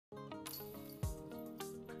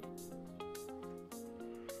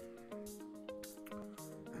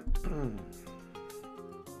Hey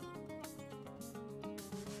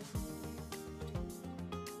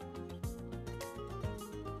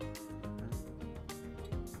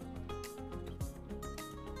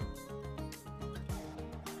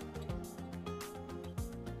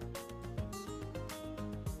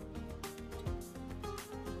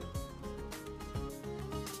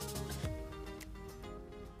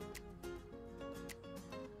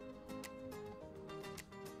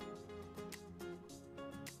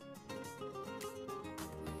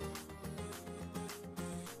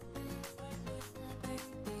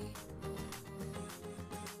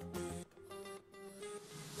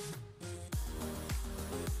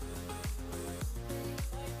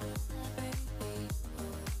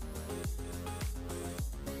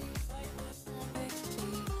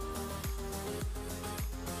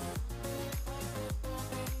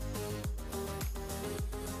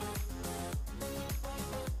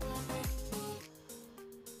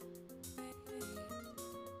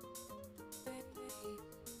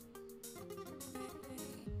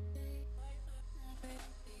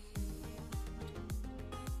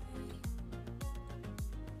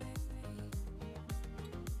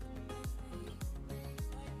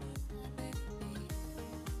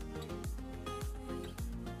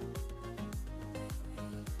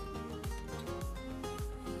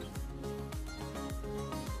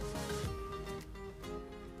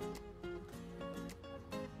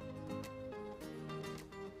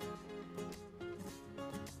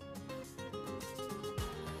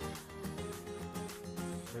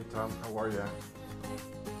Tom, how are ya?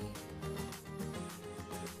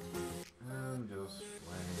 I'm just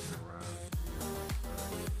playing around.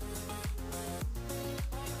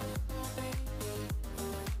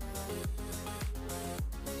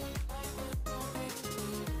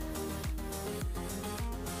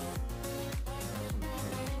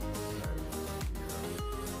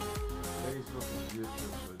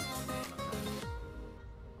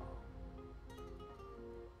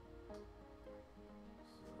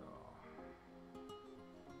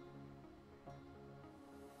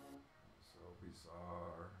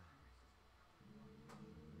 Bizarre.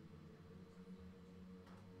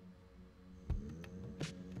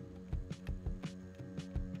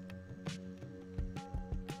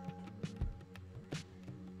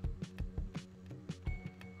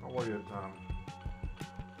 How are you, Tom?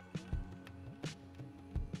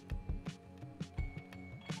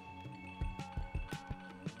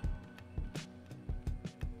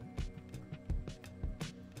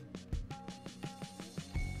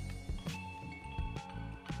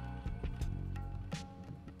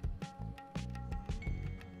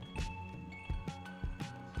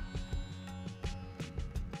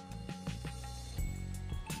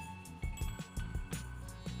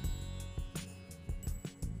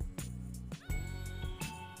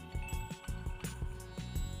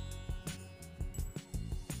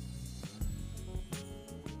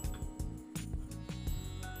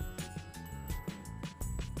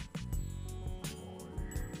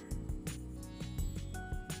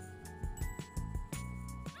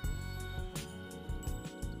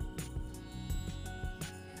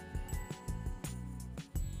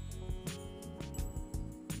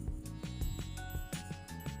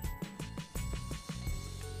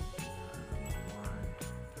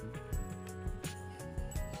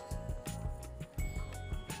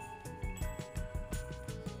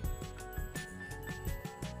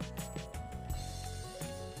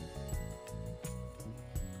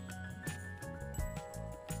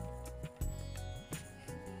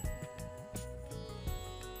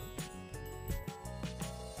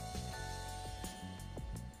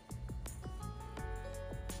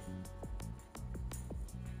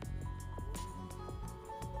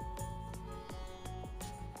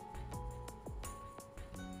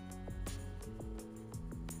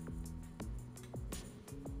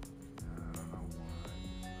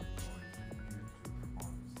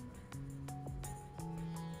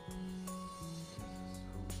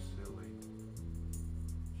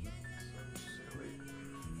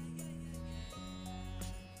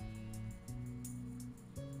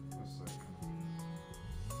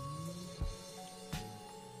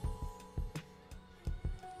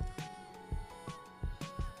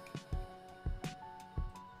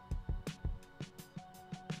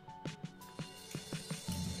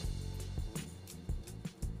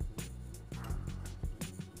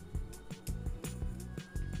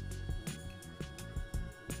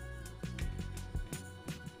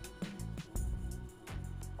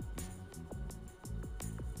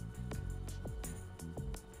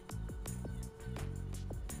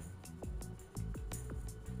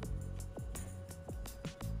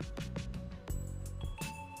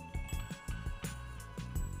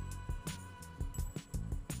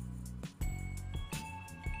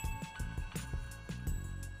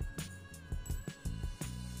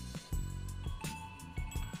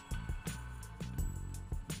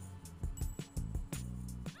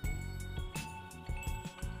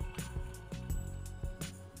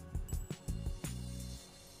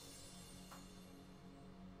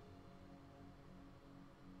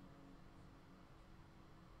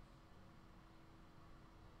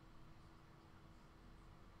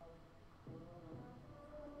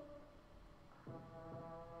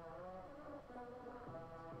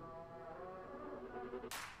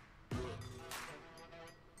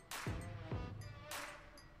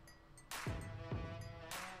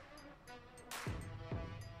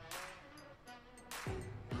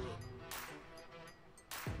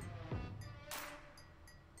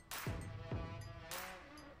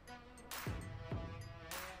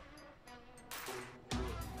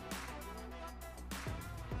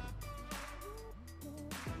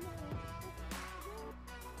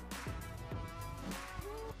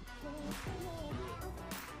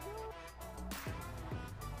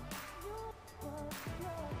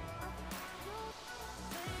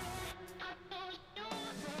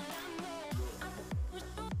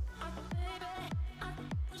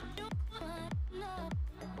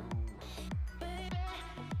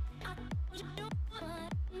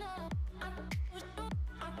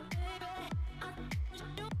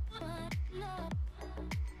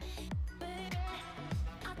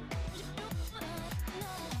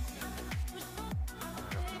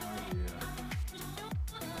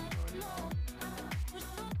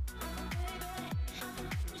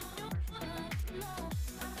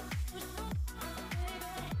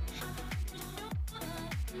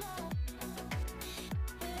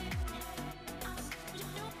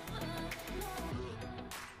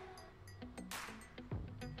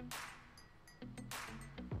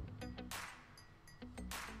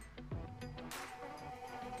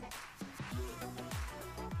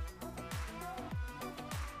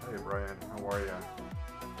 Hey Brian, how are ya?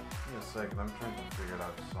 Give me a second, I'm trying to figure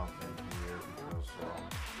out something here because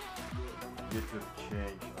YouTube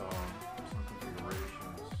changed some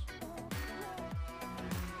configurations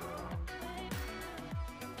and I'm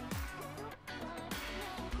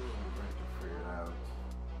trying to figure out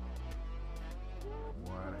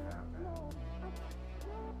what happened.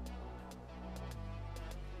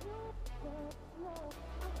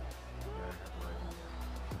 Yeah, I have no idea.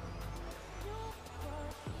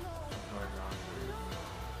 What's going on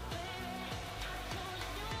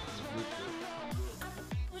with YouTube?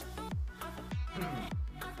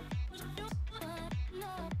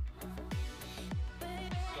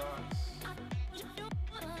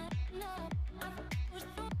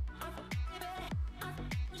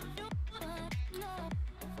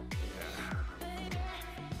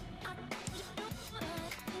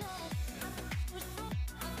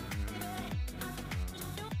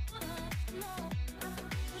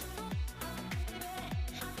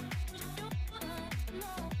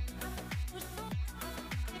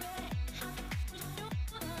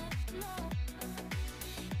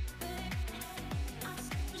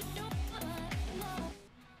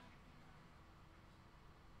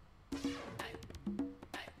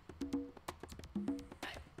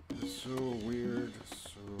 So weird,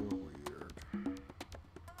 so weird.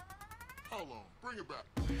 Hold on, bring it back.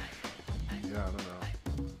 Yeah, I don't know.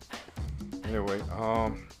 Anyway,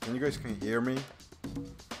 can you guys hear me?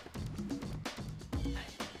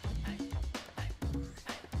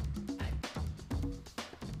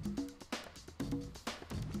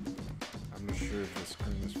 I'm not sure if the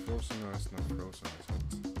screen is frozen or it's not frozen, is it?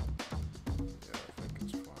 Yeah, I think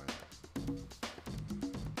it's fine.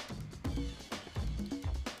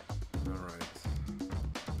 Alright.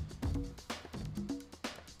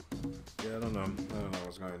 Yeah, I don't know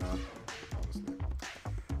what's going on, honestly.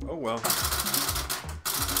 Oh well.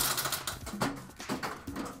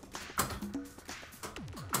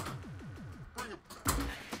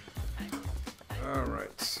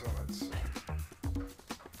 Alright, so let's see.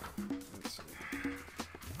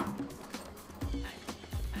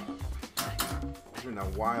 It's been a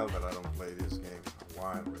while that I don't play this game. A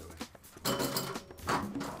while, really.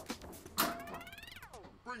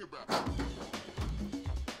 Bring it back.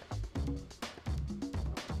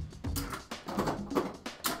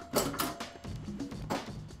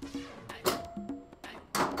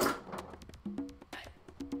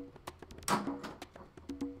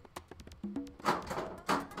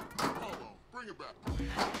 Hold on, bring it back.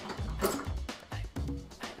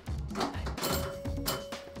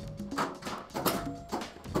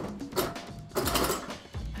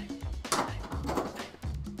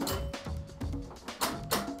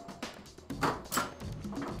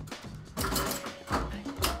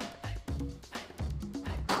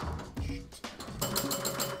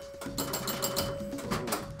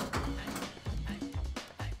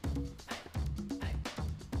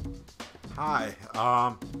 Hi,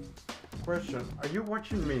 question, are you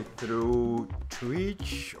watching me through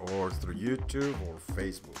Twitch or through YouTube or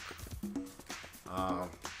Facebook?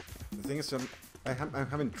 The thing is, I'm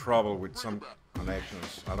having trouble with some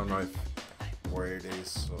connections. I don't know where it is,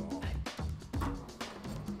 so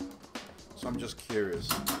I'm just curious.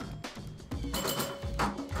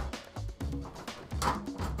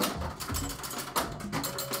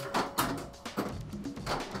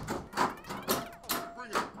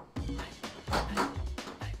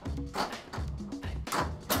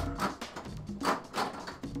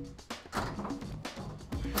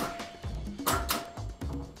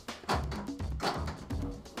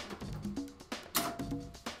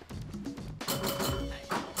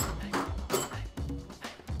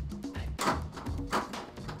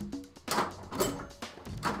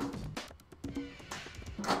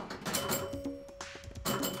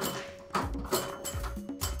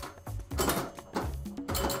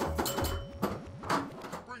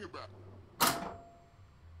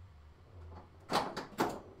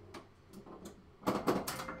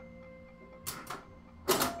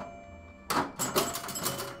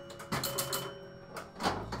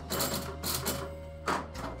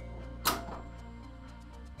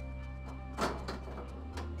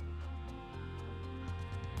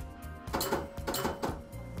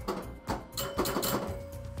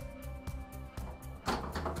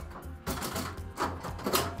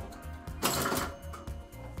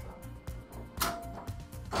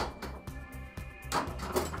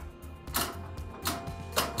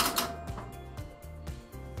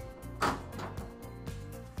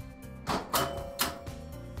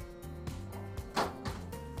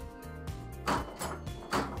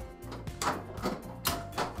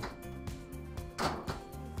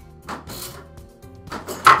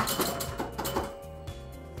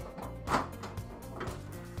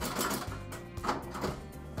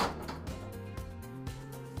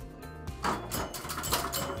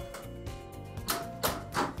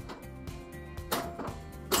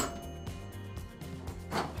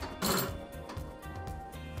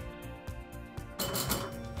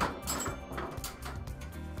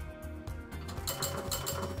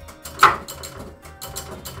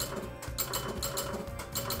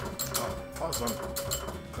 Awesome.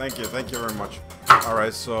 Thank you very much.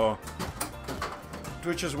 Alright, so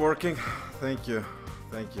Twitch is working. Thank you.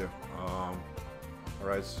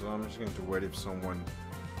 Alright, so I'm just going to wait if someone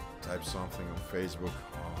types something on Facebook,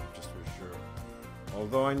 just to be sure.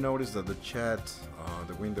 Although I noticed that the chat,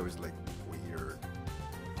 the window is like weird.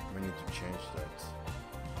 I need to change that.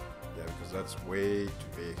 Yeah, because that's way too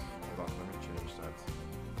big. Hold on, let me change that.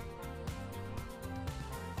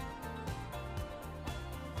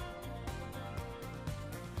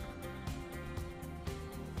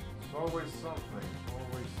 It's always something,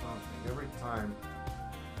 Every time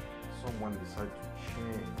someone decides to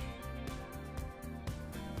change,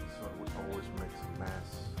 so it always makes a mess.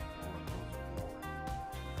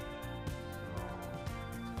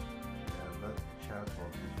 That chat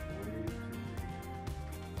box is way too big.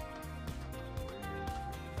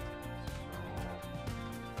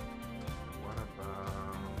 So, what about...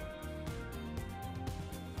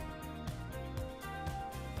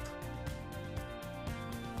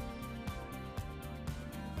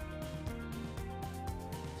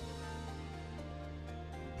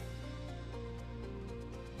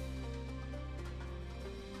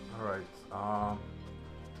 Alright,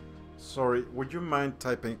 sorry, would you mind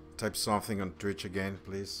type something on Twitch again,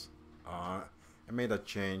 please? I made a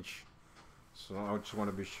change, so I just want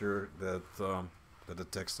to be sure that that the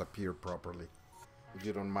text appear properly. If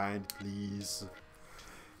you don't mind, please.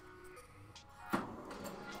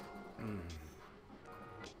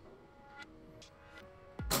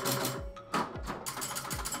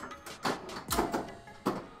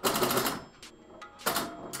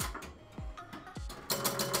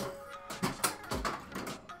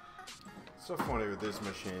 So funny with these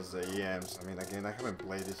machines, the EMs. I mean, again, I haven't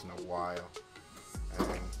played this in a while,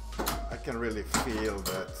 and I can really feel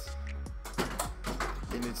that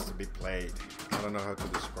it needs to be played. I don't know how to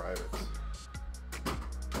describe it.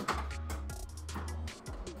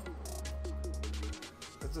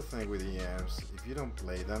 That's the thing with EMs. If you don't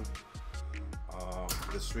play them,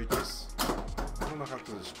 the switches, I don't know how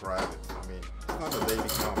to describe it. I mean, it's not that they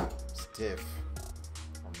become stiff,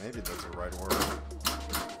 or maybe that's the right word.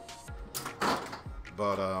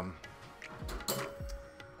 But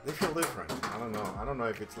they feel different. I don't know. I don't know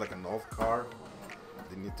if it's like an old car.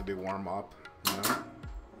 They need to be warmed up, you know.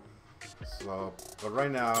 So, but right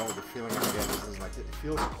now the feeling I'm getting is like it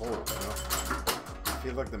feels cold, you know. I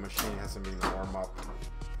feel like the machine hasn't been warmed up.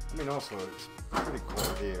 I mean, also it's pretty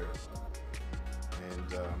cold here,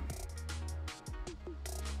 and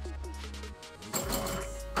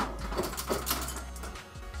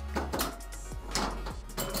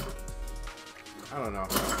I don't know.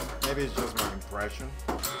 Maybe it's just my impression.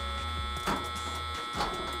 And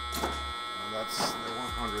that's the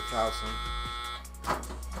 100,000.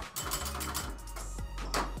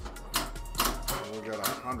 We got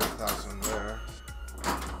 100,000 there.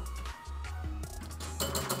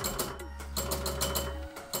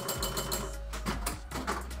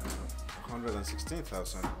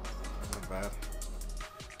 $116,000. Not bad.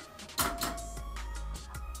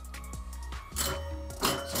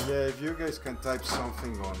 Yeah, if you guys can type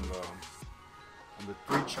something on the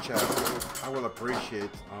Twitch chat, I will appreciate.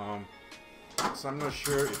 So I'm not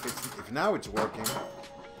sure if now it's working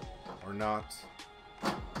or not.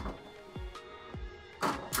 I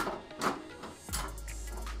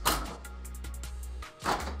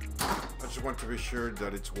just want to be sure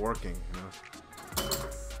that it's working, you know.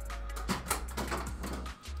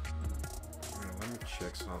 Yeah, let me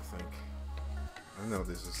check something. I know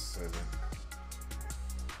this is silly.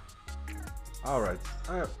 Alright,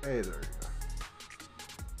 hey, there you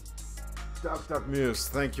go. Tap Muse,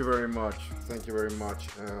 thank you very much.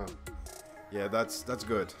 Yeah, that's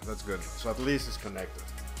good. So at least it's connected.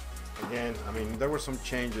 Again, I mean, there were some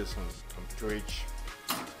changes on Twitch,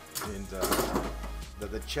 and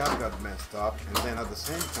the chat got messed up, and then at the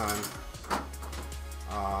same time,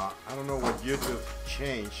 I don't know what YouTube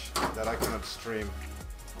changed that I cannot stream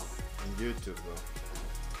in YouTube though.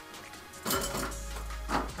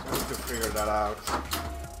 I need to figure that out.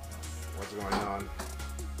 What's going on?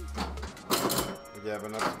 Yeah,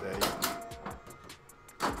 but not today.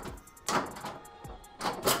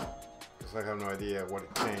 Because I have no idea what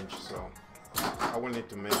it changed, so I will need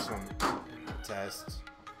to make some tests.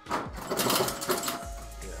 Yeah,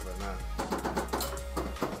 but not.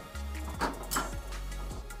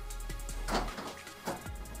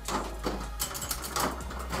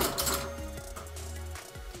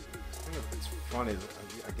 It's funny,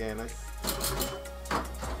 again,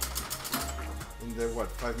 in the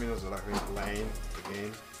 5 minutes that I've been playing the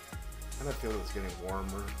game, and I feel it's getting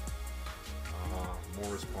warmer,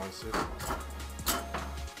 more responsive.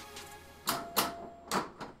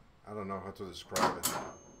 I don't don't know how to describe it.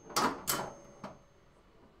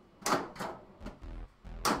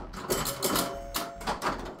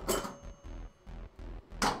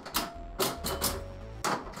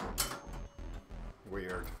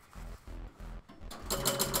 Weird.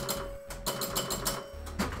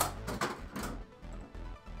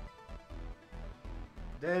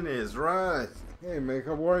 Dennis, right? Hey, man,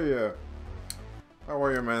 how are you? How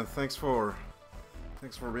are you, man? Thanks for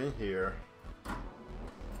being here.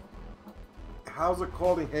 How's it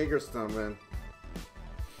cold in Hagerstown, man?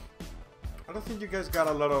 I don't think you guys got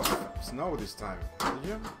a lot of snow this time, did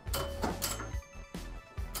you?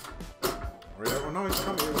 Oh no, it was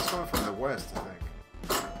coming from the west, I think.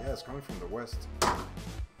 Yeah, it's coming from the west.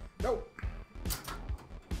 Nope.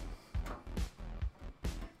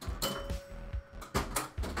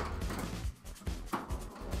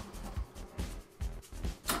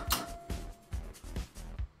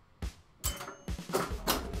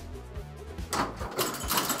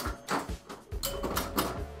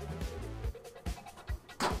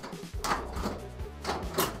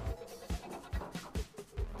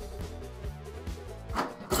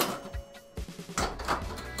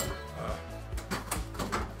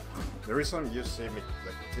 The reason you see me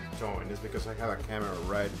like tiptoeing is because I have a camera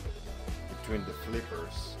right between the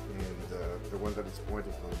flippers and the one that is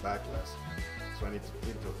pointing from the back glass. So I need to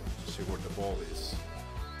tiptoe to see where the ball is.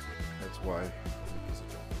 That's why it's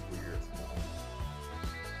such a weird.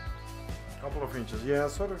 Couple of inches, yeah,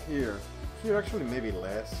 sort of here. Here actually maybe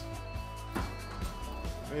less.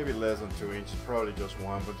 Maybe less than 2 inches, probably just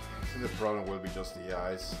one, but I think the problem will be just the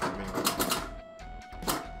ice. I mean,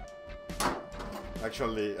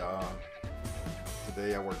 actually,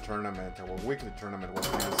 today our weekly tournament was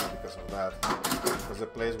canceled because of that. Because the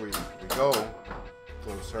place we go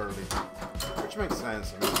closed early, which makes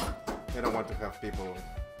sense. I mean, they don't want to have people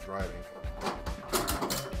driving.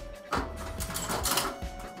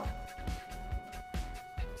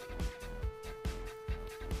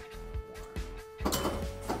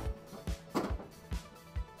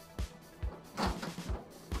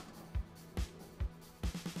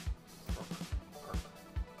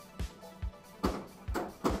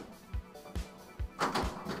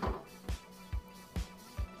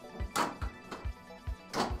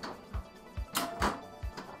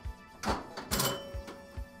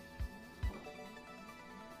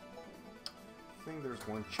 I think there's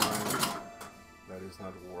one chime that is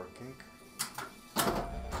not working. I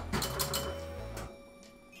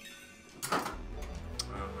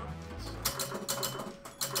don't know.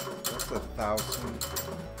 That's 1,000. It's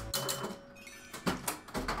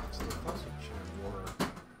 1,000 chime work.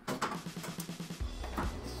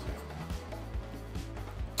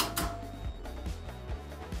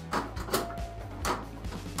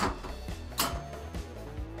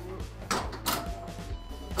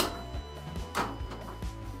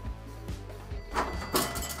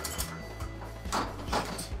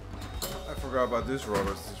 Forgot about these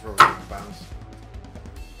rollers. These rollers can bounce.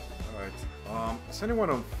 Alright. Is anyone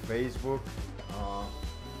on Facebook?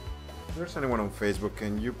 If there's anyone on Facebook,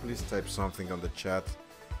 can you please type something on the chat?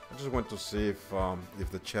 I just want to see if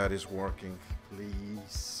the chat is working,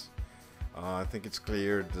 please. I think it's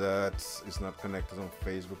clear that it's not connected on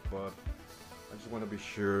Facebook, but I just want to be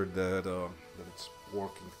sure that that it's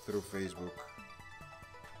working through Facebook.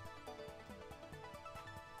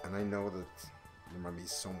 And I know that there might be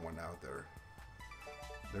someone out there.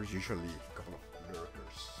 There's usually a couple of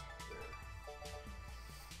lurkers there.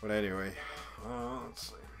 But anyway, let's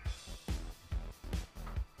see.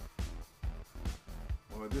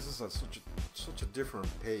 Well, this is such a different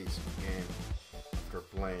pace game after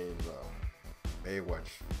playing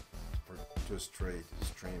Baywatch for 2 straight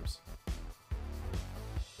streams.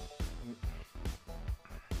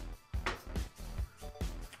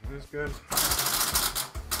 It's good.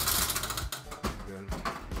 Good.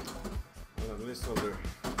 Well, at least all the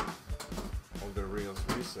reels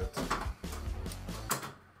reset,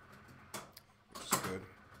 which is good.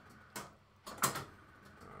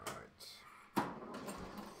 Alright.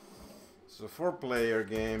 So 4-player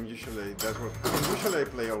game, usually that's what I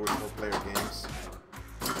play always 4-player games.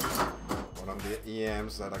 But on the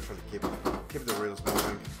EMs that actually keep the reels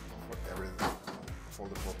moving for everything for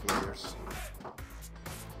the 4 players.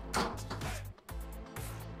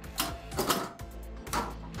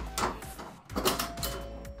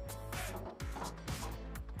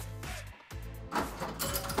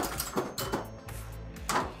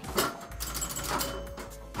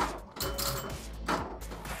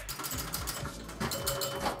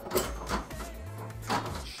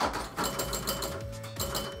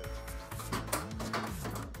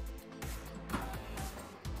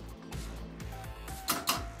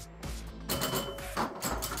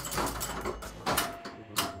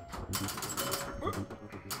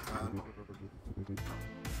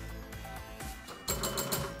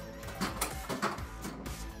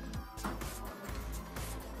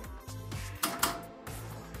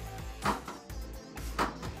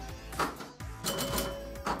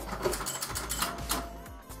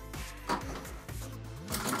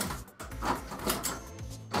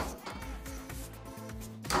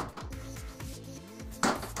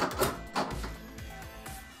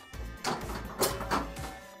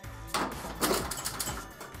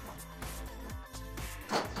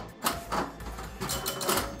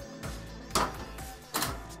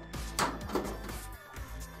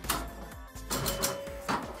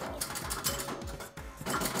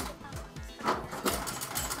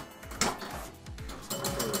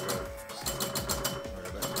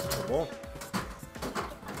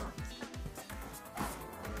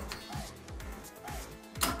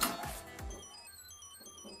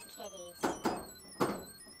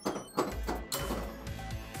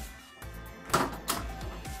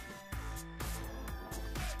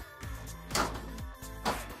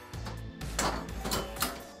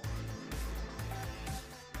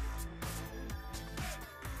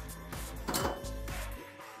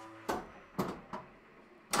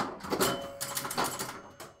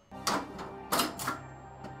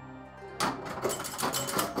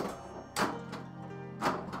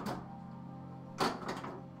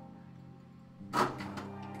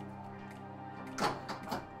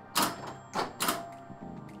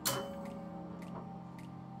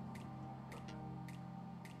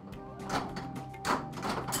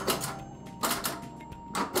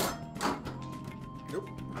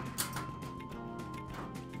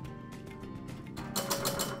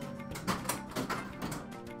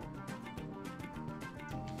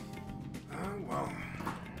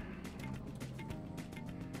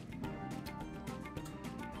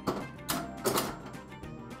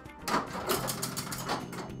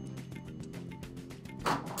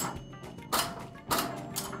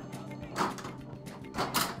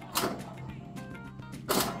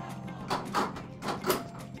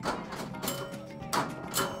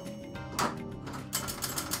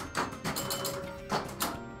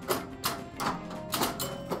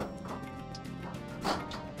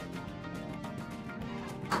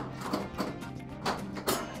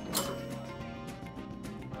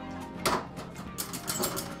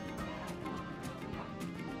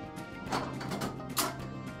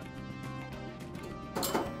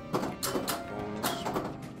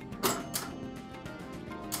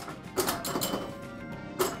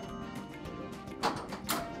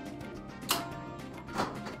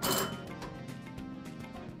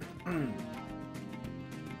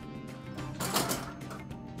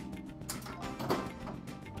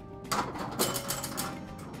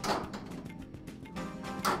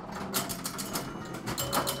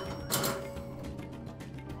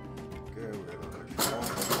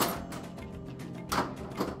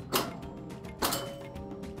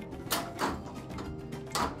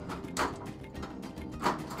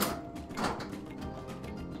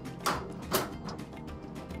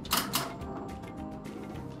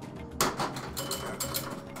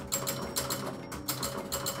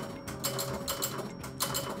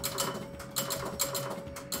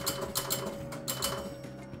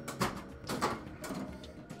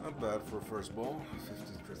 that for first ball,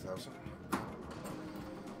 53,000.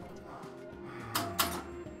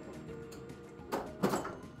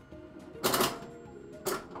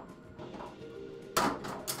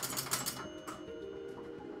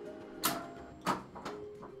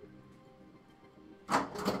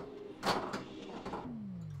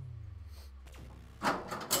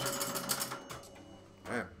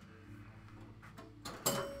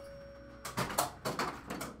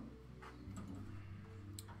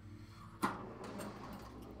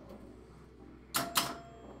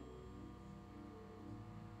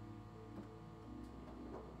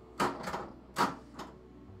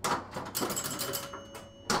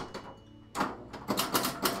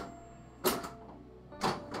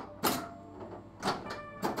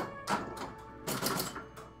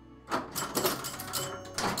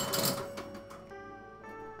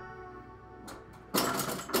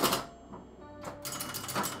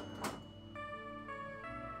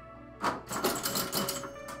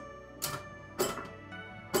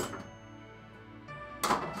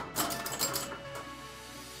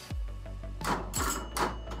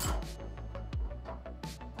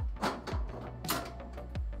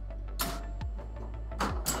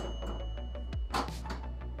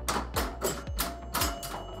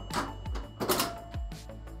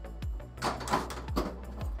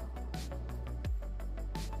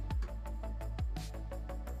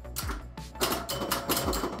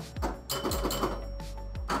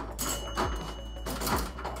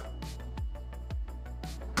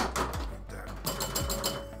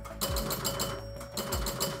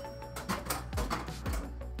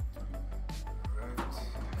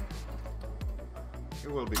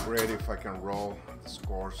 It will be great if I can roll the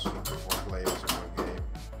scores of 4 players in one game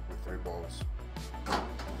with 3 balls. I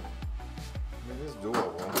mean, it's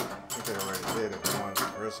doable. I think I already did it once the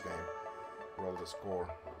first game, roll the score.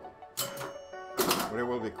 But it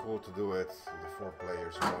will be cool to do it with the 4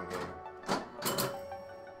 players in one game.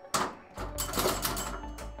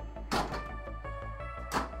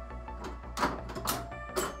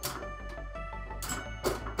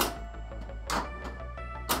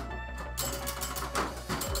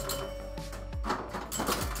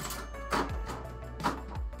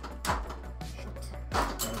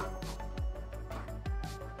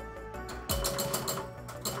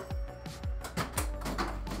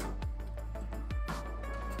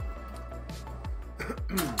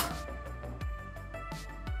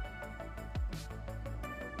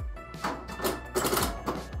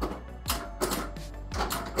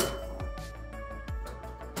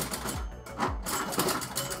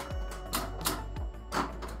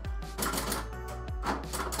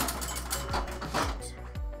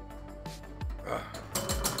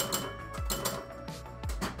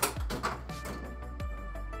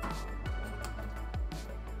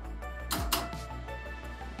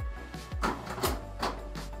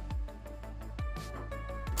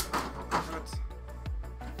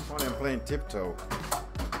 I'm playing tiptoe.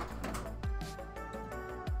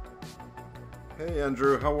 Hey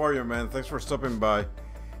Andrew, how are you, man? Thanks for stopping by.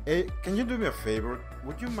 Hey, can you do me a favor?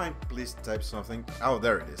 Would you mind please type something? Oh,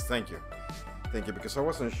 there it is. Thank you. Thank you, because I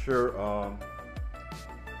wasn't sure a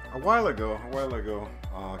while ago.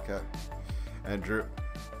 Okay, Andrew.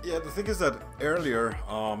 Yeah, the thing is that earlier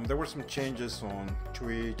there were some changes on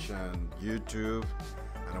Twitch and YouTube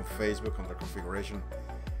and on Facebook on the configuration,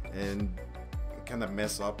 and kind of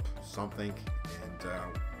mess up something, and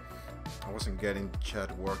I wasn't getting the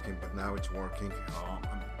chat working, but now it's working.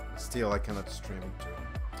 Still I cannot stream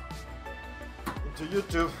into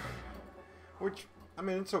YouTube, which, I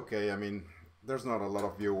mean, it's okay. I mean, there's not a lot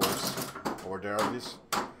of viewers over there at least.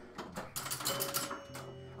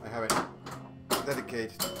 I haven't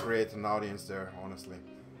dedicated to create an audience there, honestly.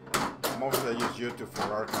 Mostly I use YouTube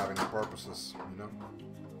for archiving purposes, you know.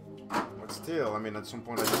 But still, I mean, at some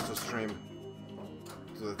point I used to stream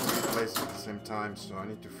to the 3 places at the same time, so I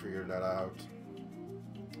need to figure that out.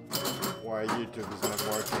 Why YouTube is not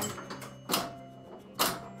working.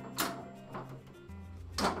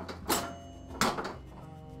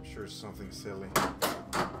 I'm sure it's something silly.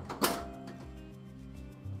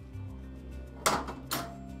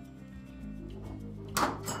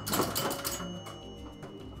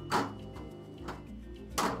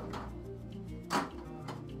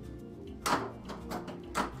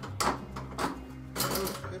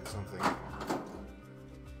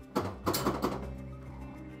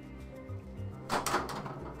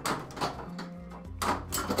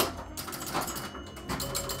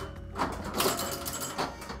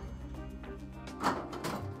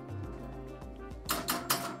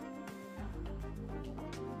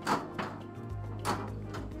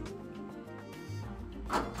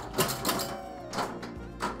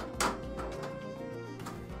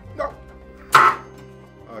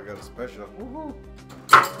 professional. Woohoo!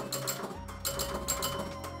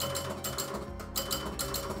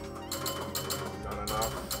 Not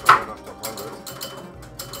enough to 100.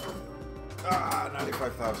 Ah,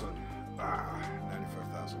 95,000. Ah,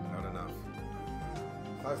 95,000. Not enough.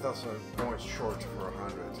 5,000 points short for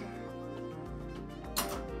 100.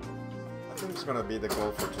 I think it's gonna be the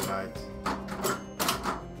goal for tonight.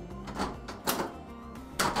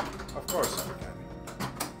 Of course I can.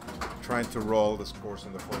 Trying to roll the scores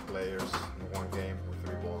on the 4 players in one game with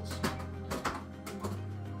 3 balls.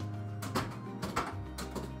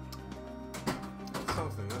 That's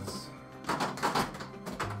something.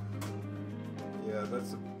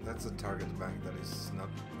 That's a target bank that is not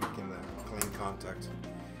making a clean contact.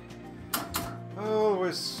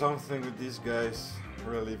 Always something with these guys.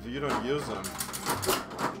 Really, if you don't use them,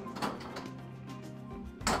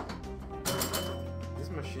 these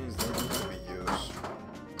machines don't need to be used.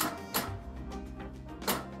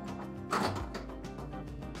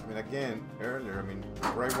 I mean, again, earlier,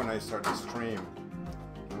 right when I started the stream,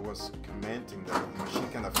 I was commenting that the machine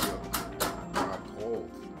kind of felt cold.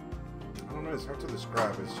 I don't know, it's hard to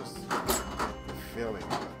describe, it's just the feeling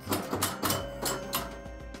of it.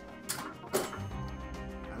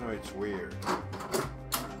 I know it's weird.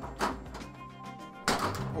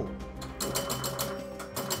 Oh.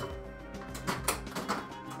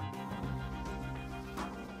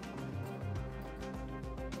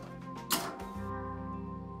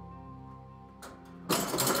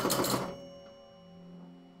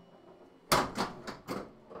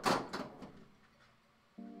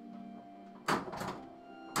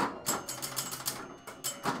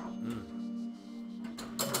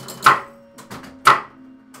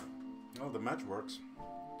 Oh, the match works.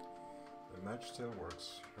 The match still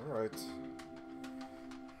works. Alright.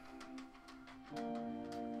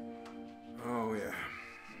 Oh, yeah.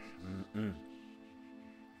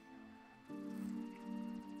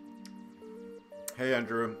 Hey,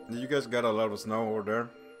 Andrew. You guys got a lot of snow over there?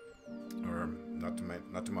 Or not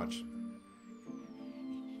too much?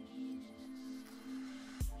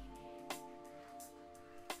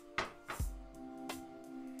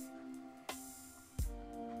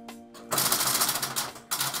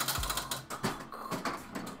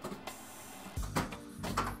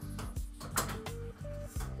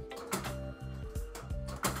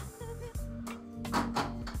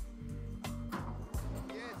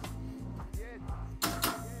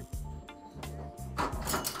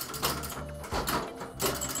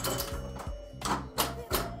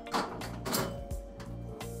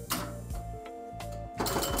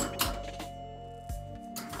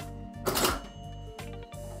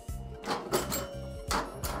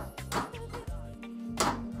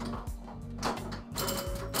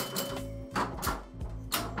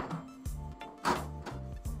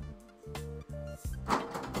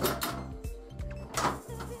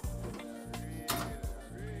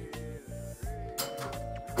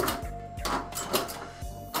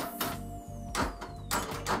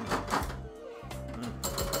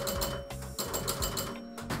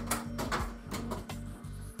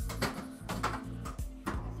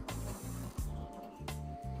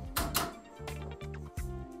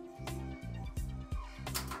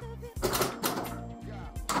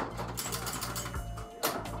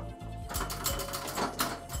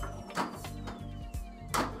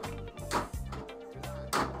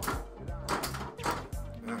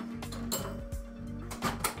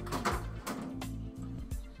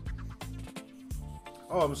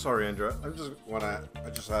 Oh, I'm sorry, Andrew. I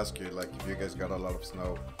just ask you, like, if you guys got a lot of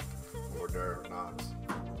snow over there or not.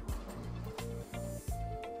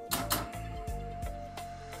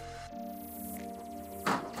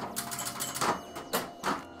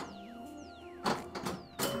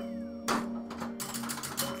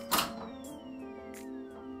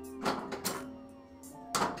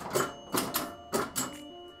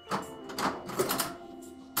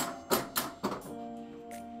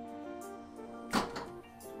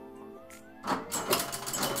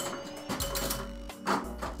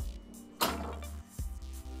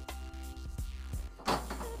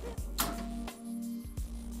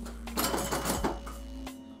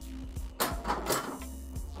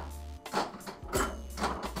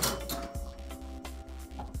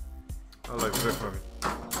 I like it from it.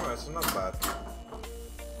 Alright, so not bad.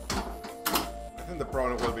 I think the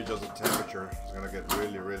problem will be just the temperature. It's gonna get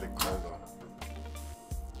really, really cold though.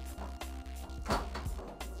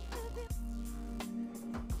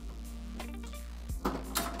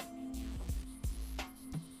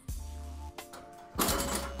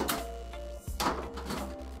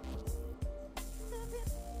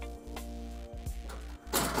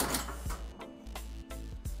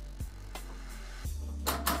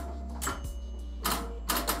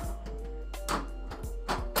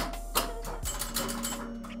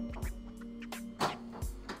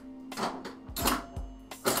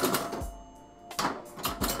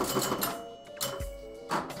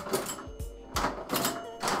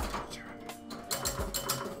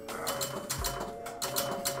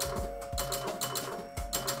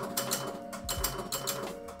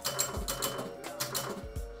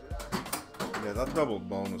 that double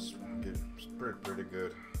bonus is pretty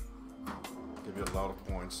good. Give you a lot of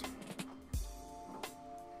points.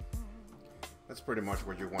 That's pretty much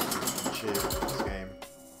what you want to achieve in this game,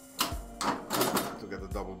 to get the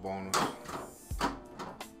double bonus.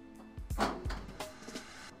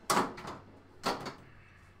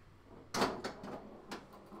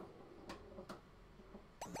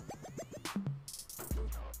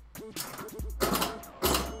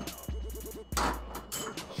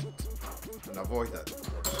 And avoid that, of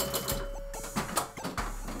course.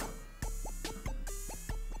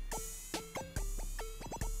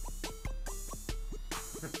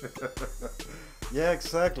 Yeah,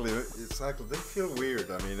 exactly. They feel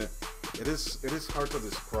weird. I mean, it is hard to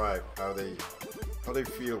describe how they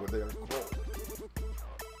feel when they are cold.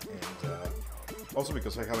 And also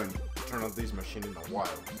because I haven't turned on this machine in a while.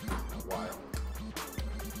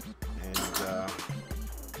 And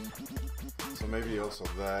so maybe also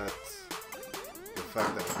that, the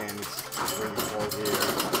fact that again it's really cold here.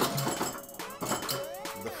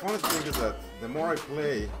 The funny thing is that the more I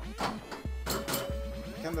play, it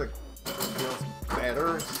kind of feels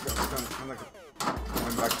better. It's kind of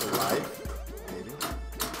coming back to life, maybe.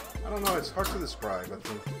 I don't know. It's hard to describe. I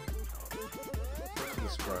think. Hard to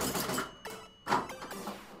describe.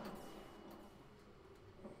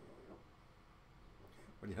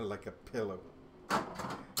 When you're like a pillow.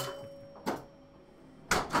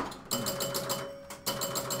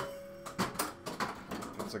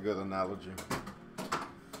 That's a good analogy.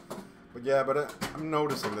 But yeah, I'm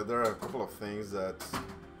noticing that there are a couple of things that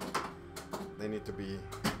they need to be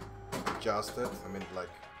adjusted. I mean, like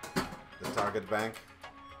the target bank,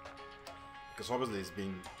 because obviously it's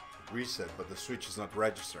being reset, but the switch is not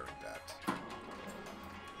registering that.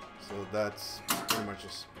 So that's pretty much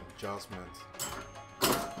just adjustment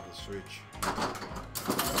of the switch.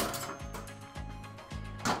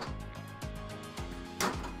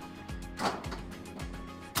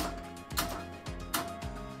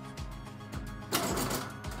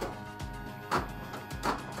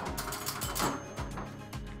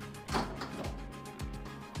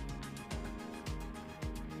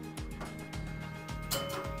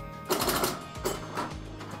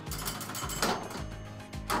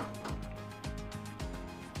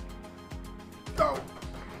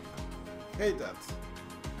 Hate that.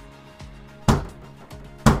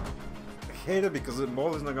 I hate it because the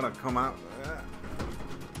ball is not gonna come out.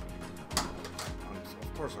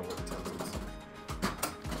 Of course I would tell it.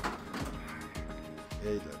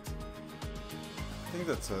 Hate it. I think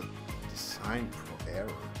that's a design pro error.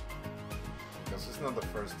 Because it's not the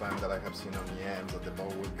first time that I have seen on the ends that the ball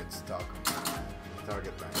will get stuck on the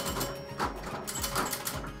target bank.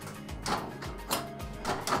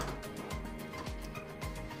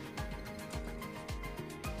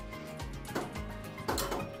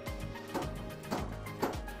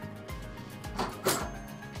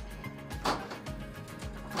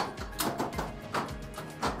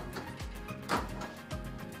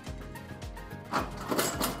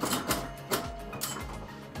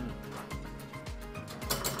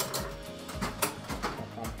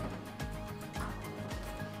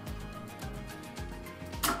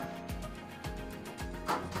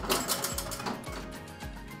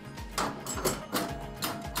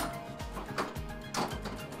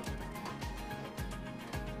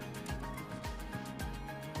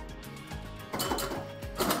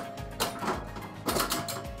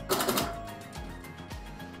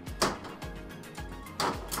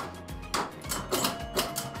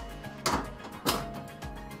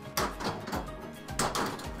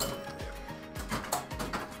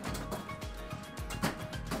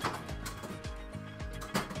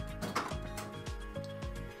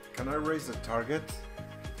 Can I raise the target?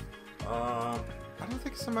 I don't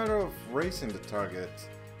think it's a matter of raising the target.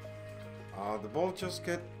 The ball just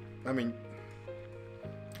I mean,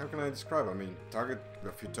 how can I describe? I mean,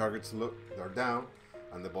 a few targets they're down,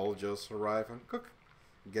 and the ball just arrive and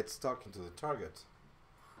get stuck into the target,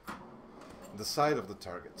 the side of the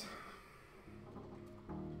target.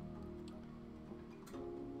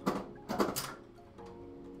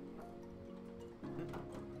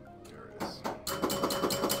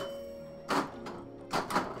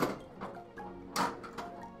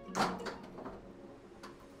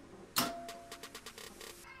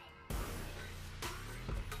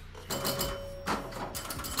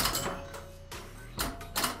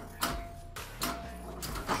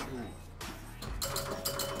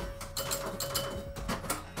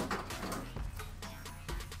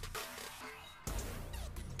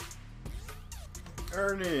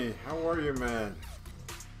 Ernie, how are you, man?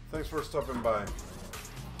 Thanks for stopping by.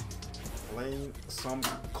 Playing some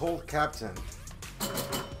Cold Captain.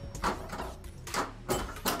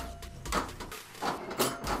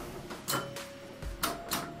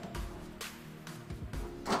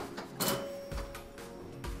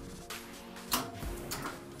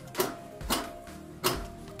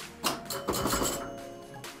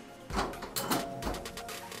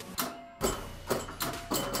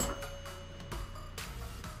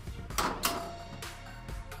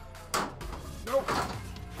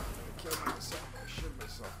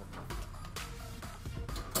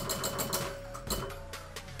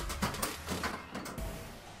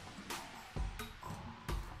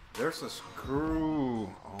 There's a screw.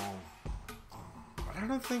 Oh. But I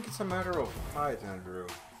don't think it's a matter of height, Andrew.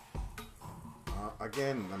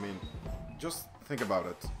 Again, I mean, just think about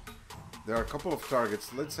it. There are a couple of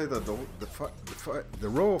targets. Let's say that the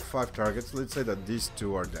row of 5 targets, let's say that these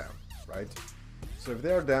 2 are down, right? So if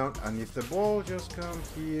they are down, and if the ball just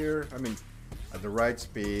comes here, I mean, at the right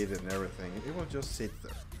speed and everything, it will just sit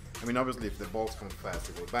there. I mean, obviously, if the balls come fast,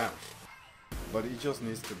 it will bounce. But it just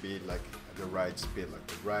needs to be like at the right speed, like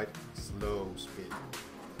the right slow speed.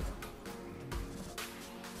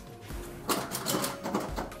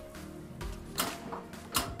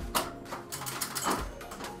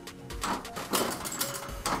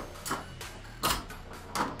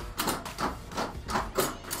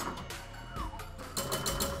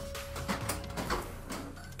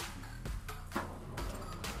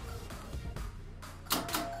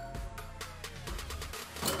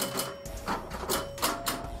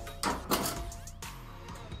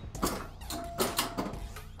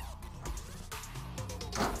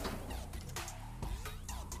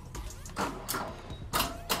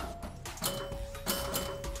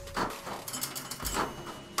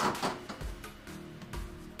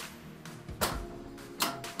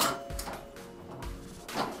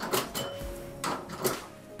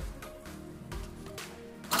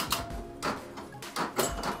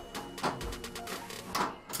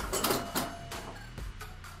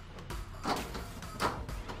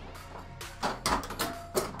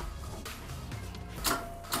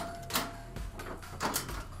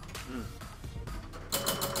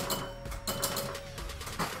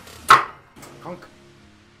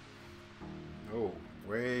 Oh,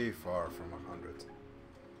 way far from 100.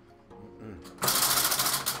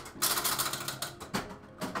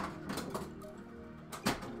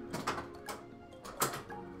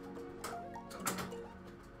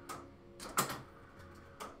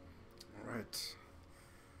 Alright.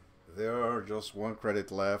 There are just 1 credit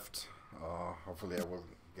left. Hopefully I will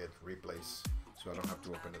get replays so I don't have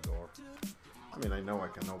to open the door. I mean, I know I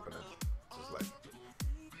can open it. Just like,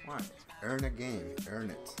 what? Earn a game,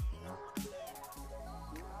 earn it, you know?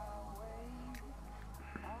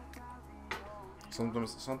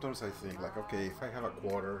 Sometimes I think like, okay, if I have a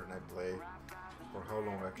quarter and I play, for how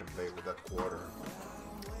long I can play with that quarter,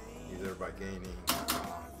 either by gaining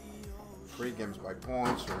free games by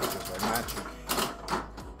points or just by matching.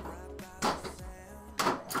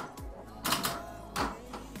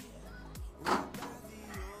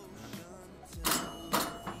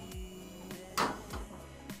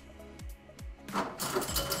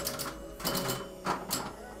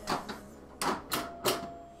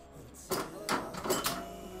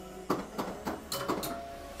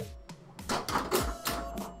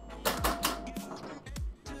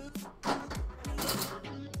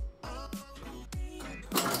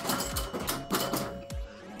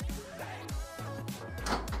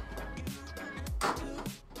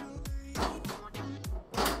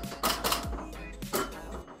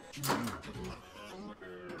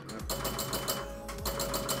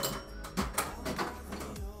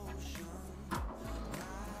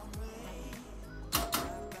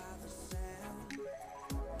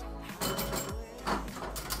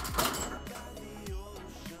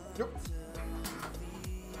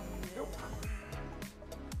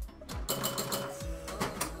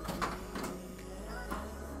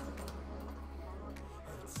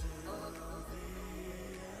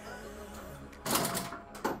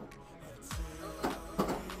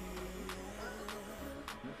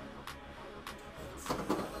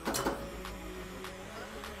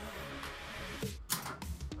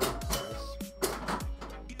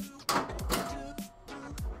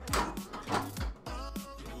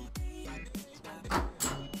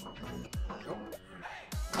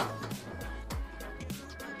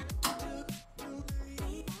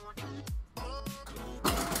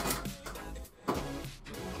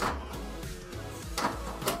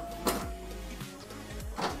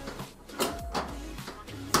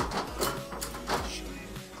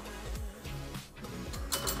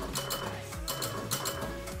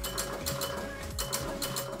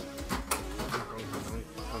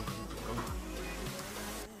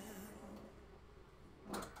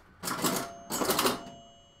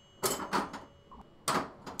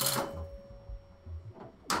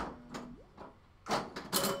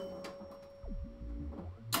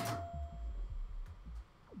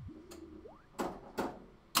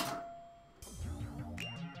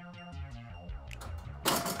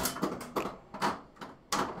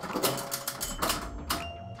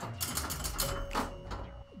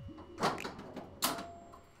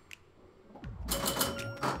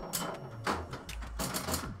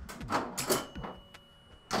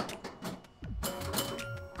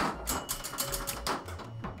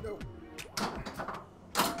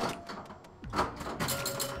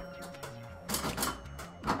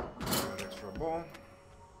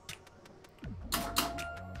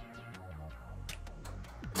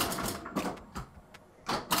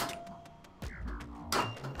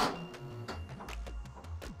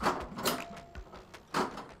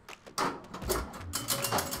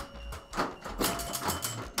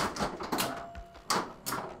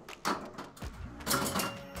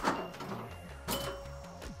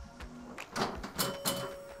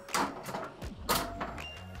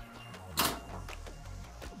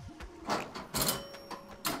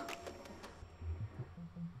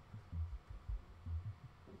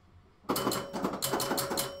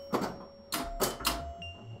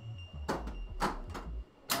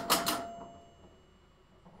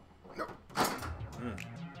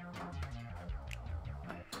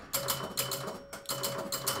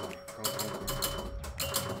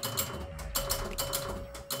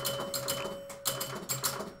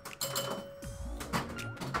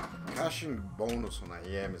 Cashing bonus on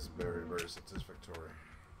IM is very, very satisfactory.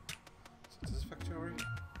 Satisfactory?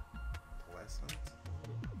 Pleasant?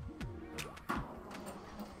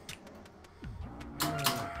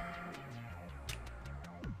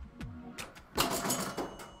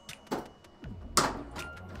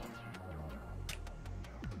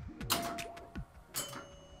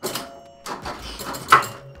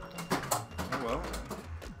 Oh well.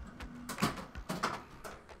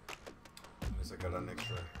 At least I got an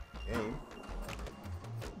extra game.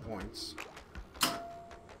 Points. So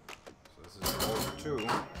this is 4-2.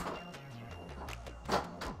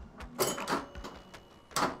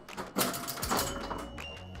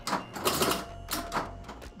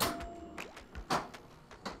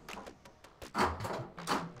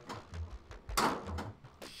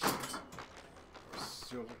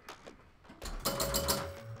 Still.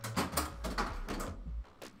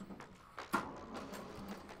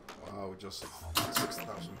 Wow, just 6,000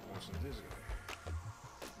 points on this guy.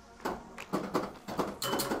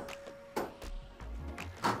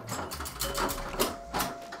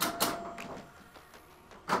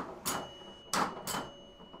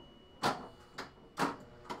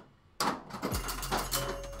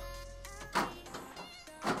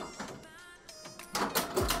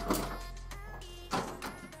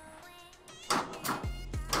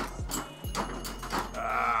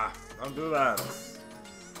 Don't do that.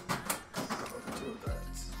 Don't do that.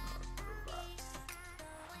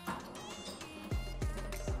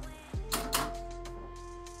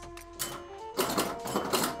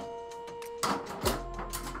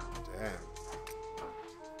 Damn.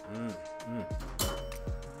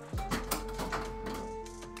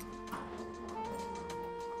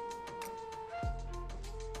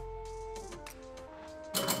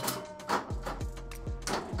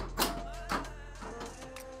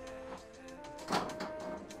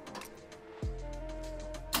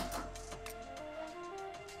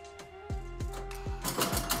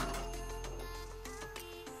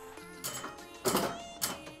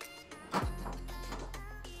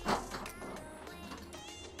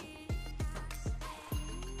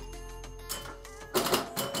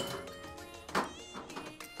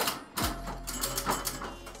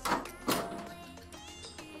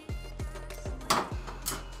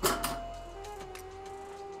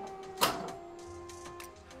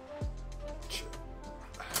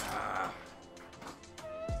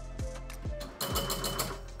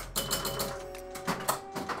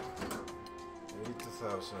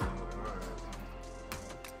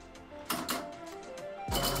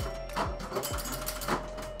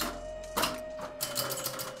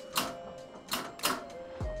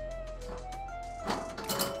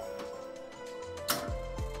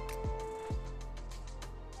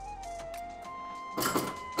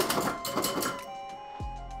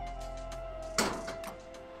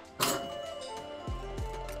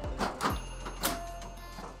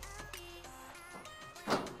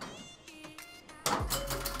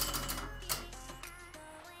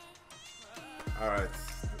 Alright,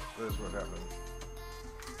 this is what happened.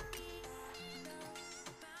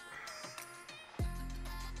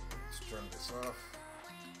 Let's turn this off.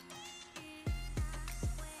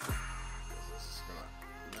 This is gonna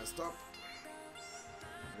messed up.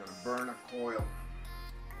 It's gonna burn a coil.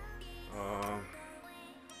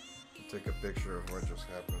 Take a picture of what just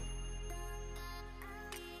happened.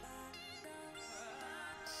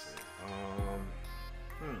 Let's see.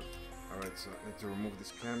 Alright, so I need to remove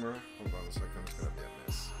this camera. Hold on a second, it's gonna be a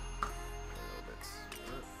mess. A little bit.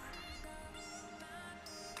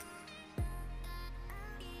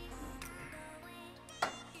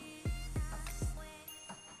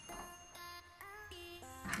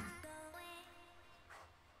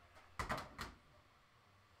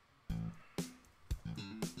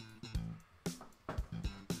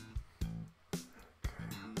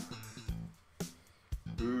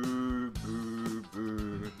 Boo, boo,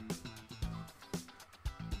 boo.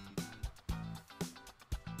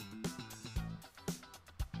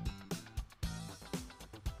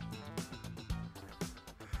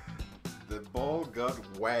 The ball got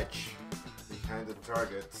wedged behind the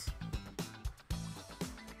target.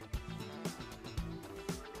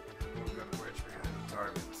 Ball got wedged behind the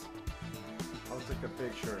target. I'll take a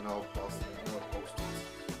picture and I'll post it.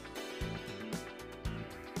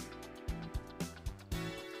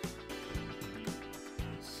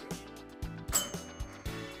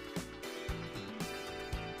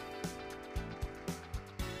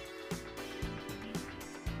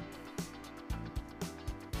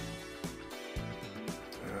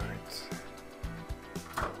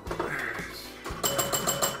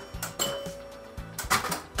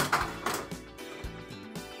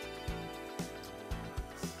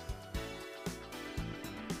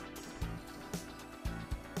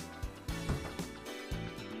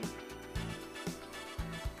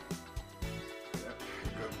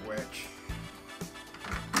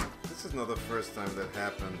 is not the first time that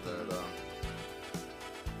happened that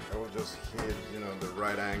I will just hit, you know, the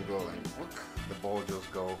right angle and whoop, the ball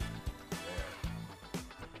just go there.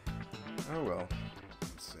 Oh well.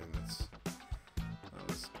 Let's see.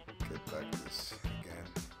 Let's get back this again.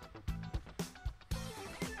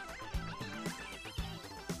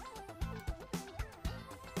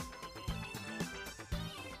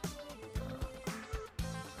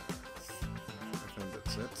 I think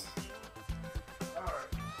that's it.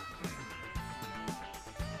 Alright.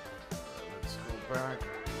 Let's go back.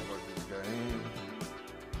 Plug this guy in.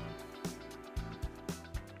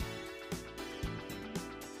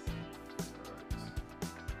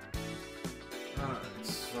 Alright,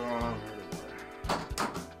 so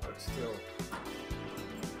let's still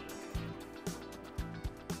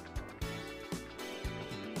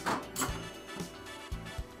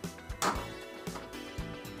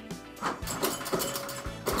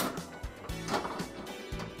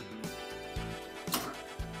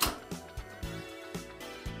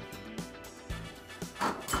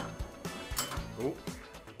oh.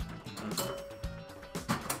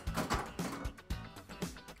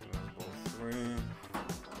 Ball 3.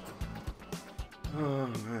 Oh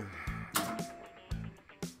man.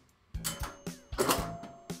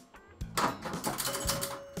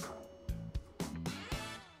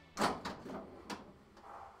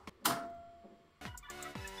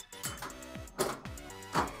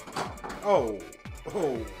 Oh,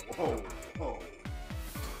 oh, oh, oh.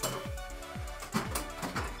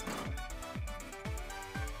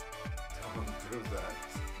 Don't do that.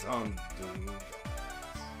 Don't do that.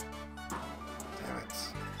 Damn it.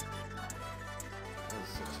 That was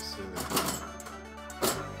such a silly.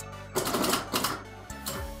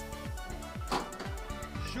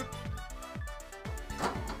 Shoot.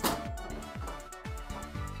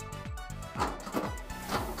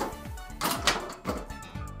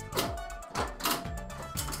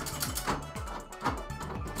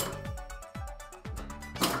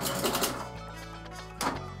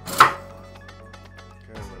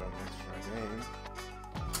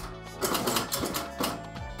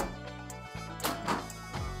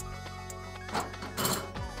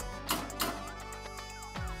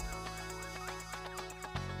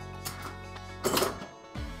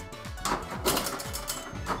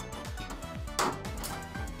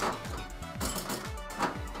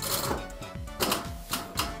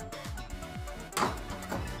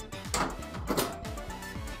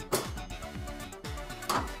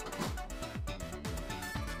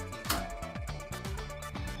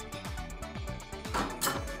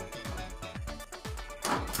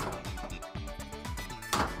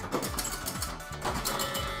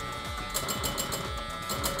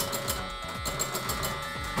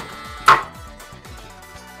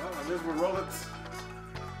 We roll it.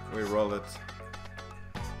 We roll it.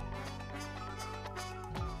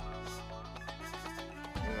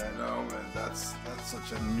 Yeah, I know, man. That's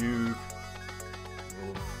such a new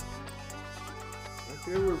move.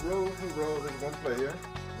 Okay, we roll. There's one player.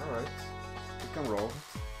 All right, we can roll.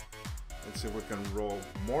 Let's see if we can roll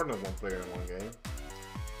more than one player in one game.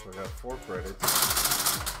 So we have 4 credits.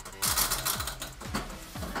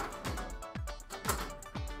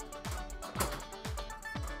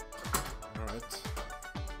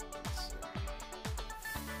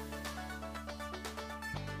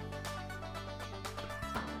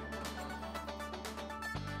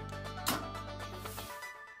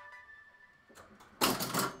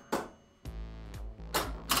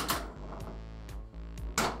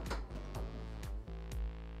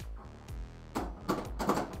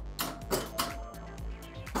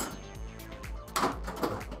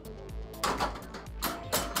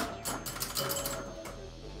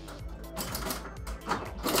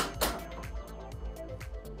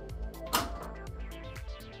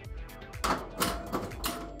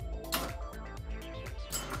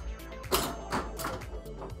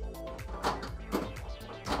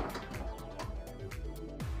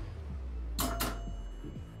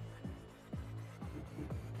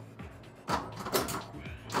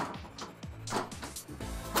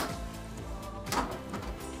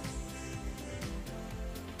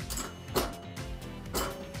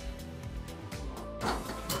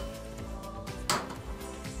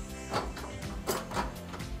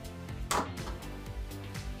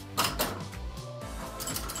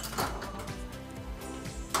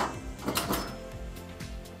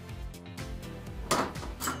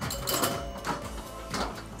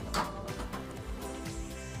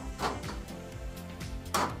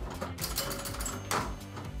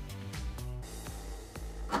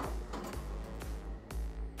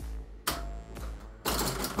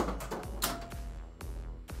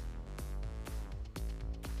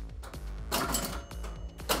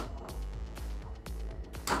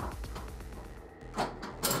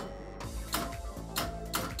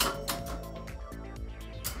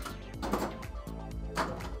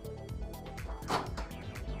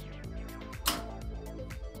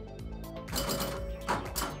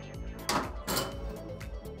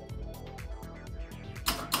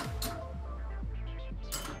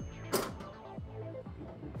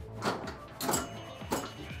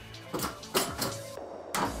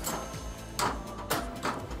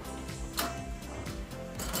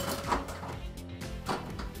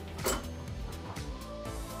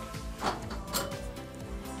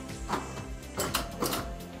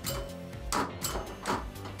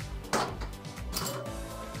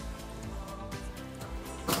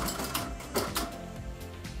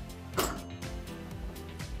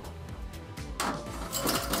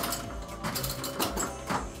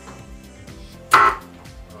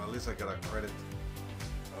 got a credit.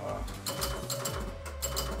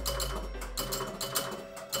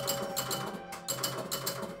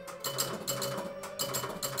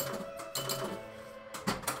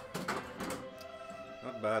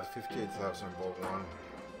 Not bad, 58,000 ball one.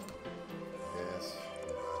 Yes.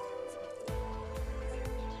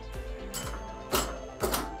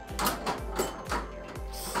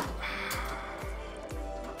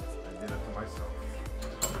 I did it to myself.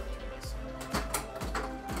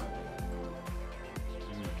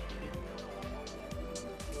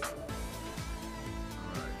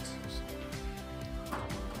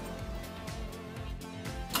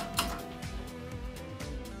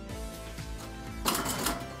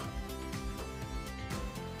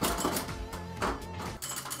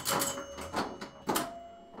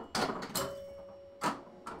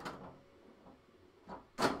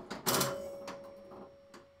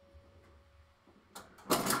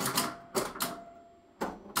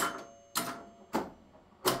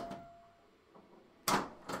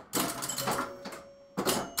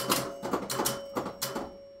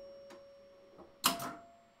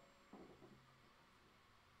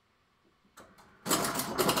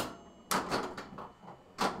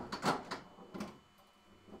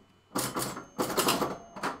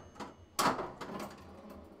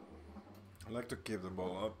 I like to keep the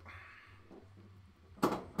ball up.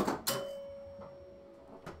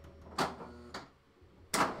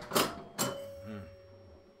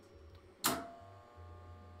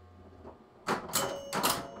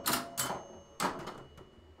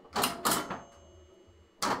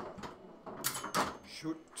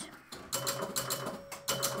 Shoot.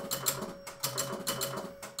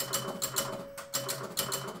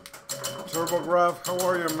 TurboGraph, how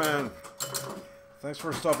are you, man? Thanks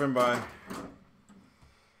for stopping by.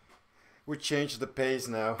 We changed the pace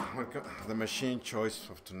now. The machine choice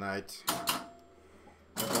of tonight.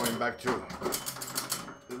 We're going back to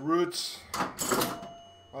the roots.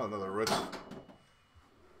 Oh, another roots.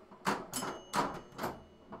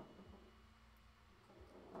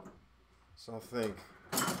 Something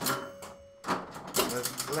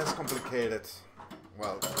less complicated.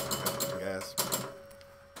 Well, I guess.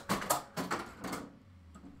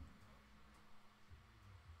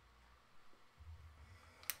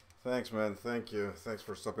 Thanks, man. Thank you. Thanks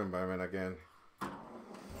for stopping by, man, again.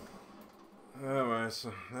 Alright,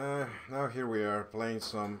 so now here we are playing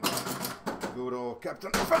some good old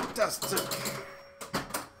Captain Fantastic.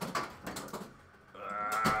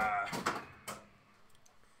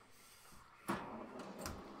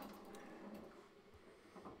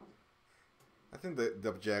 I think the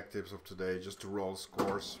objectives of today is just to roll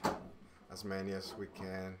scores, as many as we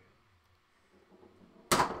can.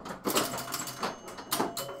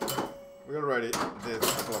 We already did a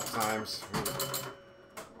couple of times.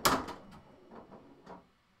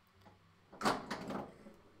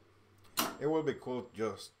 It will be cool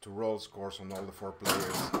just to roll scores on all the 4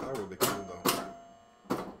 players. That will be cool though.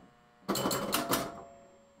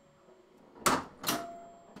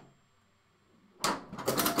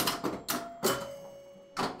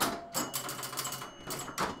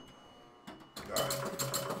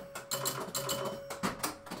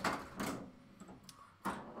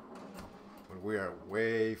 We are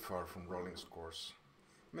way far from rolling scores.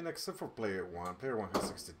 I mean, except for player 1. Player 1 has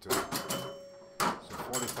 62. So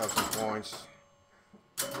 40,000 points.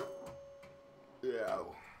 Yeah.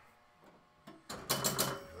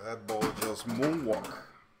 That ball just moonwalk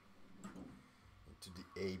into the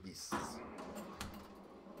abyss.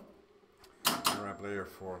 Alright, player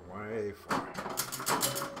 4. Way far.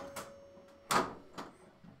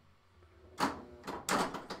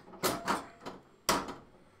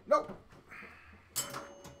 No!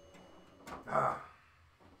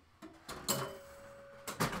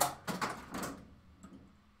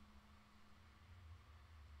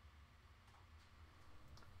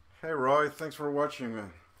 Hey Roy, thanks for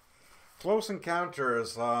watching. Close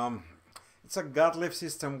Encounters, it's a Gottlieb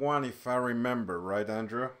System 1 if I remember, right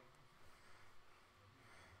Andrew?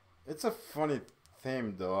 It's a funny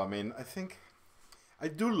theme though. I mean, I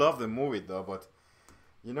do love the movie though, but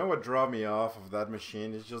you know what drove me off of that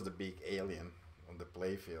machine? It's just the big alien on the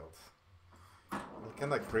playfield. It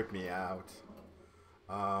kind of creeped me out.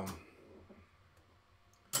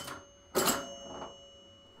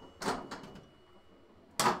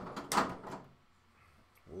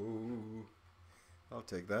 Ooh, I'll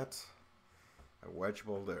take that. A wedge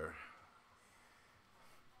ball there.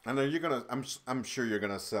 And then you're gonna, I'm sure you're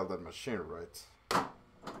gonna sell that machine, right?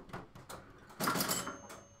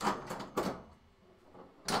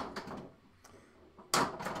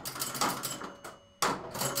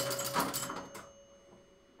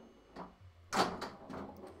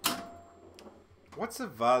 What's the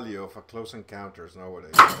value of a close encounters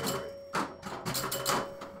nowadays? Anyway?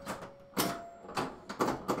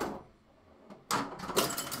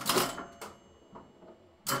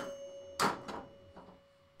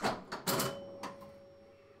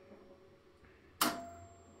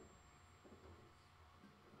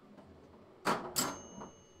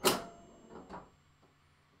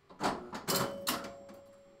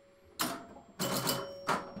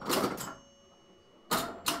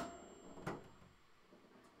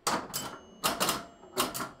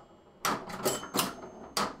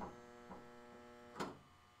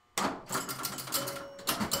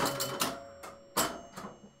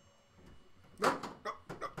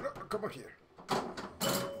 Come on here.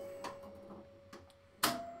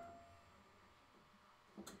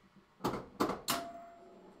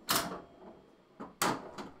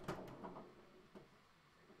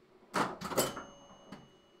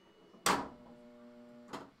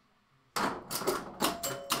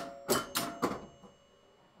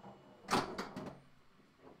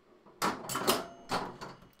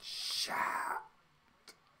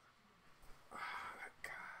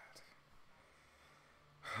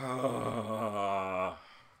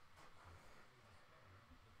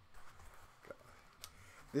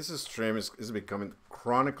 This stream is becoming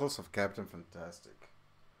Chronicles of Captain Fantastic.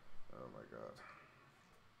 Oh my god.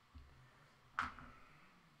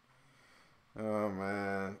 Oh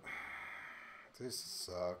man. This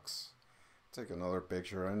sucks. Take another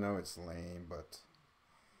picture. I know it's lame, but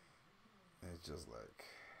it's just like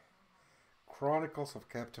Chronicles of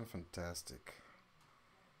Captain Fantastic.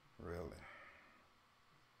 Really.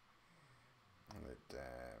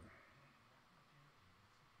 Damn.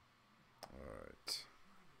 Alright.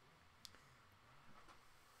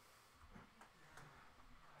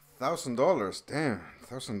 $1,000. Damn,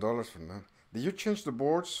 $1,000 for that. Did you change the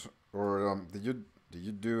boards, or did you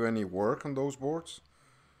do any work on those boards?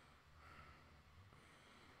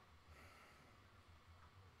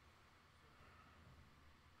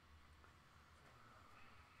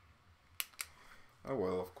 Oh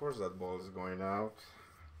well, of course that ball is going out.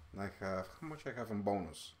 I have, how much I have in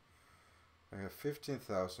bonus? I have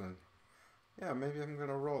 15,000. Yeah, maybe I'm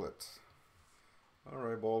gonna roll it.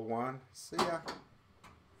 Alright, ball one. See ya.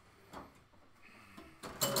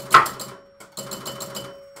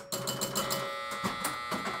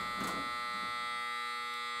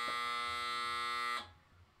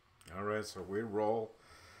 Alright, so we roll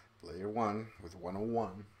player one with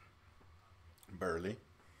 101. Barely.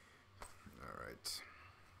 Alright.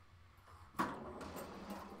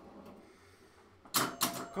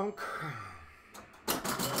 Conk.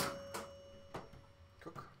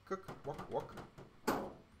 Cook, cook, walk, walk.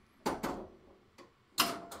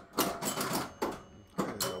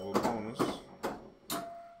 Okay, double bonus.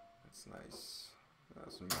 That's nice.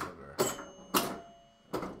 Doesn't matter.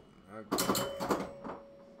 Okay.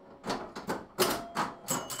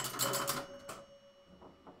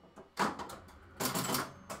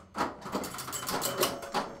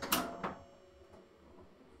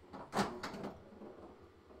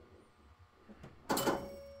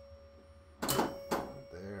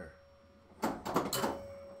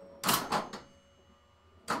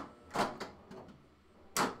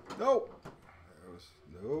 No! There was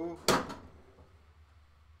no.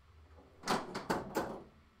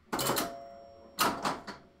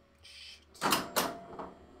 Shit.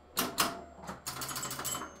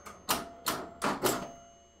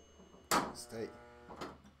 Stay.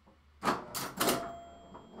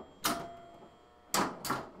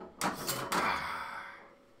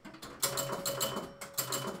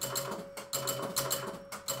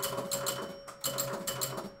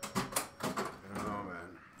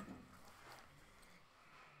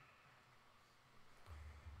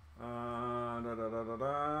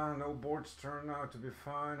 No boards turn out to be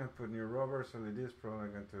fine. I put new rubbers, LEDs, probably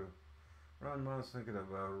going to run months thinking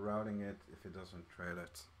about routing it if it doesn't trade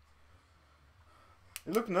it.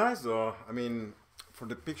 It looked nice though. I mean, for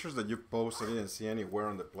the pictures that you posted, I didn't see anywhere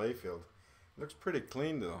on the playfield. It looks pretty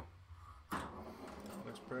clean though. It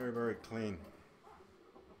looks very, very clean.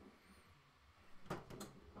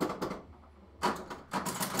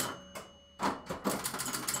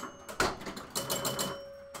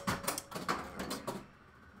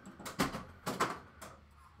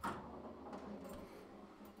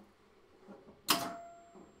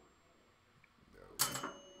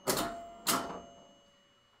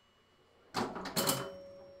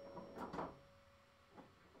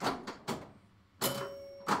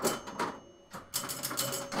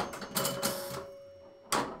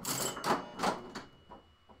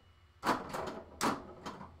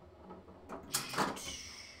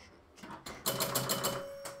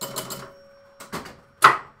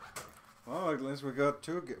 least we got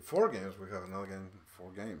 4 games. We have another game,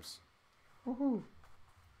 4 games. Woohoo!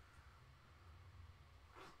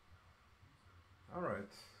 All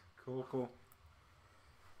right, cool, cool.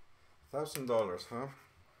 $1,000, huh?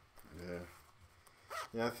 Yeah.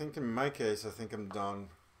 Yeah, I think in my case, I think I'm done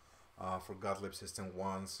for Gottlieb System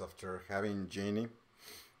once after having Genie.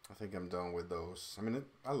 I think I'm done with those. I mean,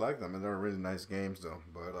 I like them, and they're really nice games, though.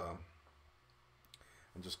 But I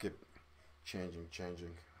just keep changing.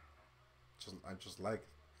 I just like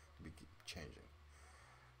to keep changing.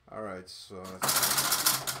 All right, so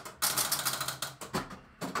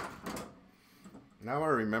now I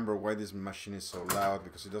remember why this machine is so loud,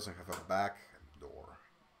 because it doesn't have a back door.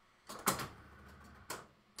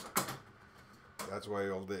 That's why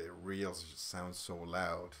all the reels sound so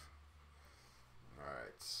loud.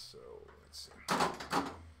 Alright, so let's see.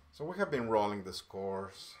 So we have been rolling the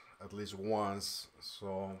scores at least once,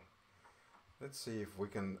 so let's see if we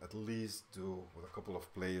can at least do with a couple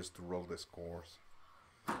of players to roll the scores.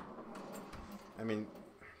 I mean,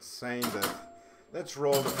 saying that let's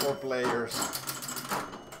roll the 4 players,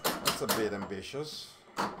 that's a bit ambitious.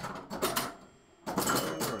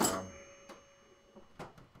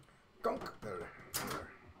 Gunk! There.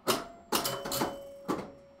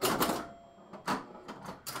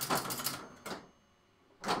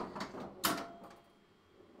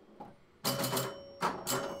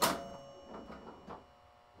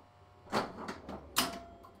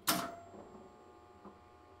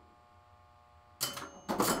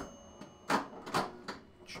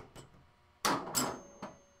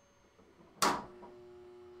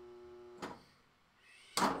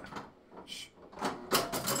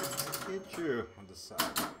 Hit you on the side.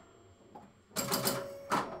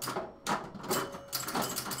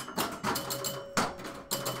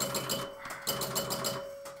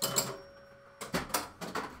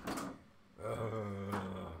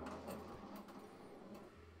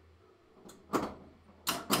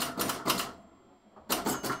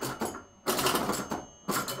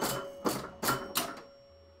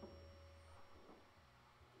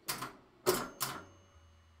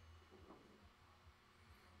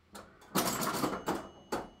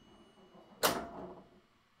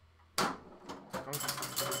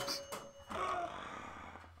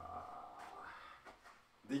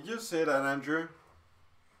 Did you see that, Andrew?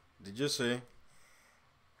 Did you see?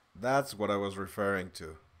 That's what I was referring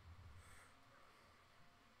to.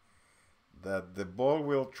 That the ball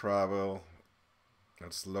will travel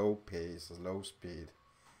at slow pace, slow speed,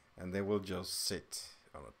 and they will just sit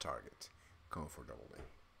on a target comfortably.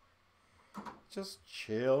 Just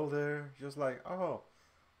chill there, just like, oh,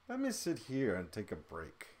 let me sit here and take a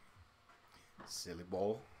break. Silly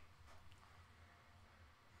ball.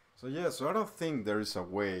 So yeah, so I don't think there is a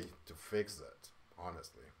way to fix that,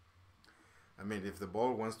 honestly. I mean, if the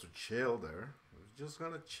ball wants to chill there, it's just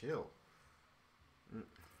gonna chill.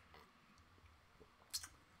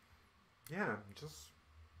 Yeah, just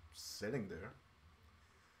sitting there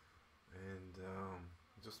and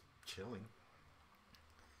just chilling.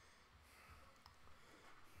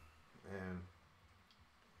 And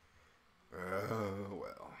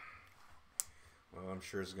well, I'm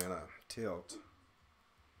sure it's gonna tilt.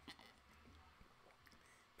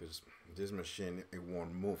 Because this machine, it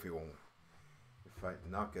won't move, it won't. If I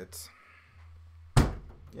knock it,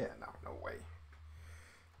 yeah, no way.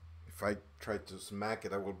 If I try to smack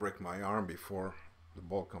it, I will break my arm before the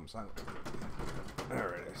ball comes out.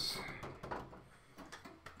 There it is.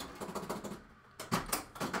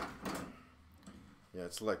 Yeah,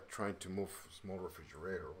 it's like trying to move a small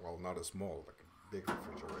refrigerator. Well, not a small, like a big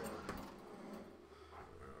refrigerator.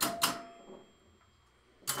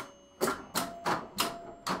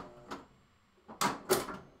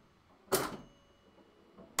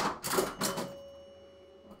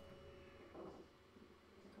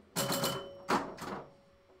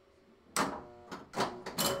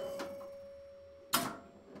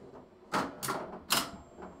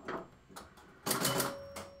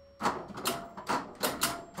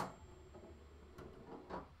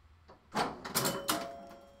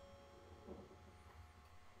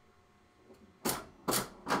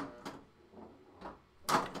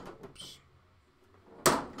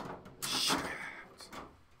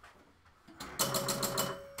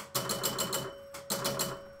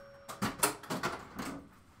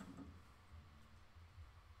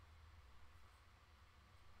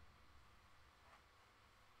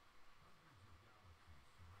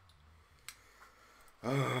 Oh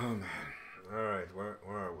man. Alright, where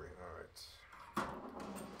are we? Alright.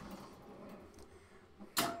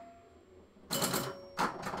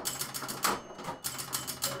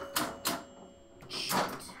 Shit.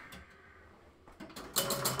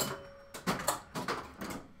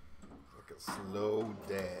 Slow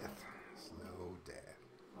death. Slow death.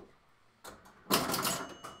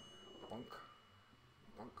 Bonk.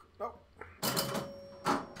 Bonk. No.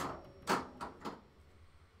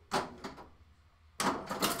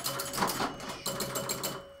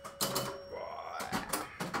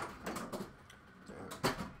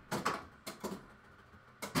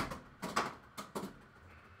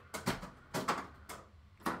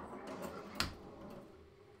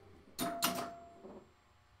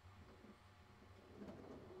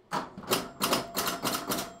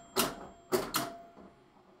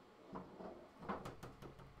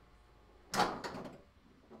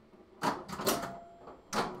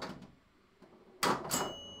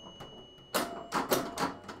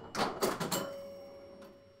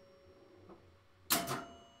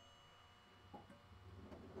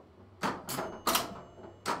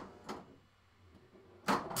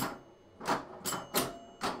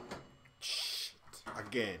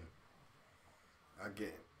 Again.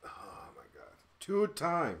 Oh my god. 2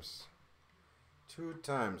 times. 2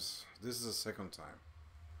 times. This is the second time.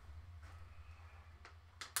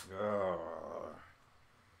 Oh.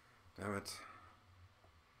 Damn it.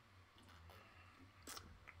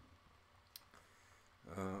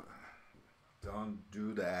 Don't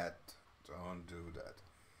do that. Don't do that.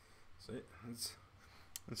 See,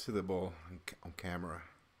 let's see the ball on camera.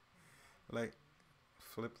 Like,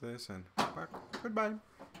 flip this and back. Goodbye.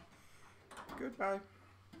 Goodbye.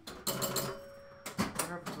 What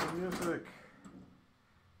happened to the music?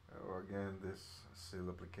 Oh, again, this seal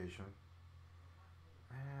application.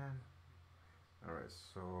 Man. Alright,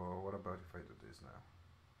 so what about if I do this now?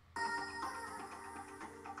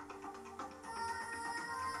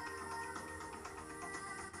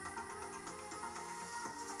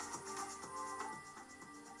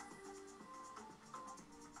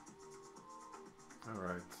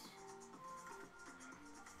 Alright.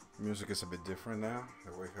 Music is a bit different now,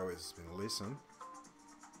 the way how it's been listened.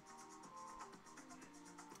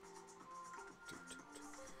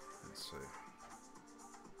 Let's see.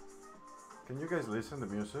 Can you guys listen to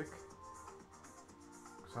music?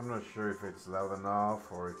 Because I'm not sure if it's loud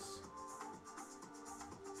enough or it's...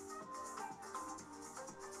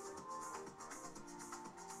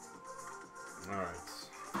 Alright.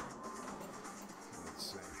 Let's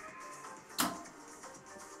see.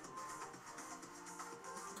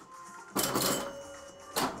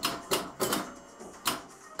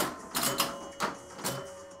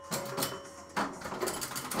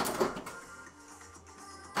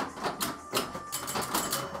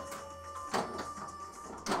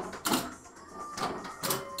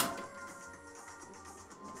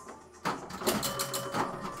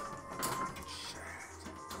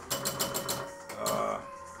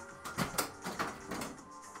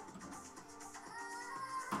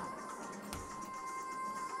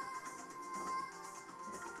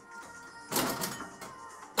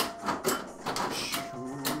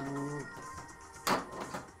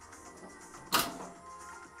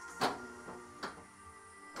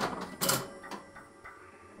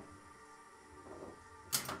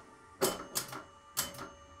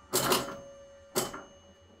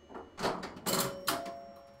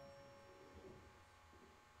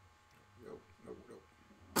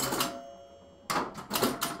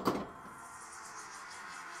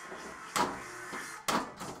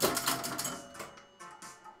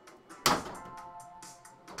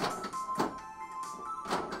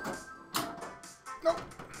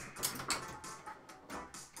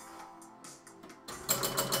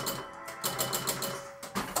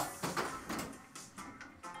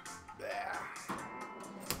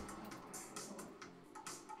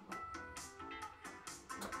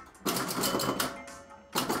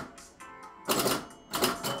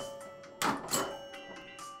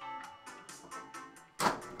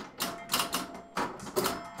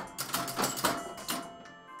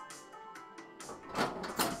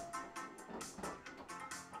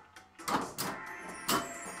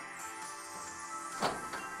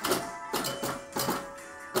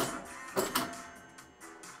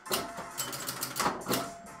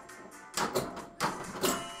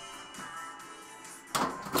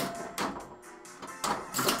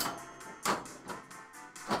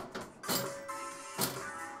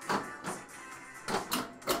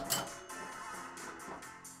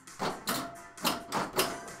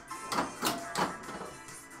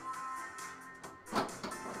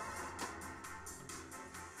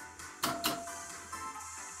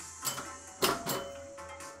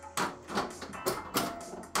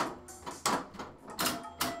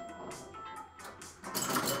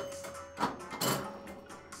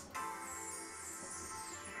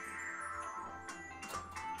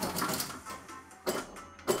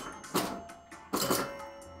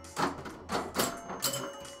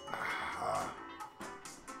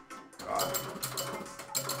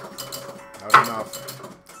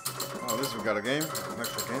 got a game, an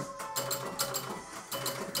extra game.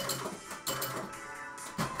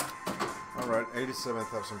 Alright,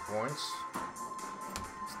 87,000 points.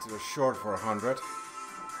 Still short for 100.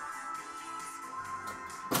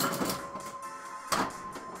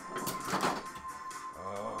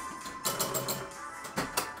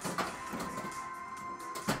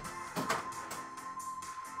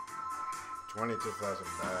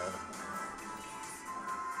 $22,000 bad.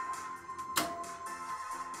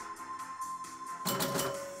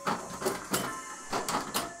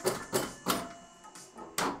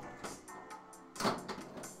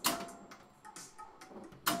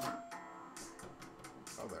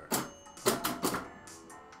 Oh, there.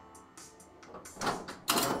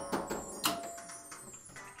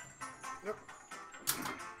 Yep.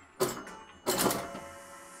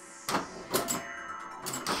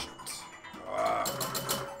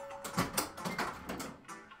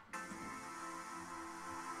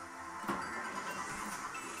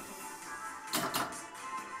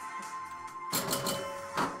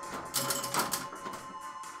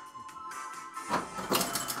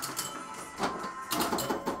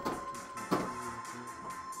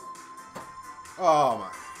 Oh my.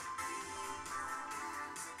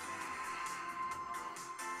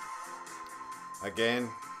 Again.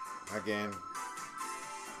 Again.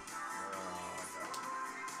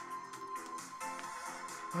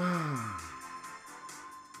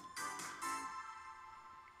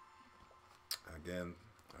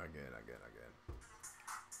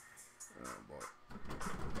 Oh boy.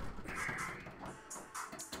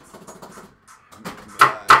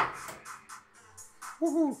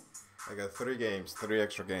 Woohoo! I got 3 games, 3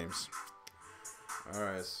 extra games.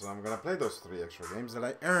 Alright, so I'm gonna play those 3 extra games that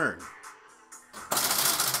I earned.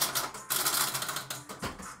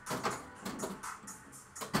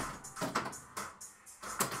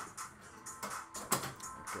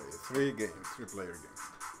 Okay, 3 games, 3-player games.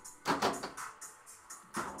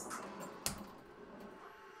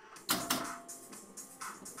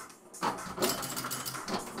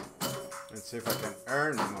 Let's see if I can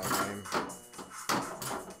earn more game.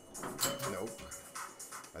 Nope.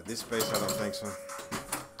 At this pace, I don't think so.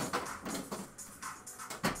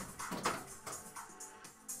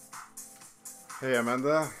 Hey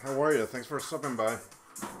Amanda, how are you? Thanks for stopping by.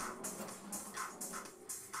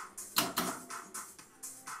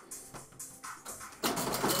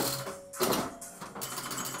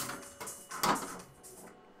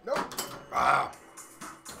 Nope. Ah.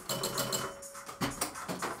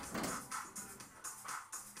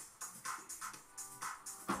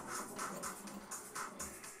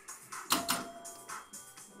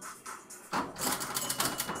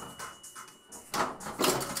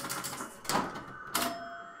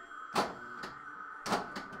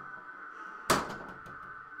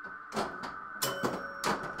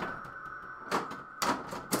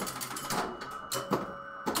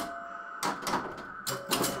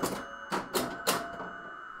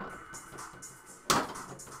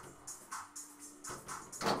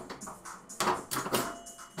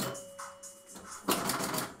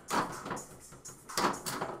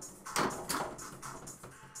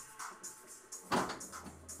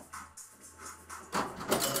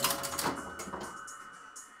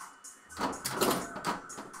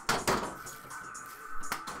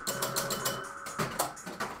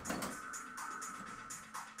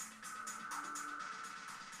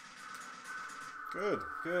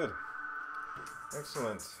 Good.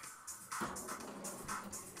 Excellent.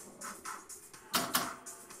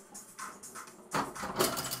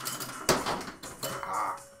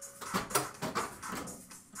 Ah.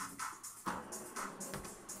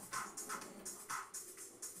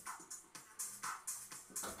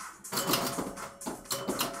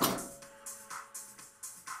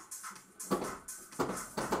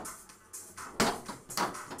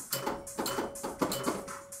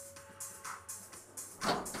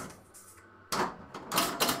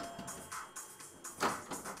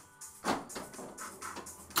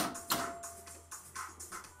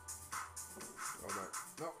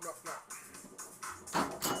 No.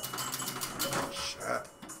 Shit.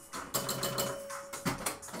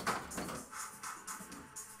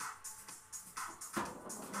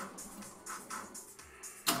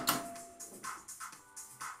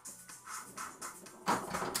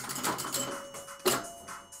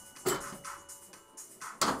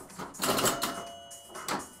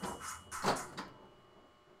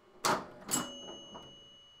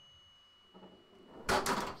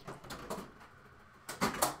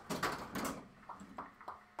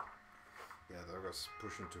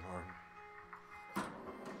 Pushing too hard.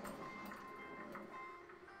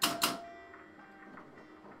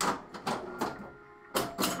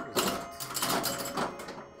 What is that?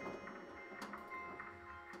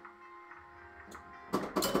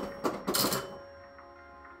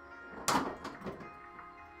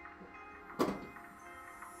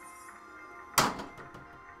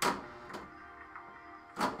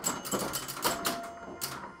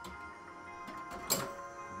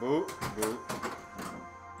 Boo, boo.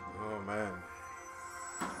 Oh man.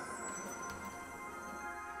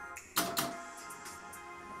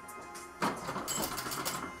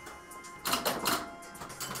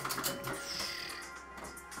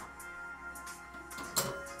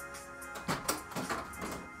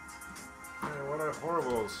 Man, what a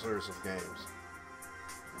horrible series of games.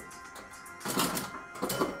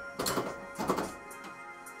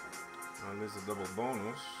 At least a double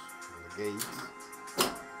bonus on the gate.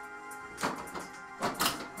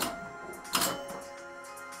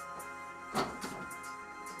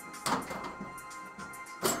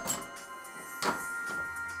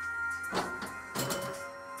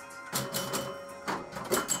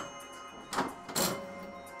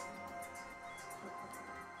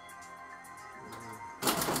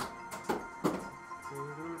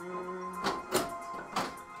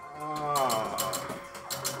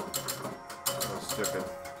 Stupid.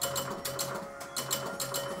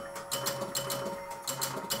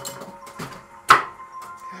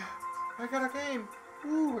 I got a game.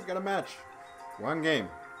 Ooh, I got a match. One game.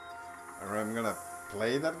 Alright, I'm gonna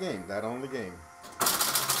play that game, that only game.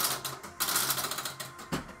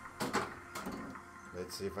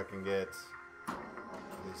 Let's see if I can get at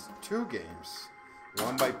least 2 games.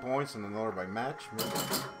 One by points and another by match, maybe.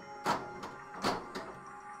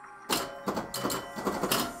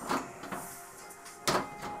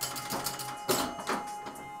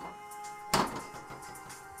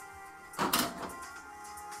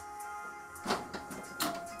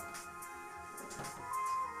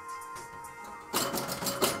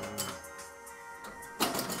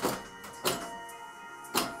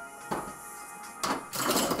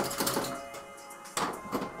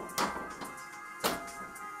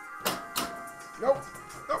 No,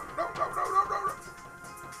 no, no, no, no, no, no, no.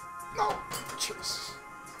 No, jeez.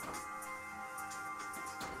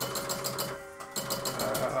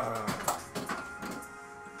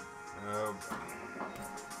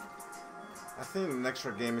 I think the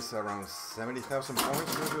extra game is around 70,000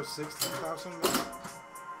 points, maybe 60,000.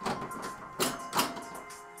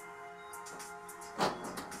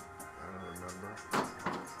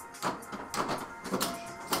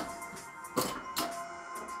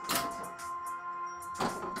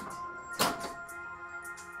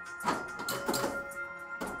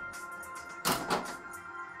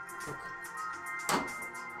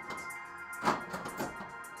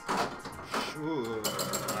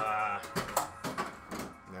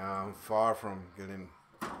 Now I'm far from getting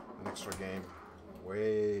an extra game.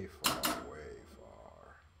 Way far, way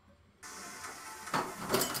far.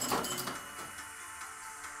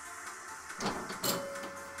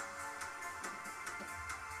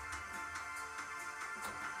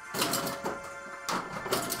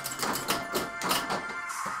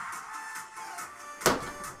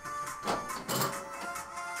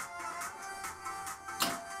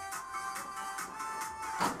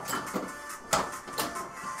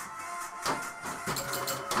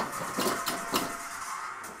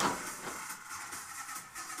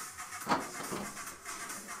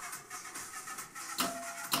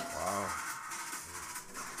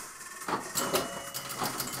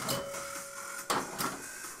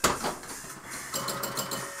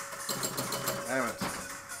 Damn it.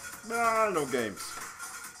 No games.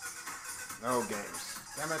 No games.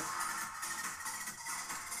 Damn it.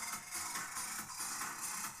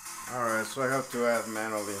 Alright, so I have to add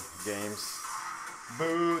manually games.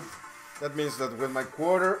 Boo. That means that with my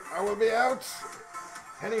quarter, I will be out.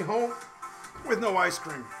 Heading home with no ice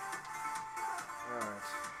cream.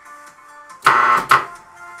 Alright.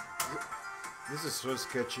 This is so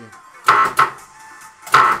sketchy.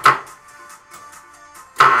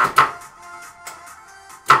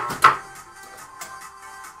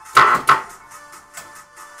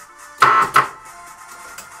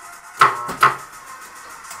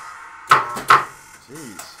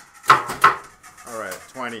 Jeez. Alright,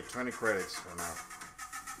 20 credits for now.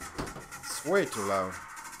 It's way too loud.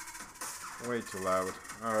 Way too loud.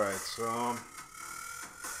 Alright, so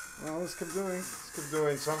well, let's keep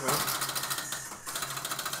doing something.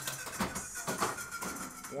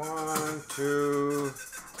 1, 2,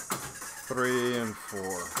 3, and 4.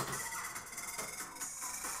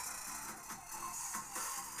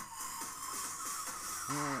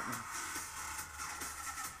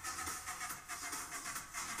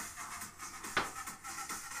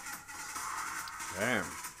 Damn.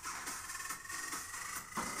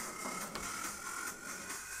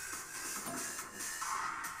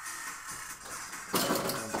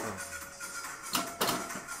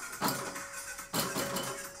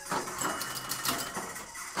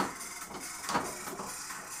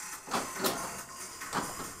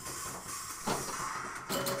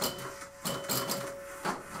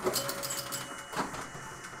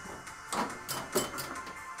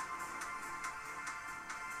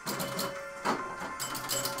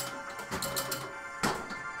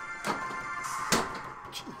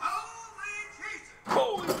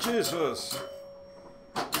 Jesus!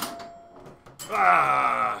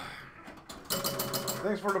 Ah!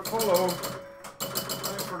 Thanks for the follow.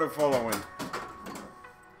 Thanks for the following.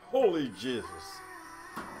 Holy Jesus.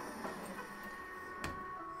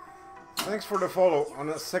 Thanks for the follow. On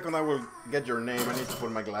a second I will get your name. I need to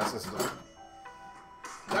put my glasses on.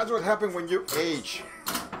 That's what happens when you age.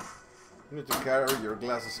 You need to carry your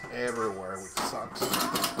glasses everywhere, which sucks.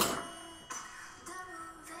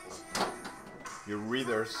 Your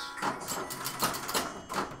readers.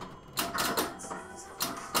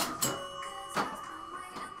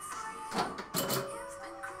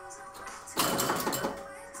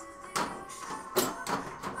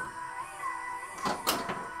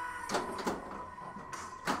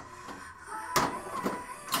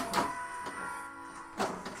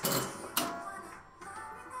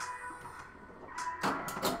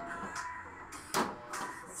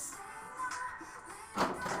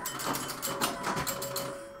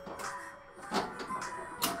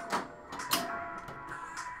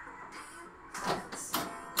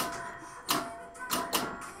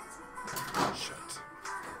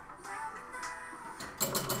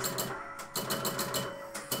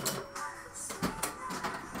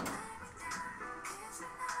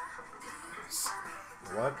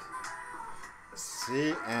 What?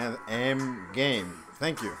 C and M game.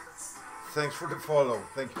 Thank you. Thanks for the follow.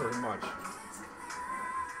 Thank you very much.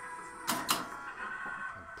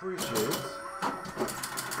 Appreciate it.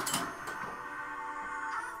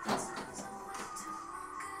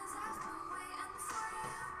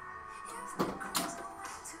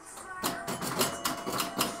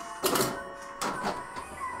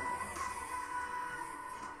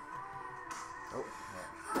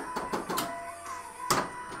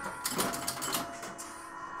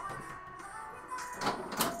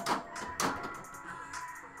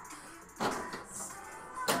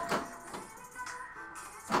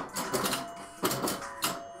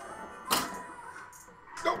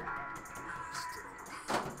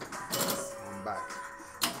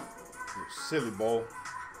 Silly ball.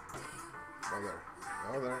 Go there.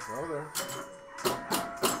 Go there. Go there.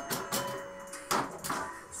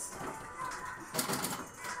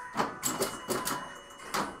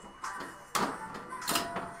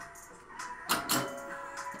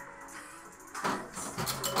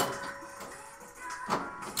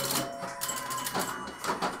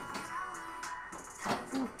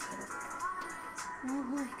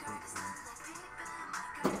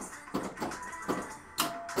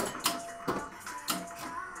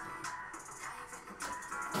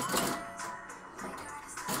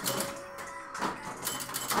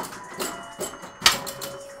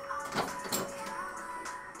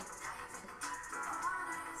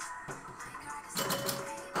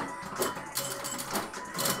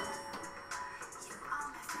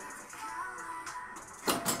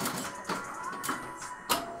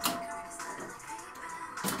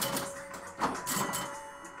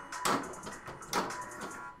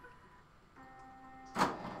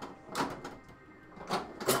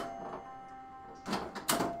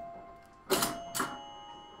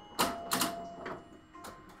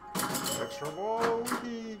 Extra ball.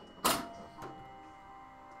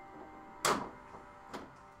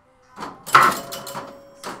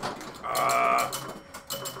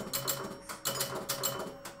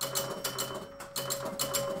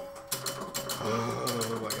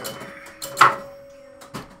 Oh my god.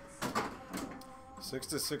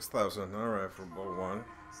 66,000. Alright, for ball one.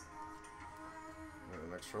 And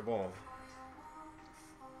an extra ball.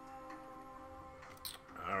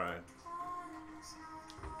 Alright.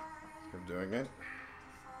 Keep doing it.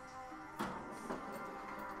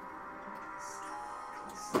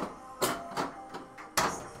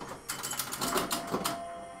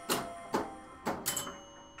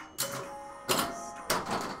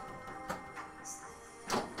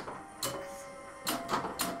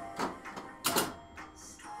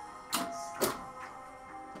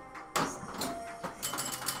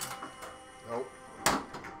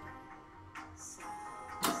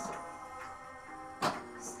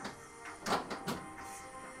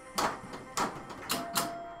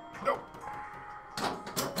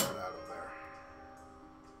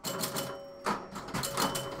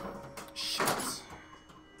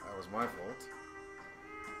 My fault.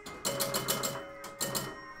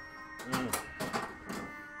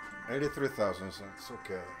 83,000, so it's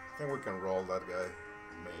okay. I think we can roll that guy.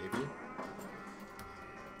 Maybe.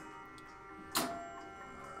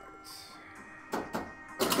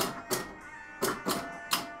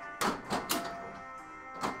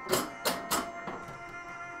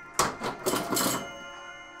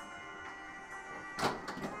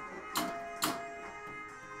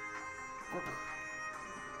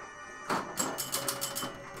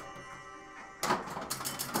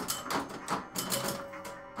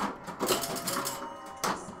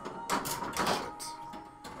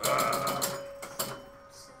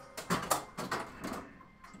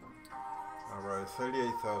 Alright,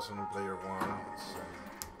 38,000 on player 1. Let's see.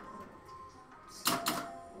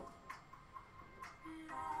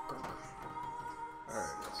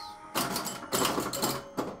 Alright,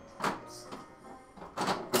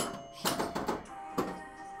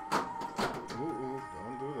 ooh,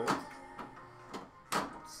 don't do that.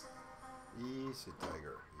 Easy,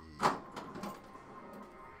 tiger. Easy.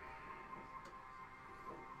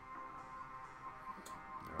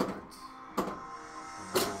 Alright.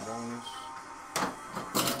 Another bonus.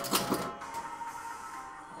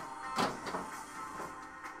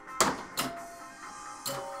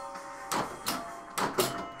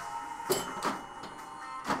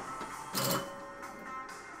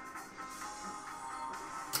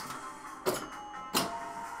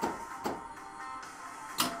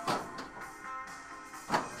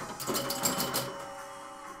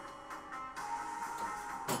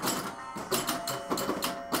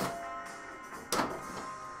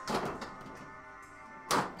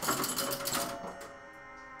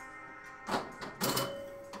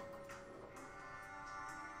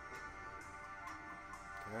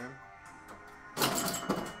 Okay.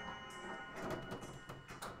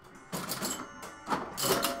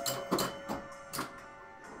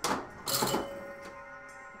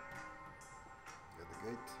 Get the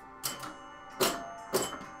gate.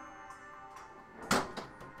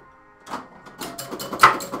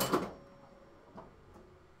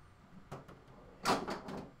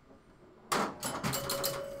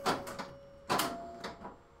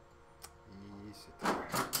 Easy there.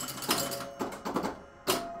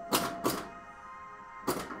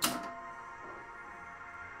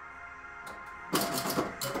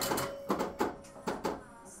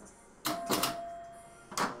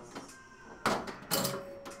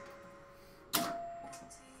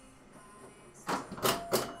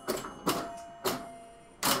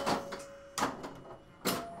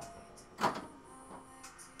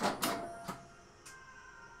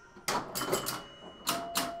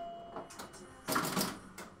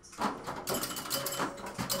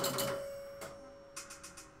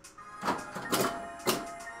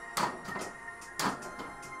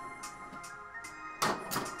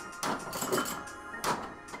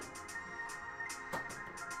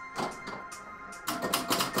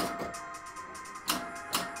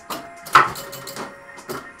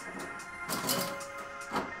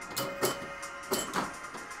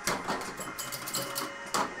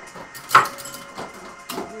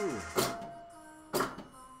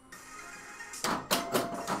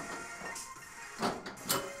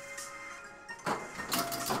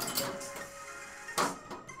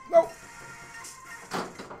 No.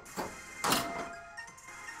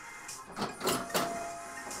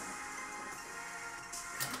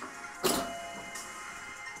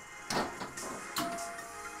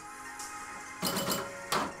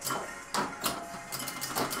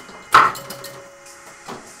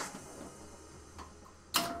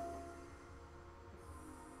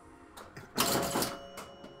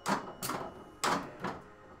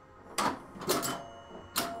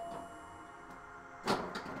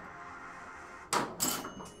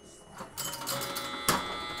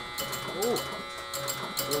 Oh,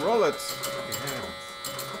 the rollets. Yeah.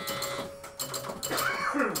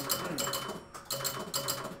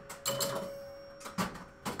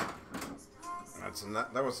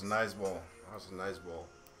 That was a nice ball. That was a nice ball.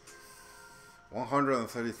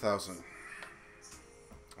 130,000.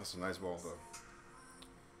 That's a nice ball, though.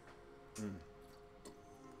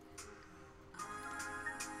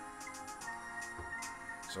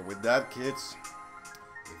 So with that, kids,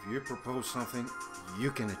 if you propose something,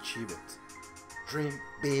 you can achieve it. Dream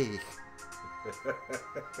big.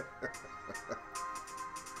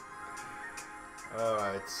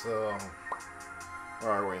 Alright, so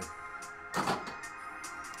where are we?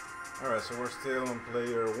 Alright, so we're still on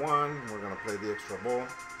player 1. We're gonna play the extra ball.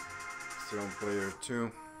 Still on player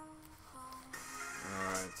 2.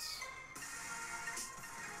 Alright.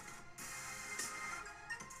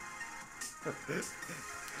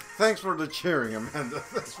 Thanks for the cheering, Amanda.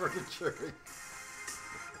 Thanks for the cheering.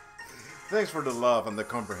 Thanks for the love and the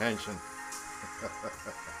comprehension.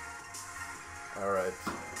 Alright.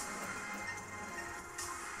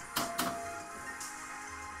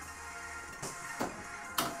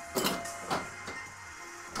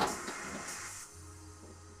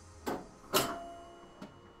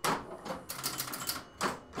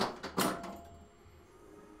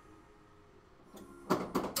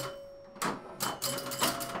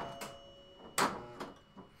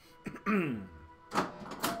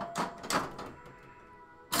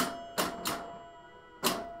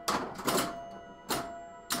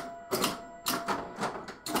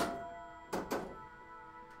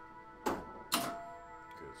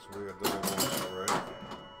 So we got double ones already.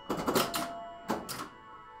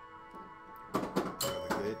 Got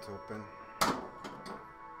the gate open.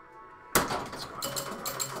 Let's go.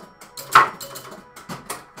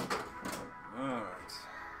 Alright.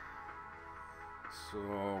 So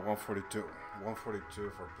 142.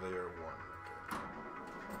 142 for player 1. Okay.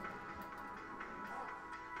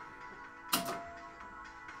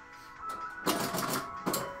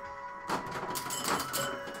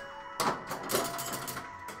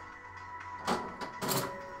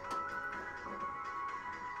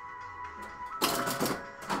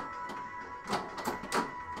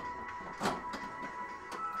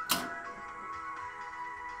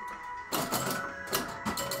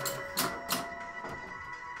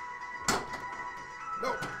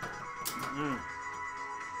 No. Mm.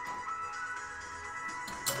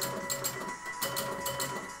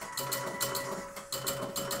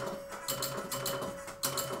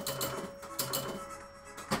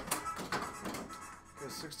 Okay,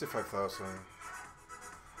 65,000.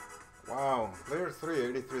 Wow, player 3,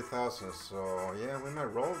 83,000. So yeah, we might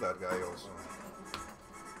roll that guy also.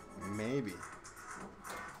 Maybe.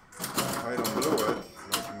 If I don't blew it,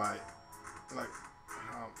 like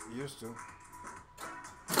how I'm used to.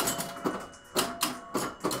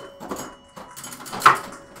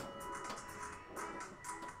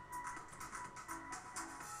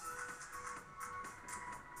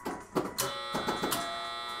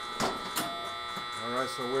 Alright,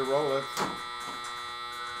 so we roll it.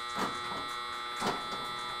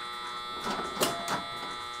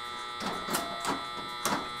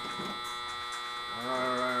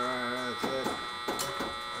 Alright, that's it.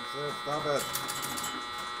 That's it, stop it.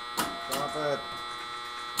 Stop it.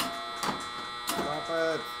 Stop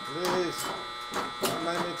it, please. Don't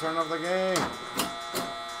make me turn off the game.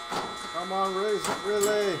 Come on, really.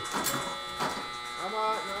 Come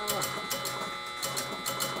on, no.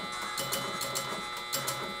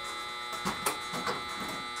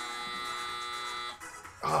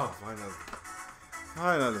 Oh,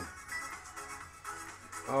 finally.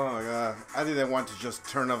 Oh my god, I didn't want to just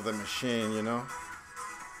turn off the machine, you know.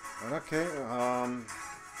 But okay,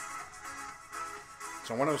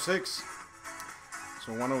 so 106.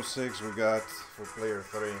 So 106 we got for player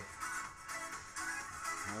 3.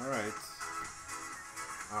 Alright,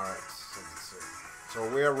 so let's see. So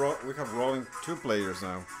we have rolling 2 players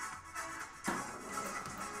now.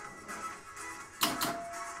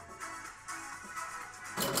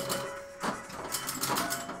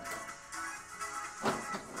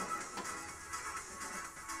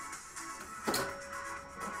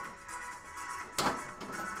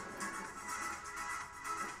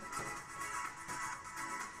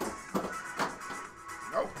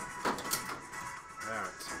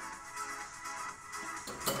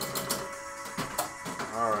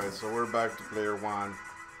 Alright, so we're back to player 1.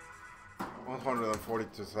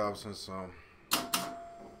 142,000, so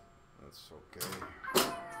that's okay.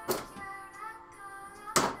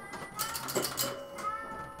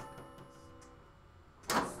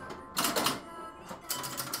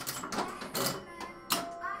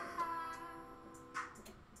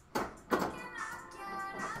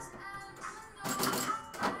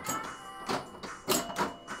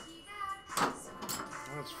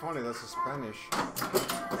 That's funny, that's a Spanish.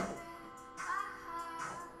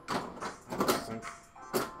 Interesting.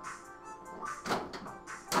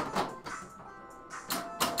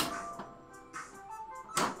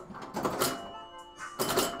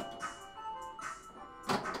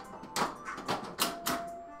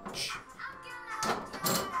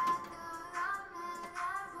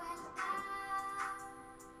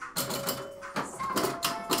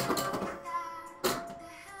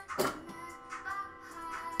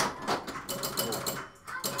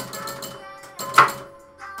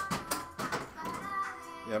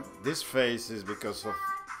 Yep, this face is because of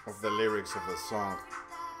the lyrics of the song.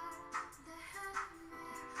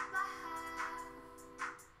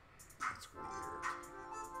 That's weird.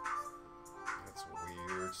 That's a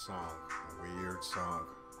weird song. A weird song.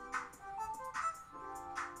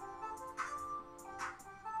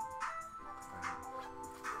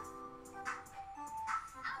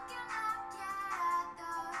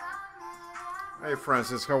 Hey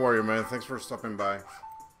Francis, how are you, man? Thanks for stopping by.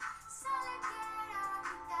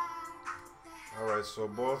 Alright, so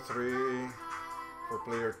ball 3 for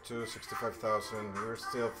player 2, 65,000. We're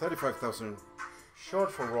still 35,000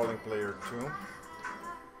 short for rolling player 2.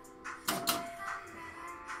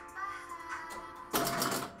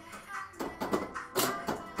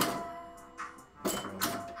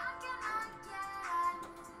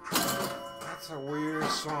 That's a weird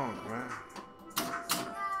song, man.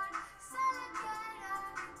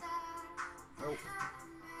 Nope.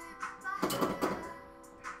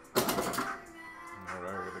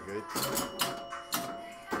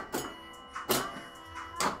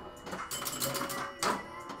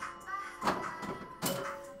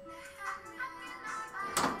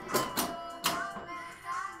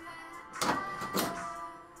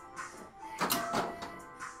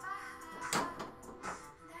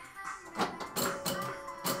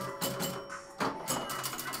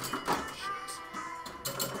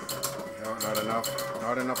 Not enough.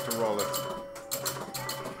 Not enough to roll it.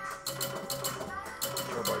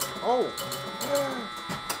 Sure, boys. Oh!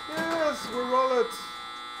 Yes, we roll it.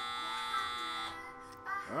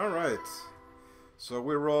 All right. So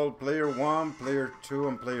we rolled player 1, player 2,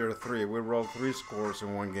 and player 3. We rolled 3 scores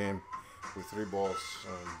in one game with 3 balls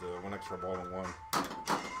and 1 extra ball in one.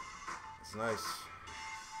 It's nice.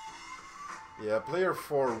 Yeah, player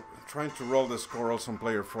 4, trying to roll the score also on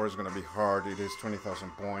player 4 is going to be hard. It is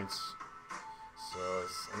 20,000 points. So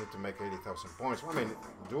I need to make 80,000 points. Well, I mean,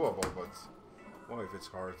 doable, but well, if it's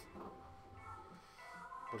hard.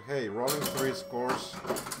 But hey, rolling 3 scores.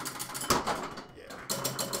 Yeah.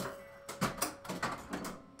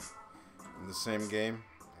 In the same game,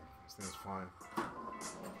 this thing's fine.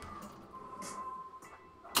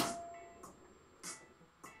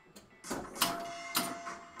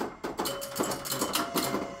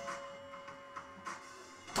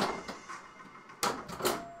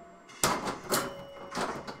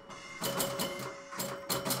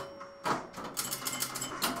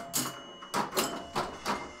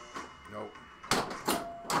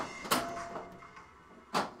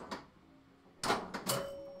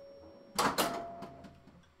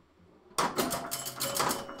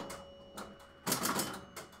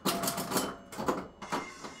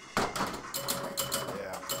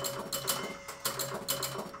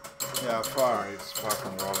 Yeah, far. It's far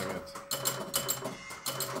from rolling it.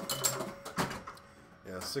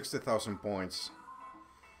 Yeah, 60,000 points.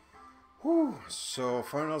 Whew. So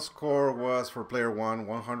final score was for player 1,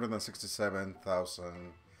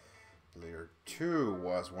 167,000. Player 2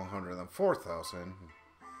 was 104,000.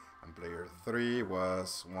 And player 3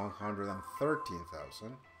 was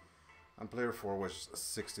 113,000. And player 4 was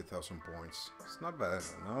 60,000 points. It's not bad.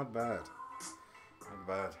 Not bad. Not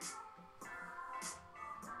bad.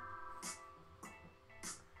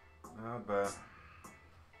 Not bad.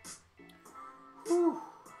 Whew.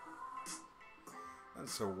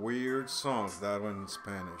 That's a weird song, that one in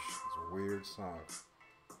Spanish. It's a weird song.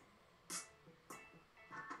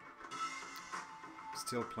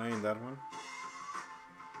 Still playing that one?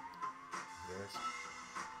 Yes.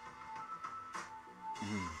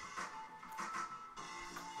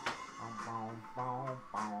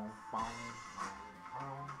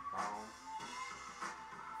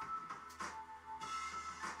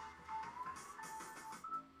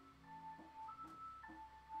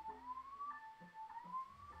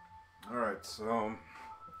 Alright, so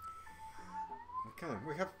we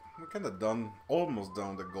kind of almost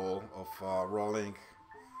done the goal of rolling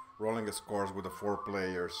the scores with the 4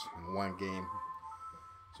 players in one game.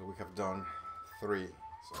 So we have done 3.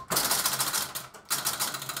 So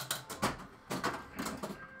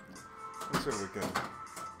let's see if we can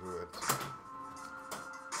do it.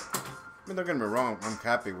 I mean, don't get me wrong, I'm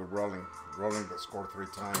happy with rolling the score 3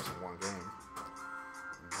 times in one game.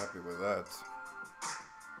 I'm happy with that.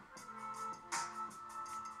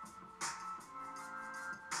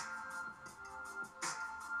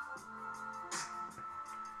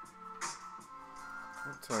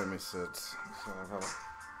 What time is it? So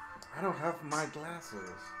I don't have my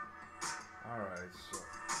glasses. Alright,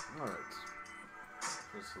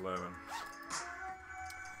 it's 11.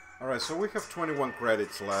 Alright, so we have 21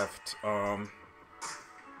 credits left.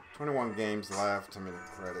 21 games left,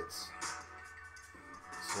 credits.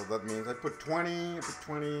 So that means I put 20.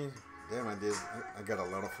 Damn, I got a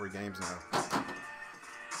lot of free games now.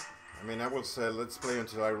 I will say, let's play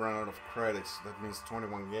until I run out of credits. That means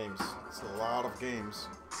 21 games. It's a lot of games.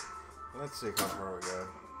 Let's see how far we got.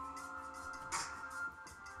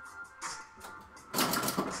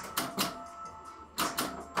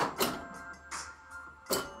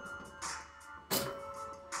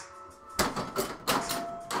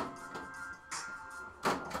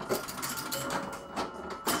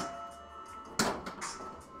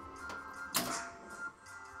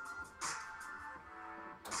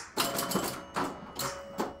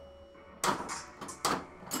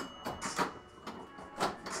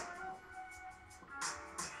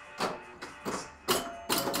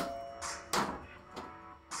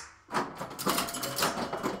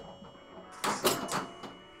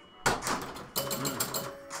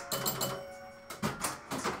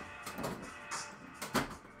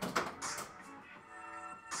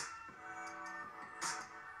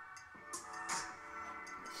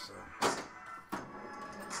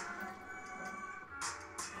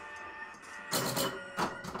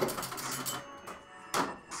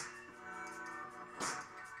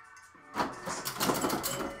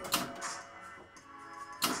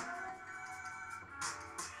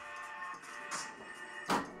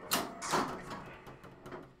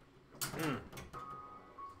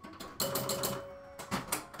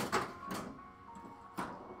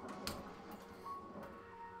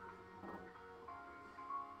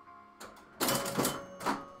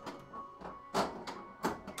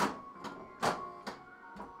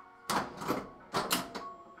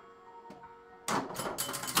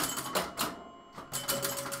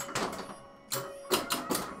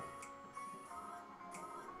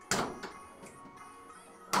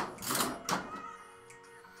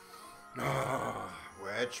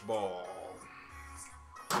 sketch ball.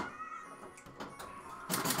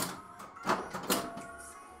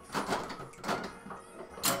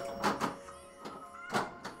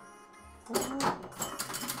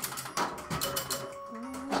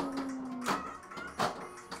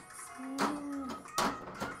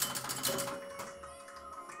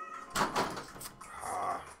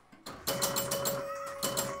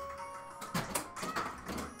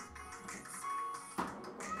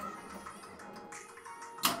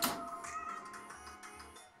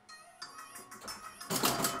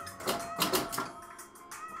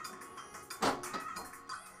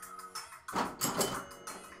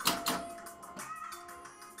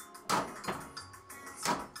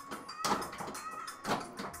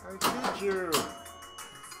 I teach you.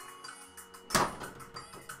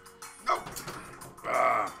 No.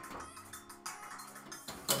 Ah.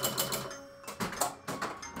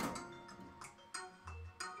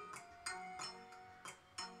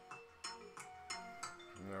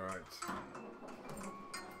 All right.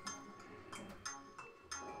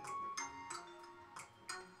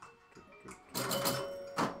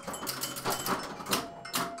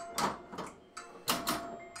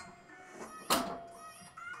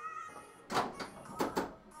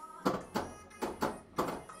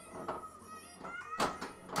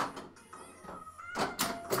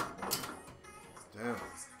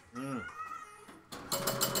 Damn.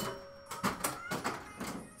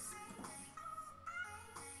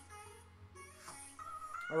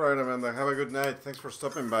 All right, Amanda. Have a good night. Thanks for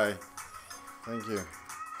stopping by. Thank you.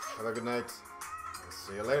 Have a good night.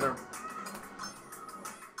 See you later.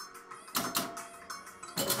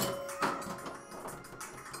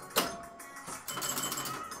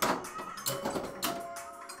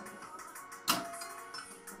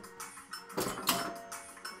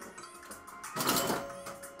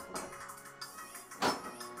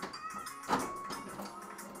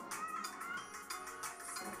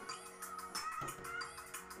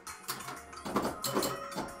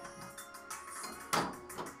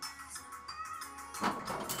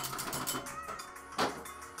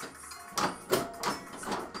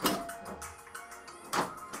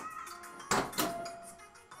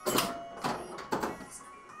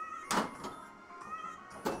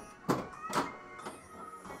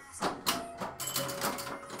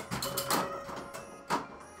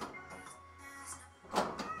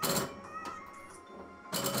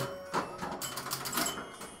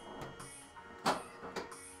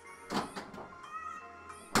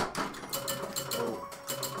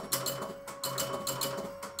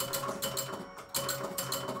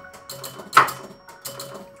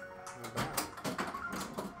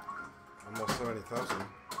 Almost 70,000.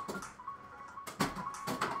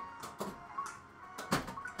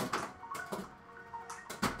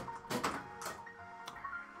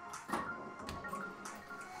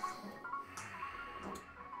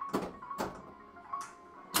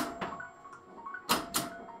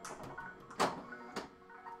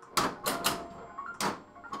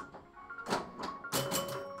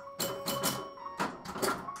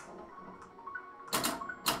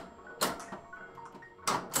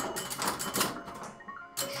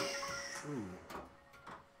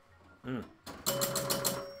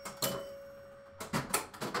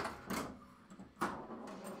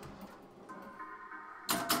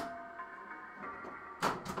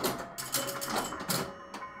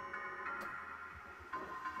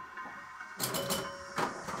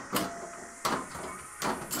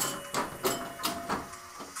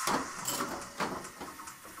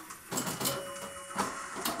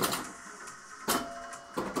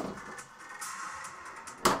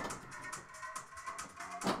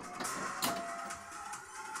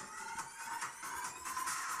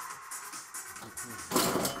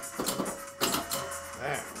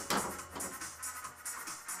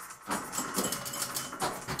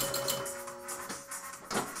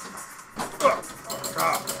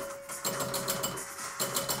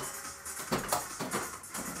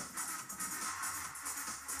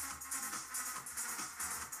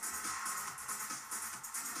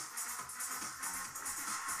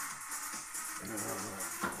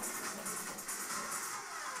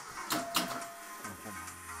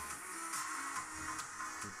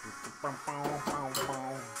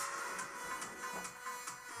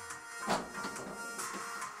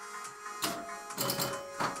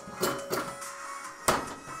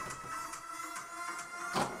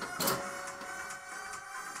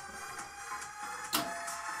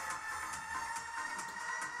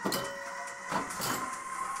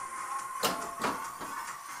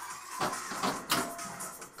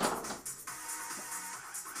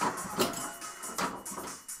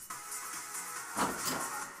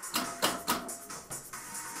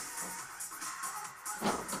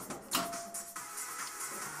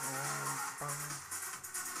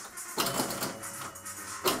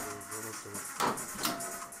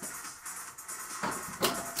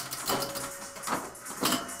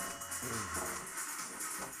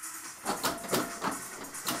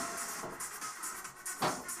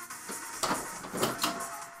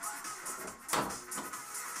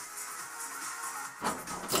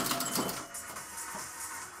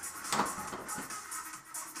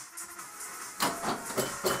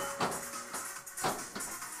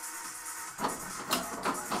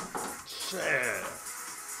 Yeah.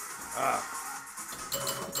 Ah.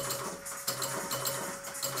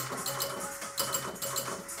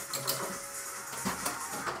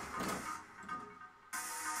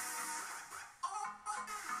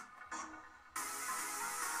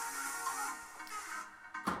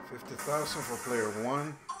 $50,000 for player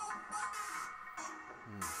one.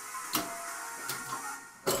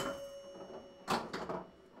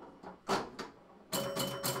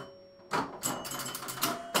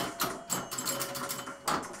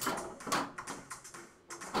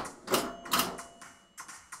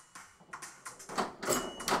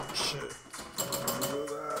 Shit. Don't do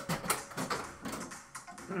that.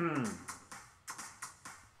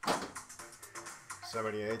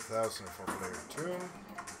 78,000 for player two.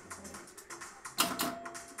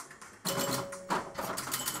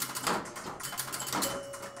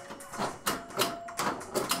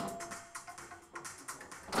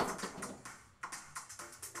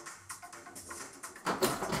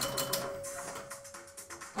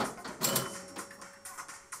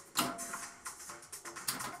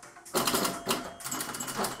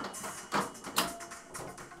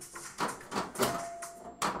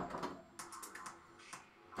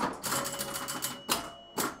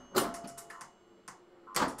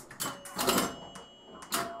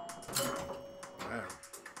 Damn.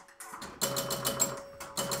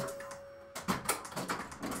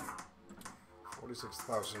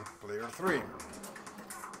 46,000 player three.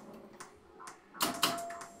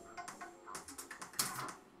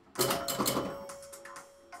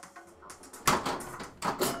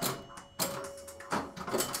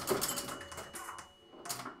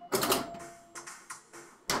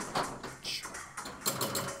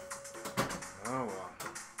 Oh well.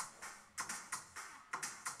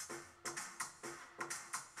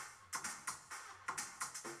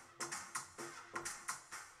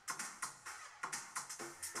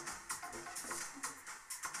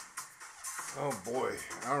 Oh boy.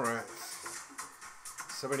 Alright.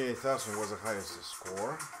 78,000 was the highest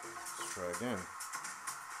score. Let's try again.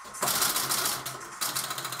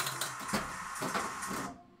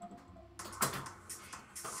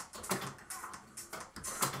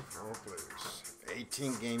 Four players.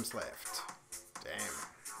 18 games left. Damn.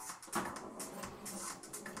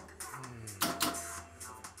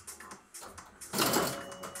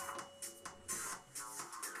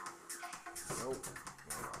 Nope.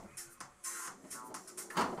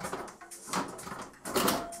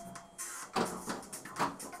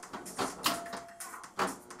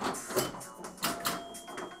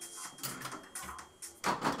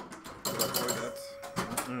 Avoid that.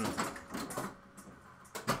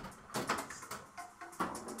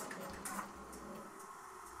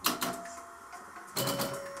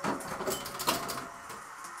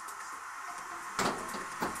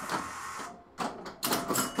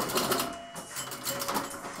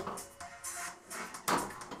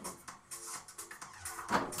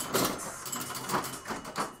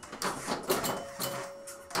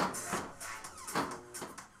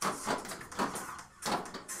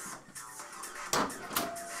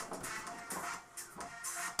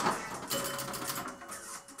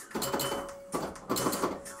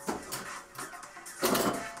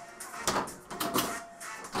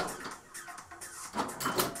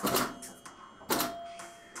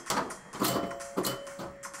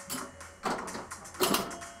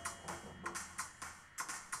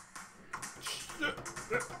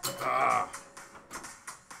 Ah.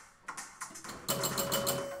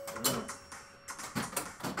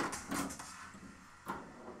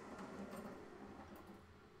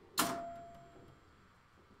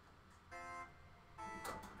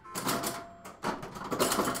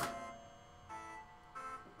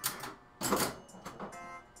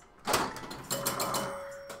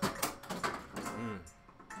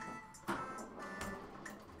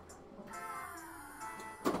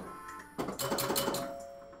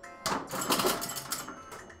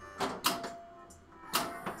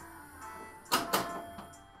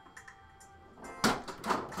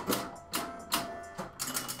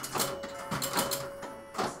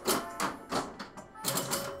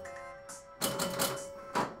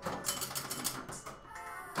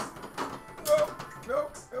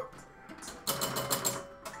 Nope.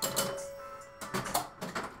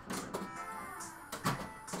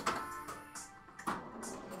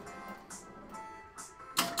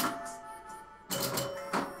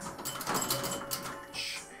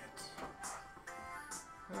 Shit.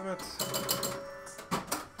 Damn it.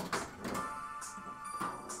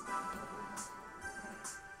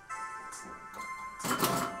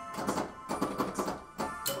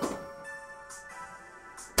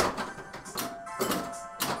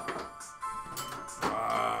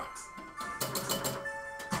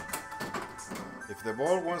 If the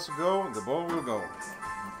ball wants to go, the ball will go.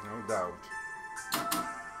 No doubt.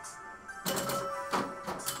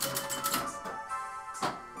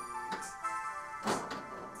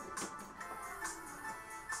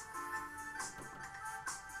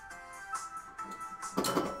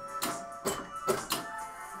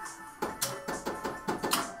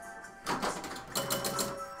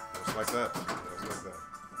 Just like that. Just like that.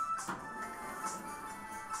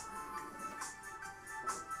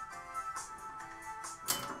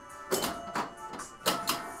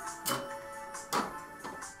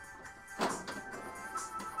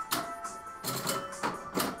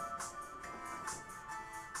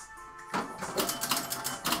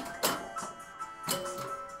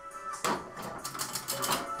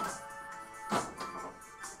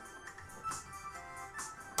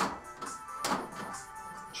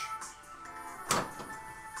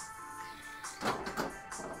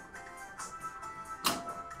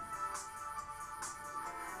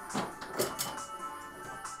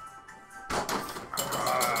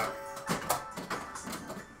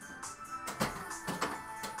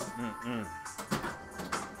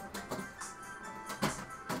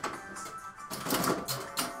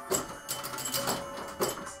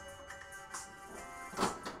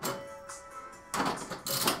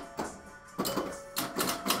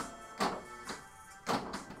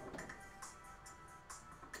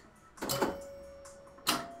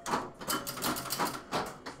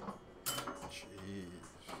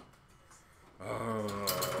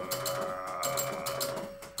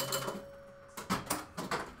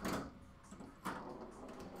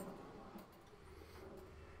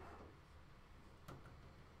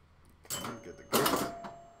 Get the gift.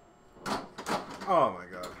 Oh my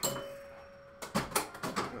god.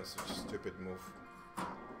 That's such a stupid move.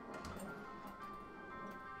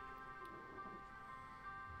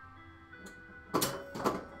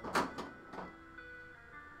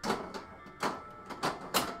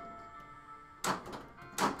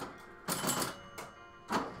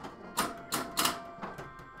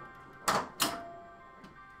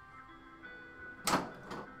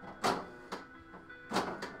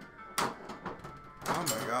 Oh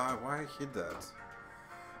my god, why I hit that?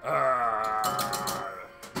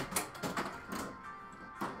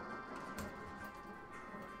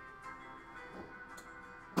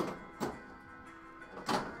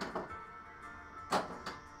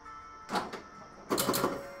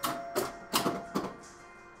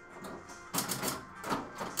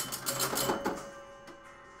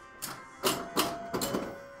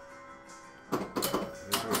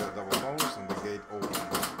 This was a double bonus and the gate opens.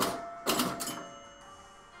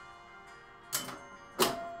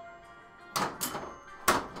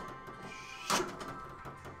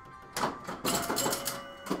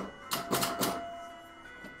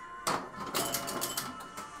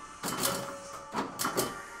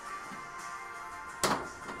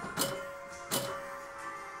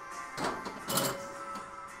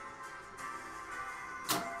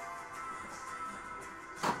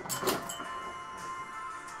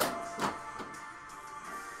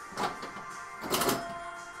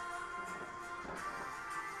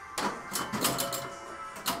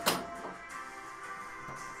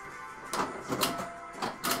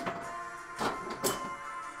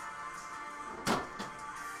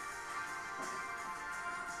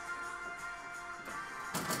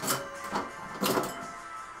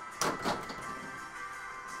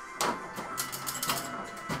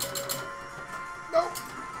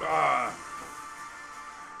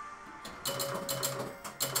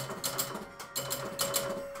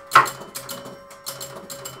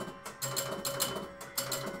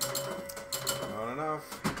 Not enough.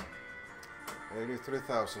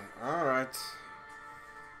 83,000. All right.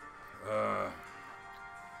 Let's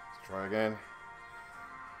try again.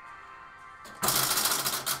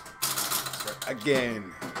 Let's try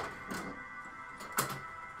again.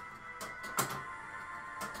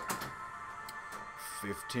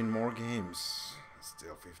 15 more games.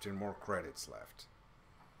 Still 15 more credits left.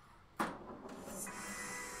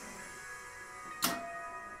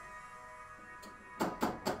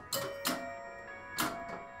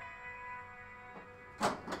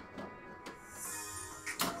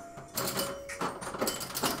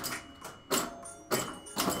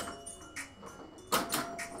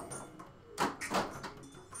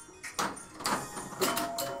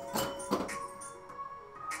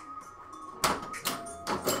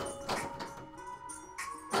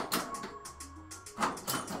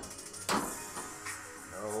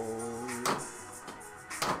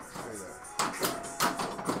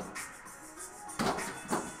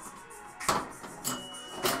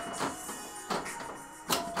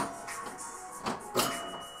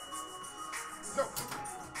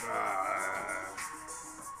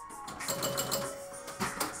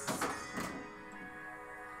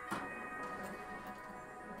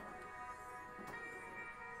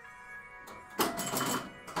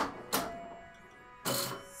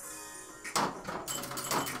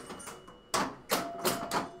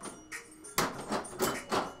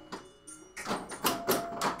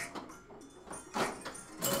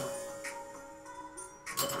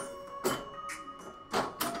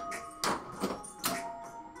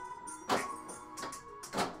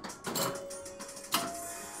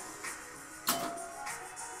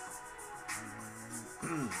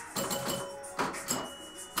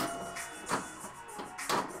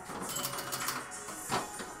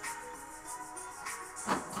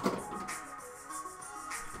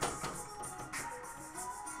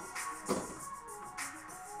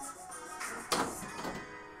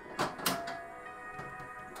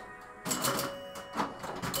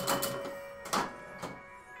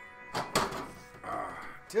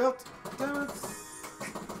 Tilt! Damn it!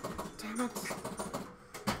 Damn it!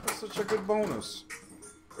 That's such a good bonus.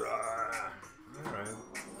 Alright.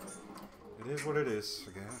 It is what it is,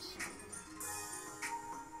 I guess.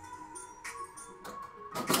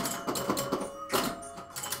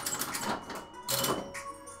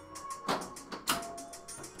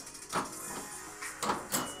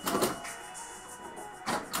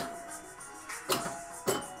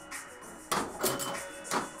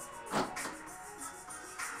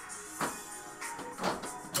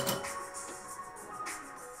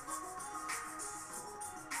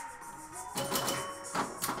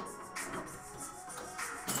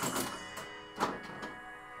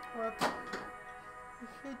 What? I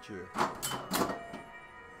hate you.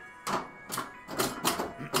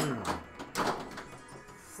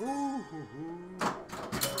 Ooh, hoo, hoo.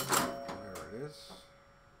 There it is.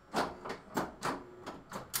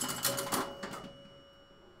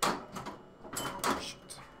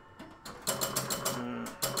 Shit.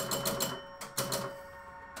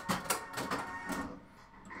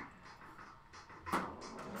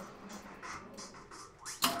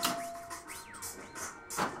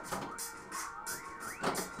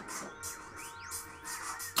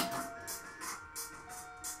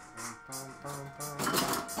 Pum, pum, pum.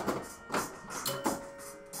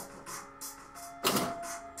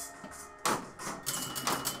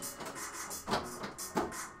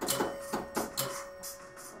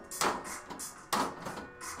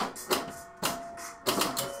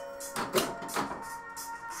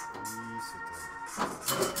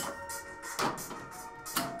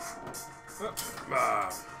 Ah.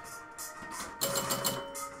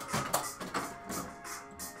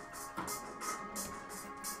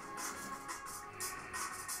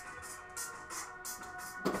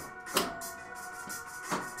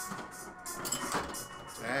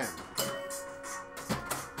 Damn.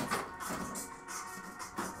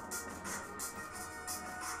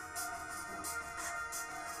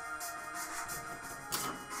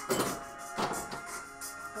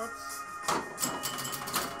 What?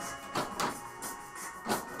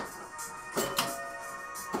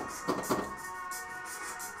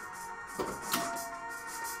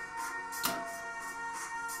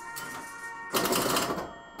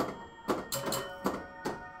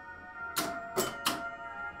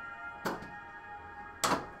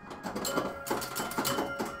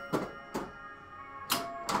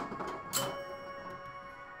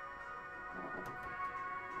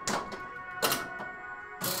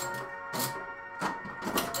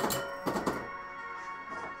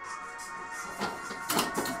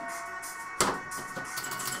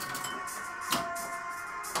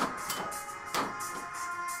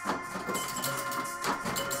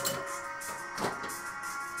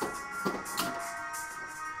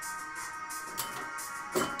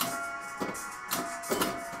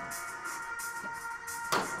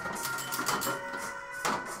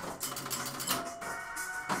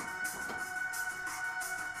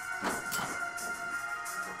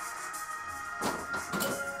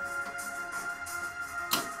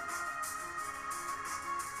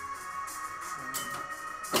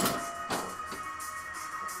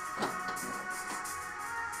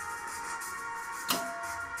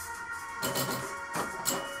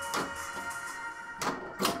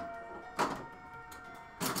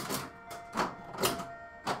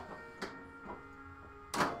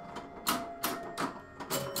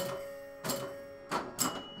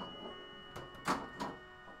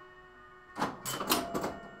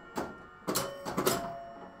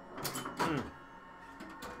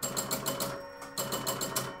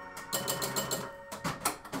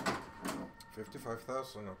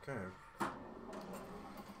 $55,000, okay.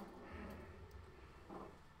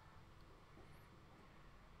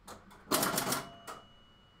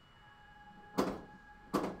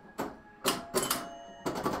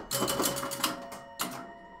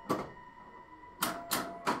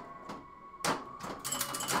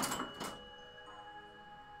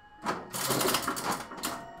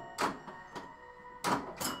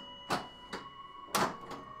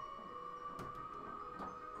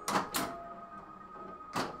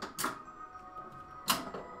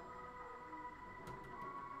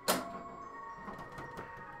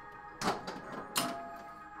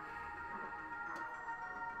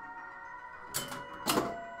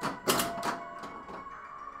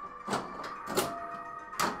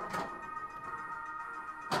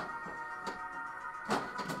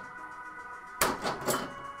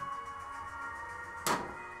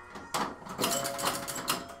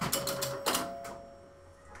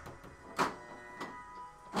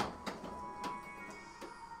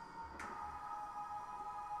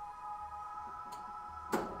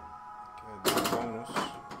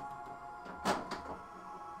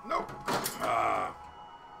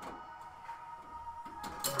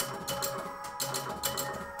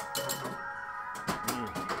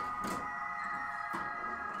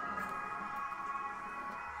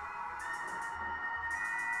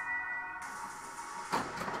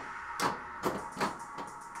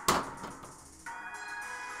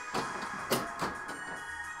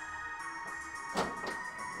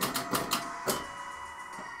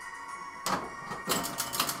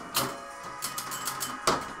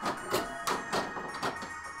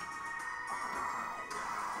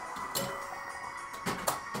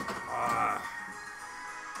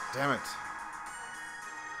 Damn it.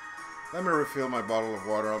 Let me refill my bottle of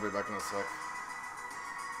water. I'll be back in a sec.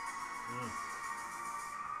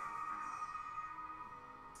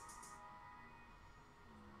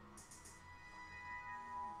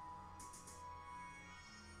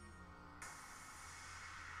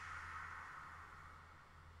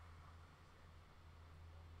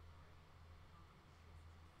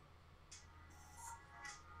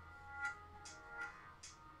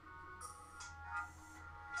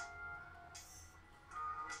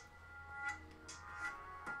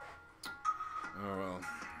 Oh well.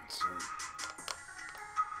 Let's see.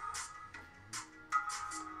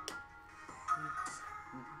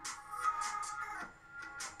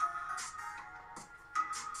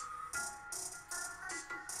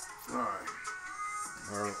 Alright.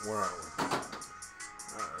 Where are we?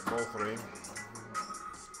 Alright, ball 3.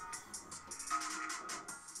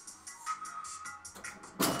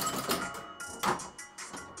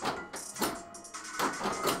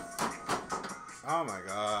 Oh my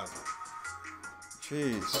god.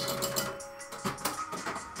 Jeez.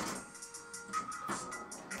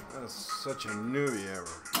 That's such a newbie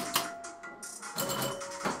ever.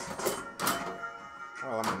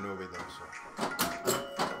 Well, I'm a newbie though, so.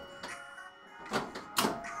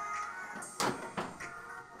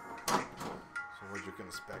 So what you can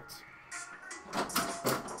expect.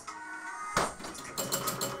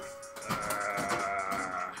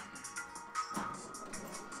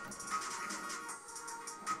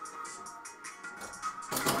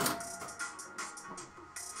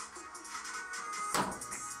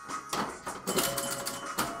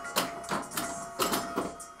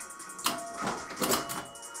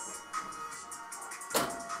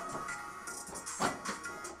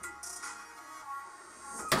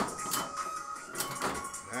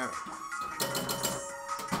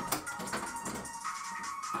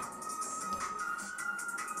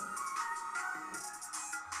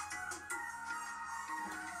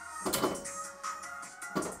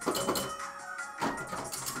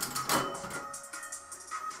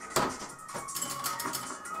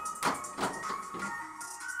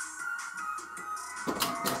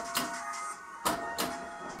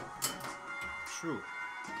 True.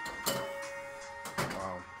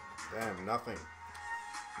 Wow. Damn, nothing.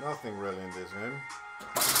 Nothing really in this game.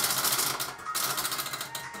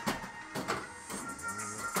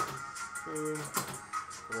 1, 2,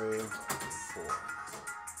 3,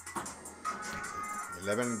 4.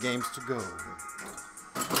 11 games to go.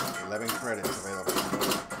 11 credits available.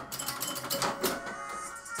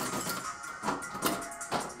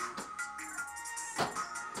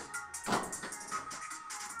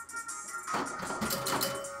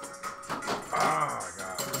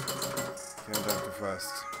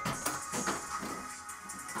 Fast.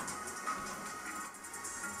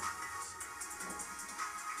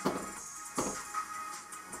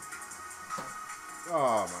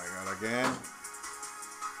 Oh my god, again.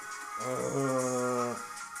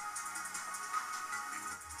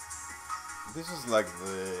 This is like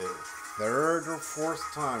the 3rd or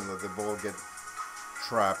 4th time that the ball gets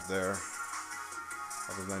trapped there.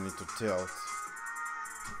 Other than I need to tilt.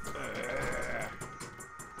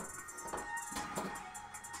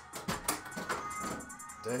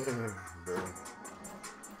 Damn, bro.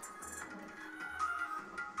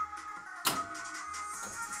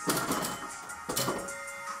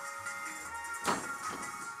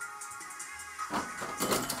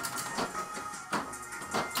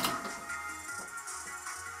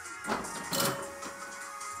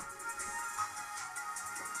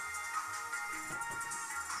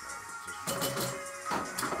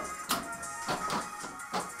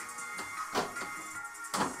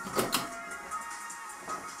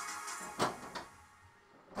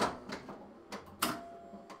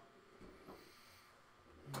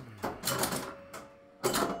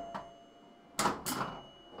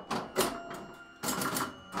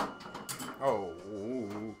 Oh,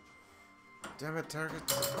 damn it, target.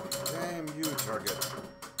 Damn you, target.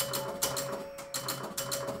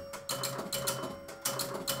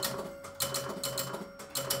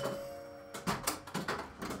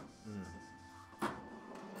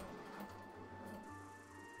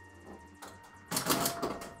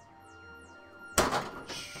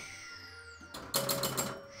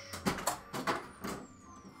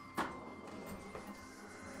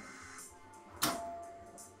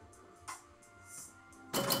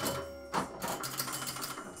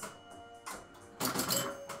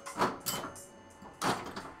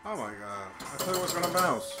 Oh my god, I thought it was gonna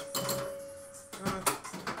bounce.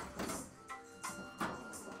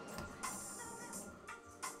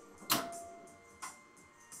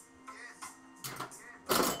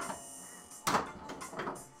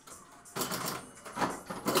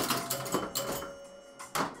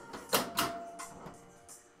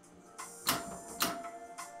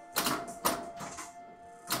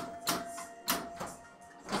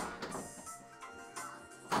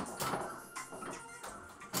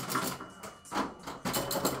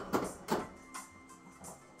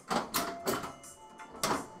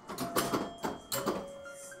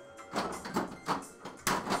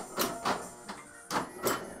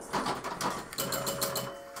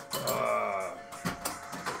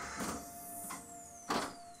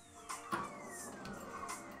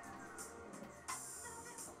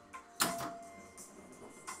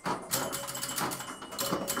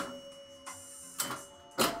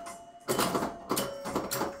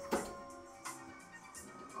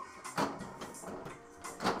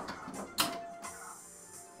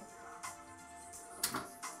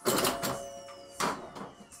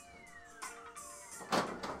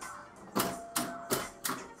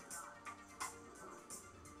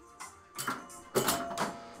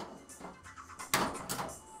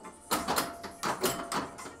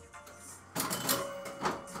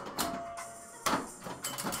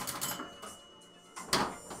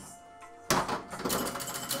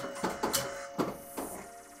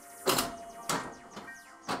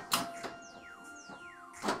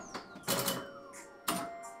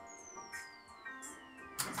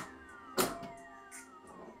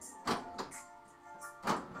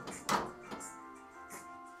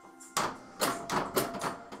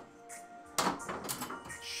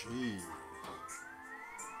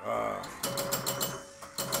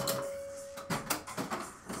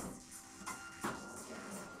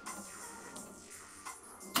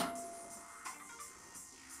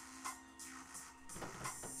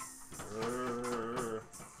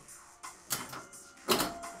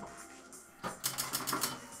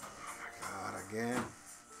 again.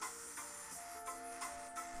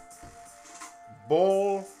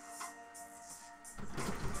 Ball.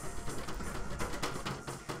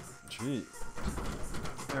 Gee.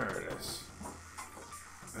 There it is.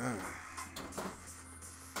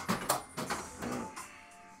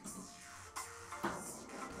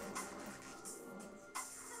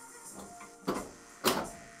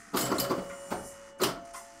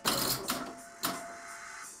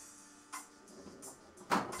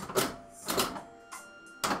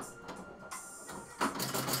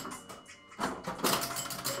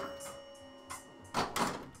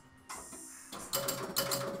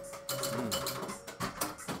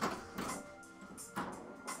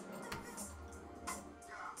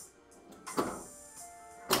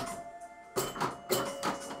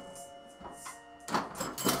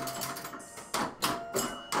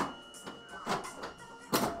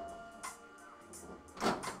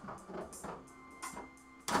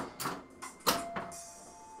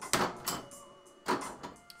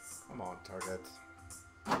 Come on, target.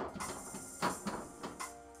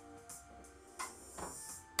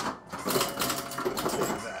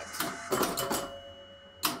 Take that.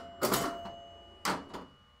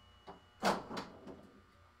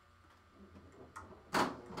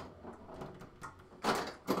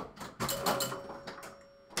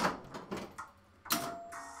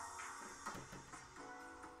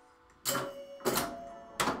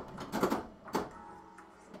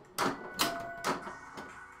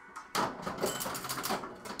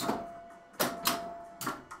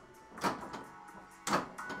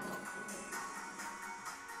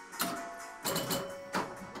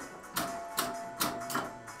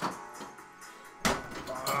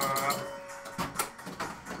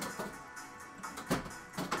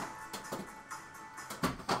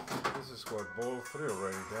 This is what ball 3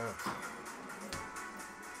 already got.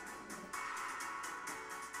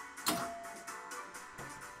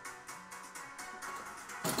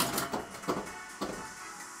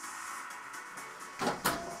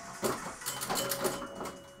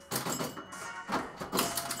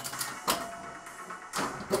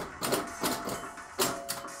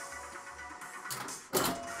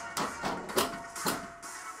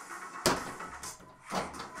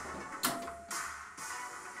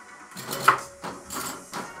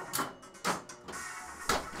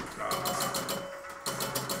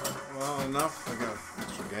 Well, enough. I got an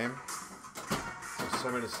extra game. So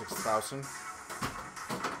 76,000.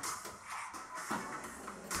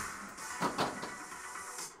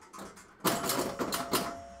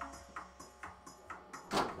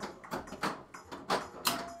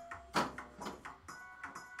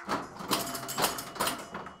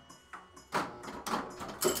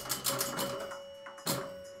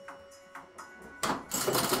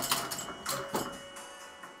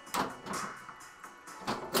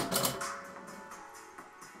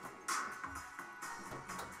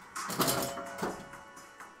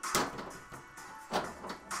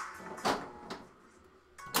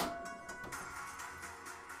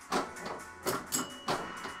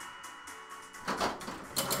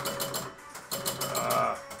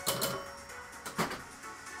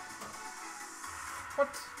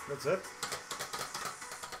 What? That's it?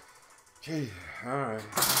 Gee, alright.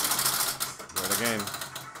 Do it again.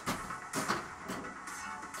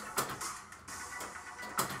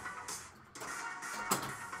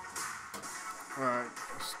 Alright,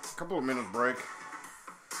 just a couple of minute break.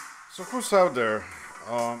 So who's out there?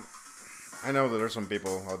 I know that there's some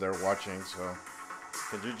people out there watching, so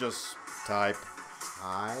could you just type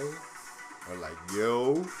hi or like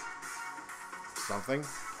yo something?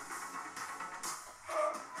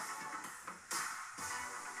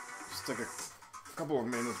 Just take a couple of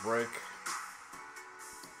minutes break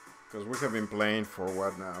because we have been playing for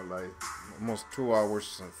what now, like almost 2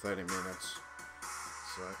 hours and 30 minutes,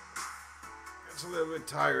 so it's a little bit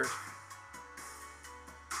tired.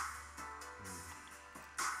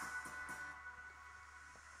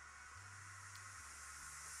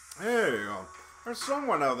 There you go. There's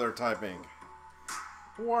someone out there typing.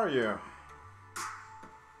 Who are you?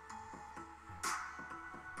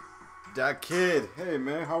 That kid. Hey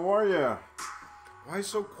man, how are you? Why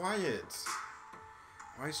so quiet?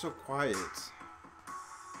 Why so quiet?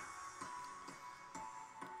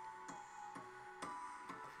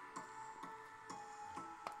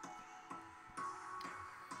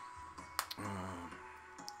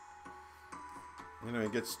 You know,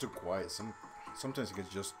 it gets too quiet. Sometimes it gets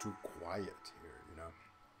just too quiet here, you know.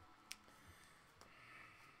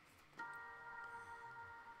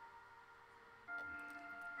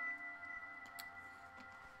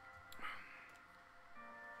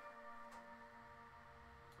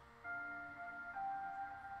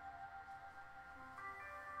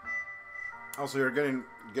 Also, you're getting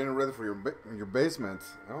ready for your basement.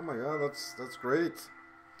 Oh my God, that's great.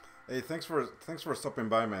 Hey, thanks for stopping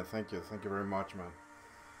by, man. Thank you very much, man.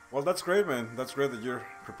 Well, that's great, man. That's great that you're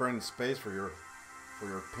preparing the space for your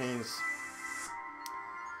paints.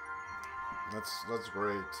 That's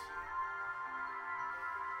great.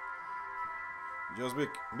 Just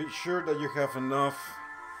be sure that you have enough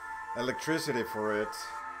electricity for it,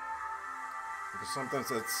 because sometimes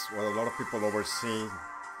that's what a lot of people oversee,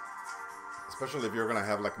 especially if you're gonna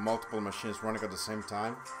have like multiple machines running at the same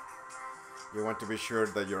time. You want to be sure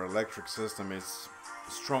that your electric system is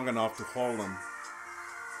strong enough to hold them.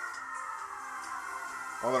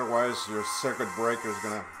 Otherwise, your circuit breaker is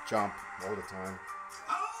gonna jump all the time.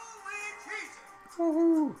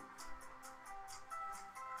 Woohoo!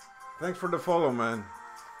 Thanks for the follow, man.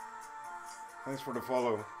 Thanks for the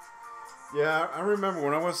follow. Yeah, I remember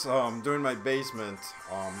when I was doing my basement.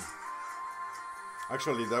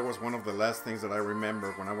 Actually, that was one of the last things that I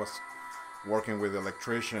remember when I was working with the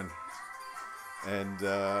electrician, and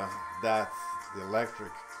the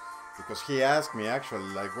electric, because he asked me actually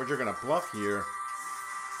like, what you're gonna plug here,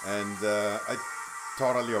 and I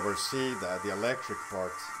totally oversee the electric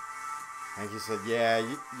part. And he said, yeah,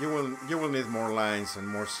 you will need more lines and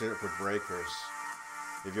more circuit breakers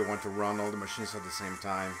if you want to run all the machines at the same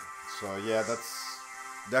time. So yeah, that's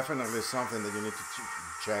definitely something that you need to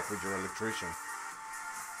check with your electrician.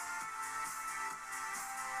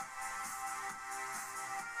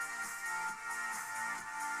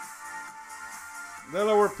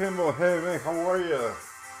 Delaware Pinball, hey man, how are you?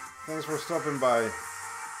 Thanks for stopping by.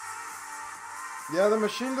 Yeah, the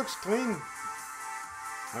machine looks clean.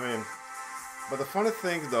 I mean, but the funny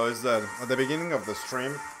thing though is that at the beginning of the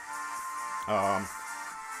stream,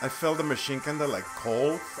 I felt the machine kind of like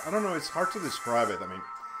cold. I don't know, it's hard to describe it. I mean,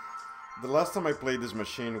 the last time I played this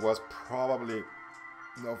machine was probably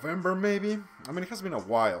November maybe. I mean, it has been a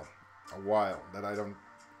while that I don't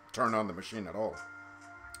turn on the machine at all.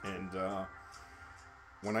 And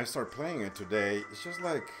when I start playing it today, it's just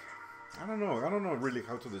like, I don't know really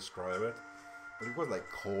how to describe it, but it was like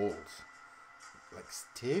cold, like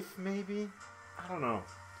stiff maybe. I don't know.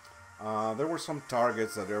 There were some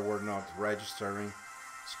targets that there were not registering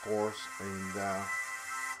scores, and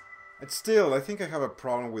still I think I have a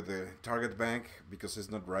problem with the target bank because it's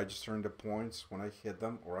not registering the points when I hit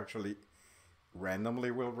them, or actually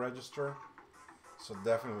randomly will register. So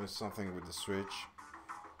definitely something with the switch.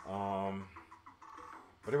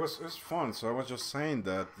 But it was fun. So I was just saying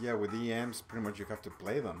that, yeah, with EMs pretty much you have to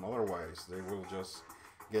play them, otherwise they will just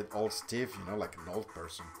get all stiff, you know, like an old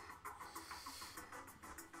person.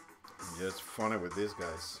 Yeah, it's funny with these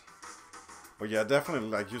guys. But yeah, definitely,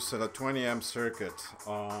 like you said, a 20 amp circuit.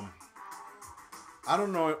 I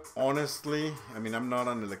don't know, honestly. I mean, I'm not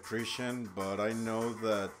an electrician, but I know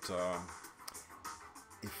that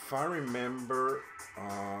if I remember,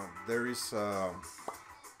 there's an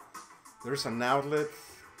outlet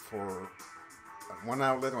for one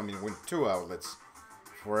outlet. I mean, with two outlets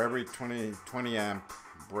for every 20 amp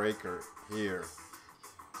breaker here.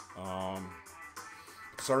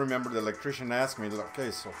 So I remember the electrician asked me,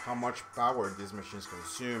 okay, so how much power these machines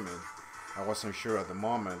consume, and I wasn't sure at the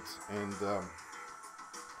moment, and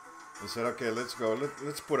he said, okay, let's go,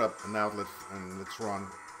 let's put up an outlet and let's run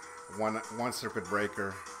one circuit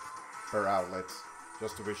breaker per outlet,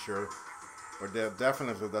 just to be sure. But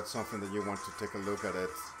definitely that's something that you want to take a look at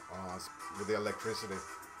it with the electricity,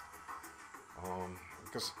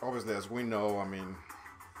 because obviously, as we know, I mean,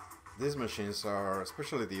 these machines are,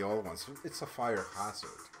 especially the old ones, it's a fire hazard.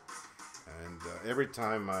 And every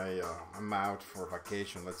time I'm out for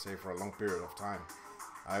vacation, let's say for a long period of time,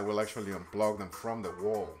 I will actually unplug them from the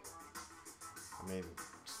wall. I mean,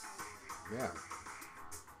 yeah.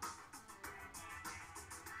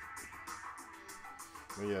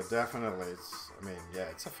 But yeah, definitely,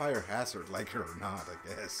 it's a fire hazard, like it or not, I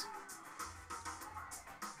guess.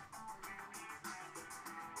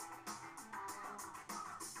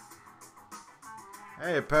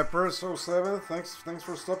 Hey, Pepper07, thanks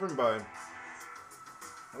for stopping by.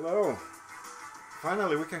 Hello.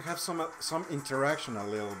 Finally, we can have some interaction a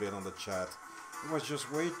little bit on the chat. It was just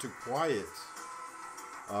way too quiet.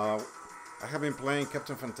 I have been playing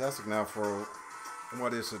Captain Fantastic now for,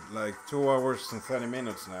 what is it, like 2 hours and 30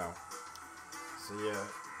 minutes now. So yeah,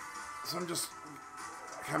 so I'm just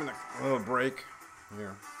having a little break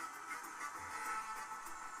here.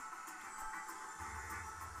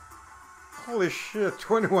 Holy shit,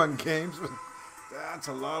 21 games. That's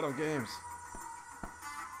a lot of games.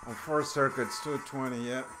 On 4 circuits, 220,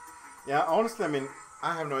 yeah. Yeah, honestly, I mean,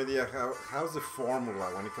 I have no idea how's the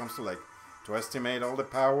formula when it comes to, like, to estimate all the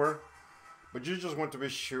power. But you just want to be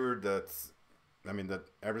sure that I mean that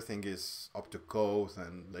everything is up to code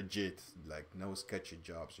and legit, like no sketchy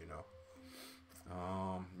jobs, you know.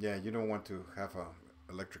 Yeah, you don't want to have a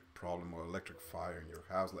electric problem or electric fire in your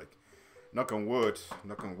house. Like, knock on wood.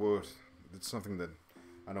 It's something that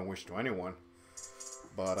I don't wish to anyone.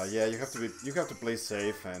 But yeah, you have to play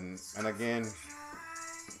safe, and again,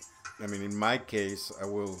 I mean, in my case, I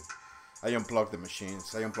unplug the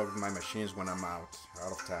machines. I unplug my machines when I'm out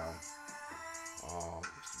of town. Um,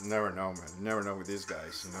 Never know, man. Never know with these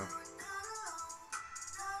guys, you know.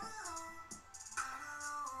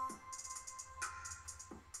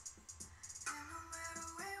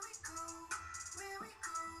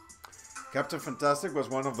 Captain Fantastic was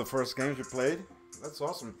one of the first games you played. That's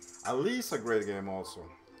awesome. At least a great game, also.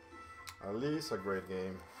 At least a great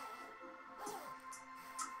game.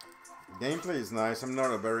 Gameplay is nice. I'm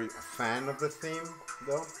not a very fan of the theme,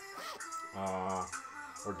 though,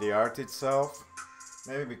 or the art itself.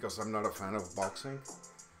 Maybe because I'm not a fan of boxing.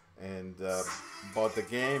 And but the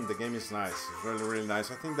game is nice. It's really, really nice.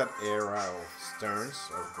 I think that era of Sterns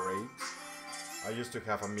are great. I used to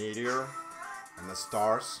have a Meteor and the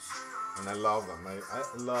Stars, and I love them. I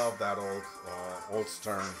love that old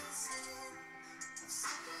Stern.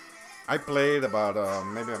 I played about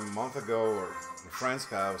maybe a month ago or at a friend's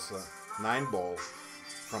house 9-ball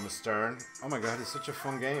from a Stern. Oh my god, it's such a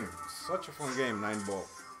fun game. Such a fun game, 9-ball.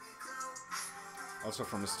 Also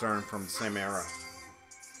from a Stern from the same era.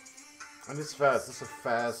 And it's fast. It's a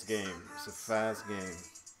fast game. It's a fast game.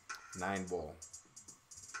 9-ball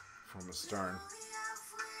from a Stern.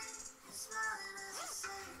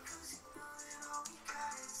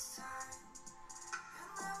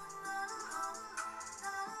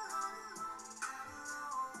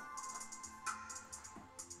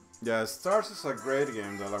 Yeah, Stars is a great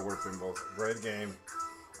game, Delaware Pinball. Great game.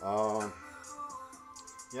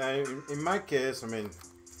 Yeah, in my case, I mean,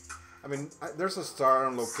 there's a star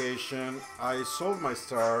on location. I sold my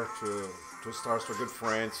star to 2 stars to a good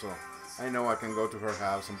friend, so I know I can go to her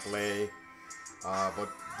house and play. But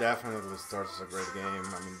definitely, Stars is a great game.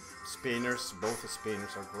 I mean, spinners, both the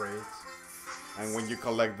spinners are great. And when you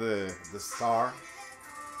collect the star,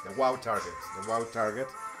 the wow target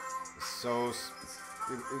is so.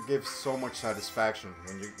 It gives so much satisfaction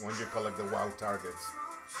when you collect the wow targets,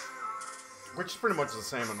 which is pretty much the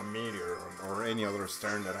same on a Meteor or any other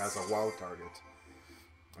Stern that has a wow target.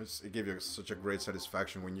 It gives you such a great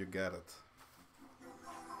satisfaction when you get it.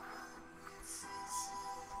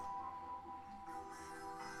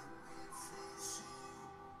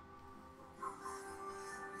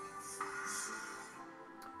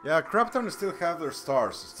 Yeah, Craptown still have their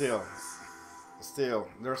stars still. They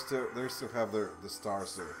still have the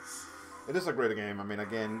stars there. It is a great game. I mean,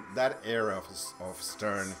 again, that era of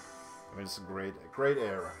Stern. I mean, it's a great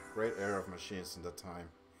era of machines in that time.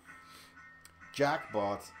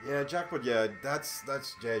 Jackpot, yeah, that's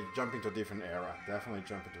yeah, jumping to a different era. Definitely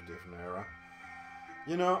jumping to a different era.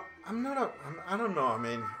 You know, I don't know. I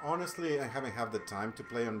mean, honestly, I haven't had the time to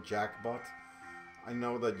play on Jackpot. I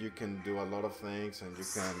know that you can do a lot of things, and you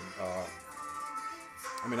can.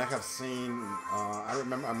 I mean, I have seen. I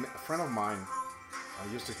remember a friend of mine.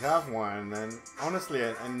 I used to have one, and honestly,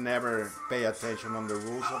 I never pay attention on the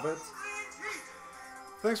rules of it.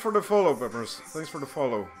 Thanks for the follow, Peppers. Thanks for the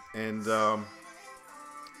follow. And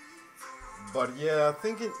but yeah, I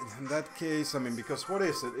think in that case, I mean, because what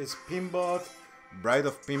is it? It's Pinball, Bride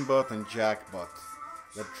of Pinball, and Jackpot.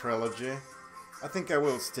 That trilogy. I think I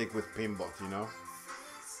will stick with Pinball. You know,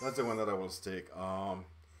 that's the one that I will stick.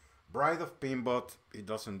 Bride of Pinball, it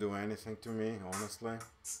doesn't do anything to me, honestly.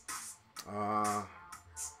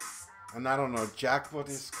 And I don't know, Jackpot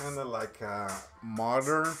is kind of like a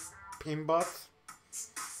modern Pinball.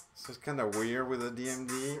 So it's kind of weird with the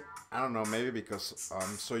DMD. I don't know, maybe because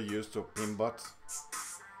I'm so used to Pinball.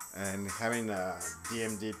 And having a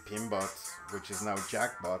DMD Pinball, which is now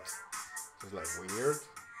Jackpot, is like weird.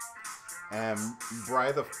 And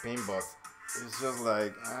Bride of Pinball, it's just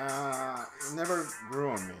like, it never grew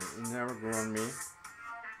on me. It never grew on me.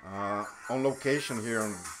 On location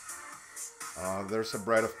here, there's a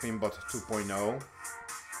Bride of Pinball 2.0.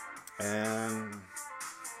 And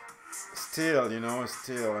still, you know,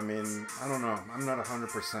 I mean, I don't know. I'm not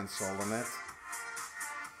 100% sold on it.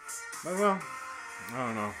 But well, I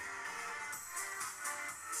don't know.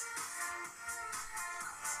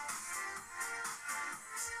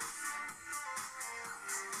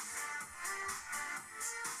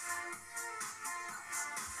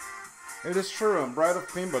 It is true, Bride of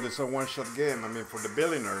Pinball is a one-shot game. I mean, for the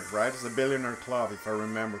billionaire, right? It's the billionaire club, if I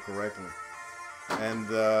remember correctly. And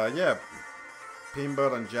yeah,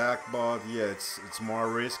 Pinball and Jackpot, yeah, it's more a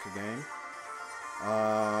risk game.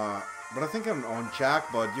 But I think on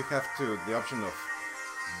Jackpot you have to the option of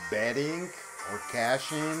betting or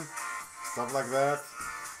cashing, stuff like that.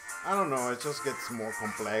 I don't know. It just gets more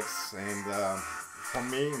complex, and for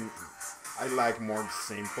me, I like more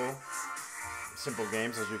simple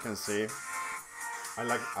games. As you can see, I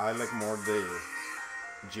like more the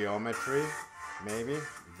geometry, maybe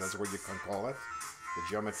that's what you can call it, the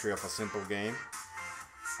geometry of a simple game.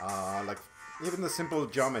 Like even the simple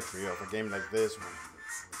geometry of a game like this one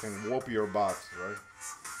can whoop your butt, right?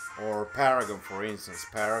 Or Paragon, for instance.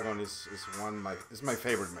 Paragon is my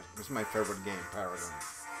favorite. It's my favorite game, Paragon,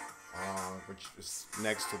 which is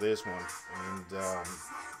next to this one. And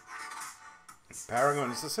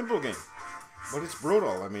Paragon is a simple game, but it's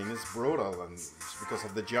brutal. I mean, it's brutal, and it's because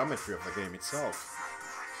of the geometry of the game itself.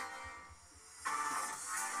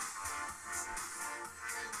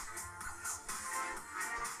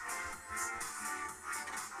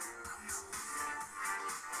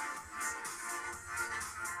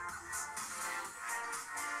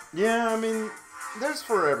 Yeah, I mean, there's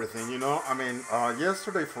for everything, you know. I mean,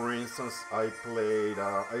 yesterday, for instance, I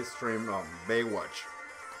streamed Baywatch,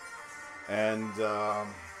 and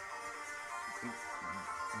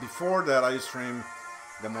before that, I streamed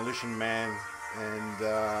Demolition Man, and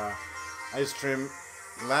I streamed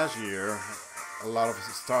last year a lot of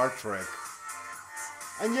Star Trek.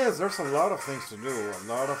 And yes, there's a lot of things to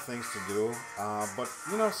do, but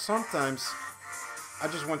you know, sometimes I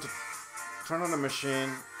just want to turn on the machine,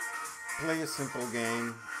 play a simple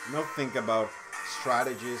game, not think about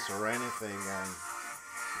strategies or anything, and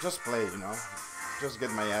just play, you know, just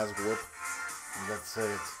get my ass whooped, and that's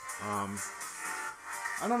it.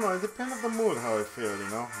 I don't know, it depends on the mood how I feel, you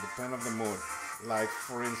know, depend on the mood. Like,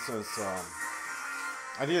 for instance,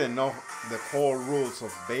 I didn't know the whole rules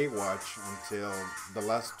of Baywatch until the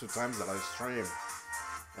last two times that I streamed.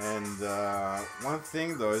 And one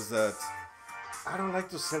thing though is that I don't like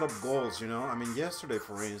to set up goals, you know. I mean, yesterday,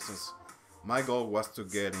 for instance, my goal was to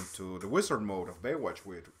get into the wizard mode of Baywatch,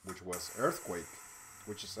 which was Earthquake,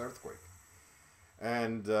 which is Earthquake.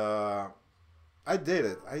 And I did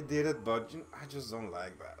it, but you know, I just don't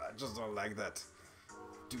like that. I just don't like that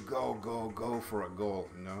to go for a goal,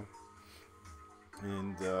 you know.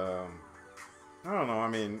 And I don't know. I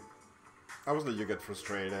mean, obviously you get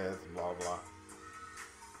frustrated, blah blah.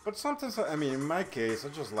 But sometimes, I mean, in my case, I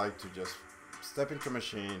just like to just step into a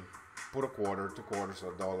machine, put a quarter, two quarters,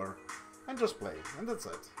 a dollar, and just play, and that's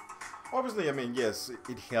it. Obviously, I mean, yes,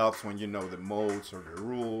 it helps when you know the modes or the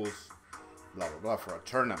rules, blah blah blah, for a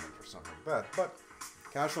tournament or something like that. But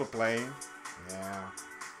casual playing, yeah,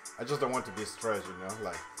 I just don't want to be stressed, you know.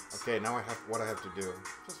 Like, okay, now I have what I have to do.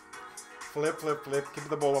 Just flip, flip, flip, keep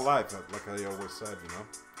the ball alive, like I always said, you know,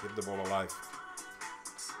 keep the ball alive.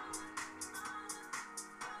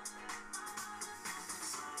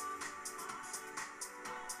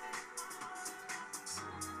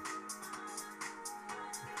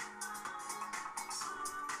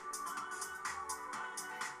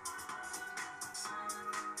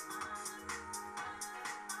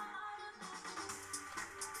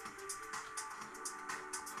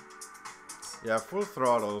 Yeah, Full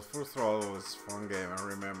Throttle. Full Throttle was a fun game. I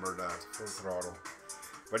remember that. Full Throttle.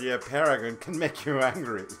 But yeah, Paragon can make you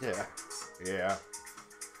angry. Yeah. Yeah.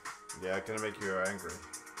 Yeah, it can make you angry.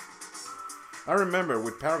 I remember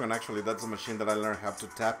with Paragon, actually, that's a machine that I learned how to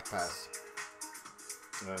tap pass.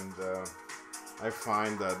 And I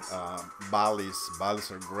find that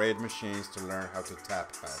Bally's are great machines to learn how to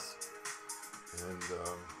tap pass. And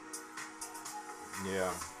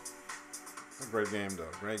yeah. A great game, though.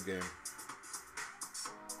 Great game.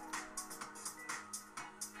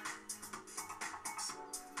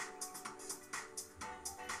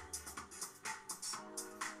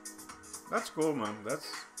 That's cool, man. That's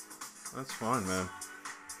fun, man.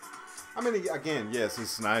 I mean, again, yes,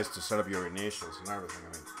 it's nice to set up your initials and everything.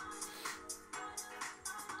 I mean,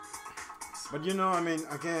 but you know, I mean,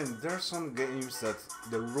 again, there's some games that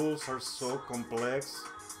the rules are so complex.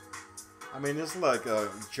 I mean, it's like a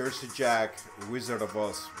Jersey Jack, Wizard of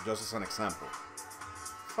Oz, just as an example.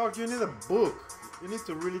 Fuck, you need a book. You need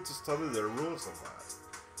to really to study the rules of that.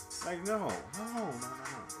 Like, no.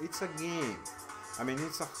 It's a game. I mean,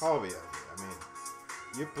 it's a hobby. I mean,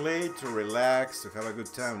 you play to relax, to have a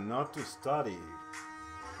good time, not to study.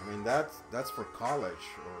 I mean, that's for college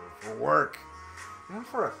or for work, not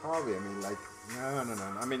for a hobby. I mean, like, no.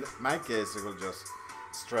 I mean, in my case, it will just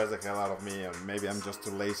stress the hell out of me, and maybe I'm just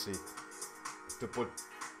too lazy to put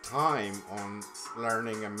time on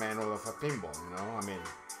learning a manual of a pinball. You know, I mean,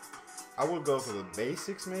 I will go to the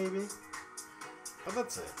basics maybe, but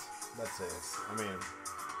that's it. I mean,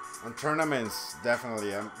 On tournaments,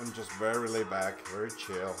 definitely, I'm just very laid back, very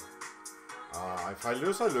chill. If I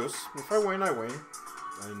lose, I lose. If I win, I win.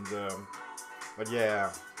 And but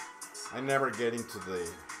yeah, I never get into the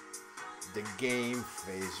game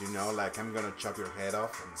phase, you know, like I'm gonna chop your head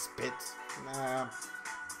off and spit. Nah,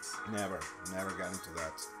 never got into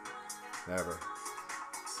that. Never.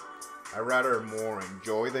 I rather more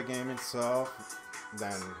enjoy the game itself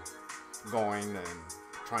than going and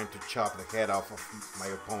trying to chop the head off of my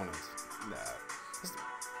opponent. Nah,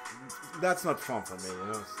 that's not fun for me, you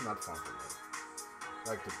know. It's not fun for me. I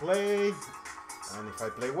like to play, and if I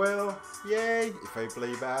play well, yay. If I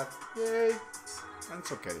play bad, yay. And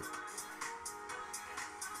it's okay.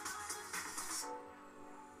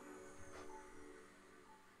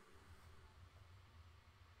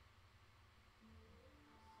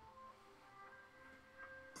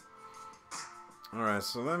 Alright,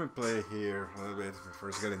 so let me play here a little bit before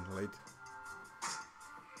it's getting late.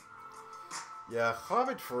 Yeah,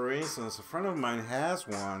 Hobbit, for instance, a friend of mine has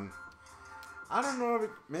one. I don't know,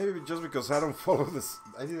 maybe just because I don't follow this,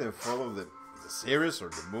 I didn't follow the series or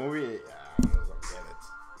the movie. I don't get it.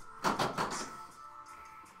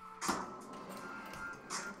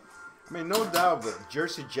 I mean, no doubt that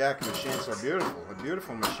Jersey Jack machines are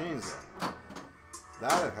beautiful machines.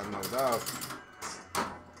 That I have no doubt.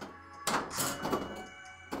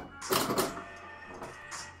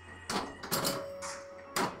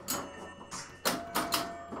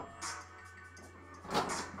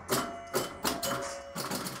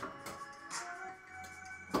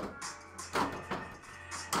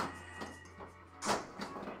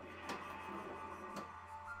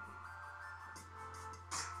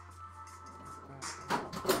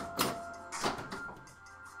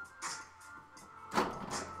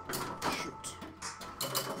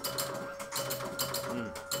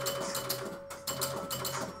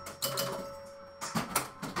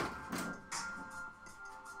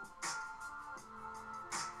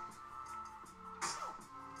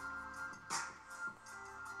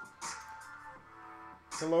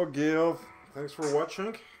 Hello, Gil. Thanks for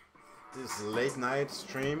watching this late night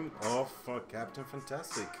stream of Captain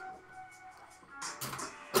Fantastic.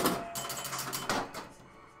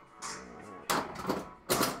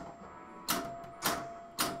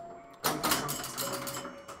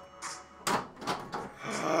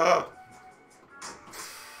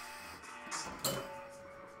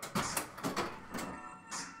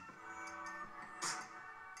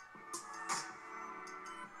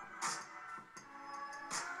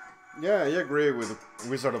 Yeah, I agree with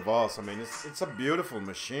Wizard of Oz. I mean, it's a beautiful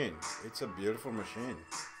machine. It's a beautiful machine.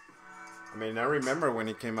 I mean, I remember when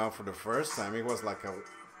it came out for the first time, it was like a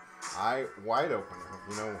eye wide opener.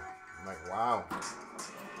 You know, like wow.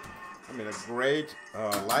 I mean, a great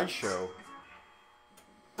light show.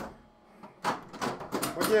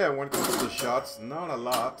 But yeah, when it comes to the shots, not a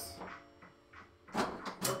lot.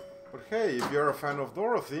 But hey, if you're a fan of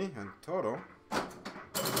Dorothy and Toto,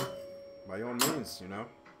 by all means, you know.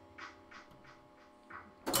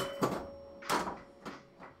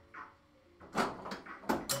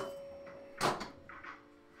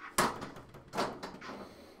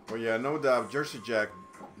 Well, yeah, no doubt, Jersey Jack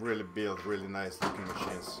really built really nice looking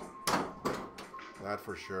machines. That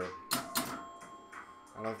for sure.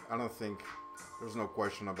 I don't think there's no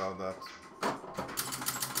question about that.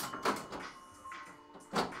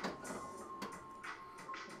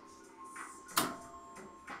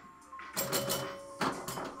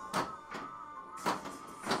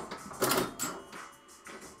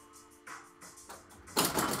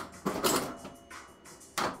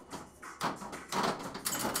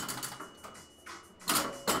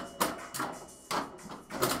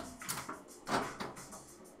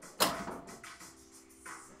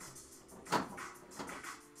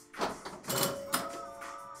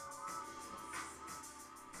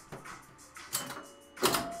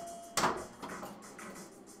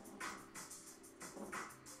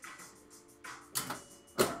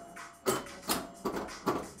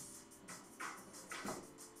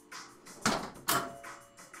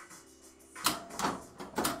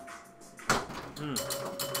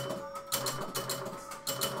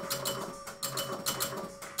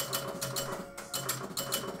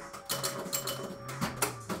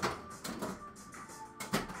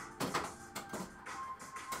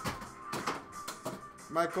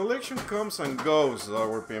 My collection comes and goes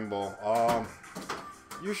over Pinball.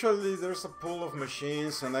 Usually there's a pool of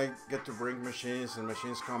machines and I get to bring machines and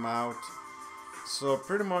machines come out. So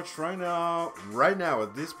pretty much right now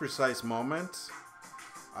at this precise moment,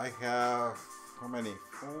 I have, how many?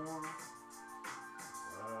 4, 1, 2,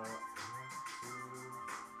 5,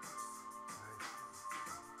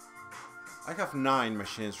 6, I have 9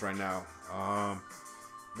 machines right now.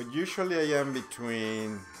 But usually I am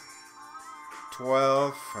between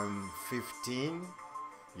 12 and 15.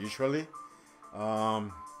 Usually.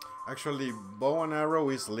 Actually, Bow and Arrow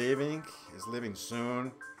is leaving. Is leaving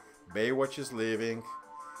soon. Baywatch is leaving.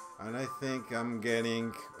 And I think I'm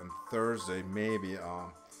getting on Thursday maybe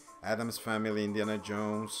Adam's Family, Indiana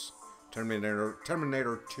Jones,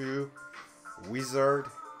 Terminator 2, Wizard,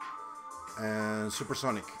 and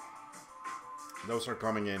Supersonic. Those are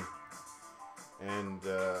coming in. And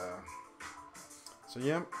so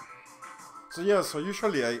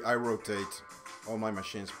usually I rotate all my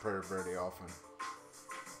machines very often.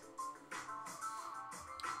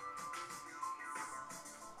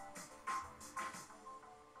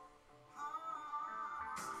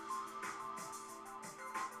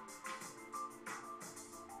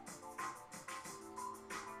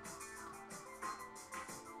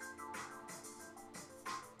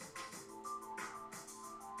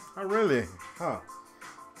 Oh, really? Huh.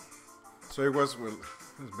 So it was, well,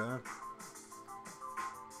 it's bad.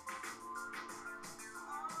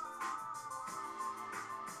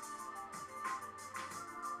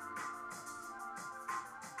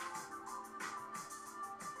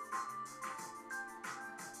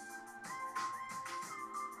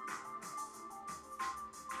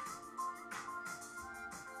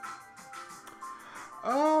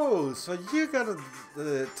 Oh, so you got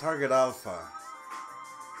the Target Alpha.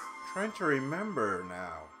 Trying to remember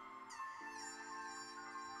now.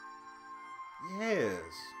 Yes.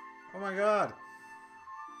 Oh my god.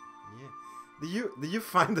 Yeah. Did you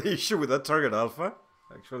find the issue with that Target Alpha?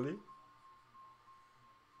 Actually.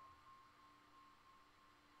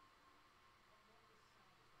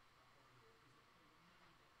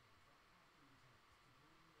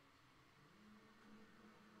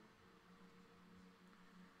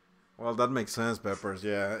 Well, that makes sense, Peppers.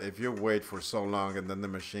 Yeah, if you wait for so long and then the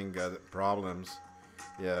machine got problems,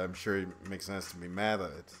 yeah, I'm sure it makes sense to be mad at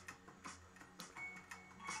it.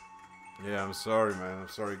 Yeah, I'm sorry, man. I'm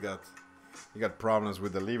sorry you got problems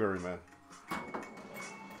with delivery, man.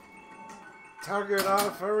 Target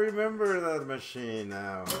Alpha, I remember that machine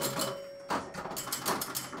now.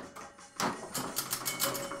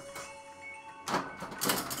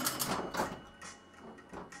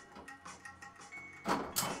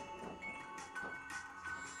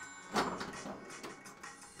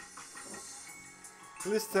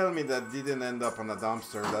 Please tell me that didn't end up on a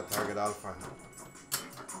dumpster, that Target Alpha.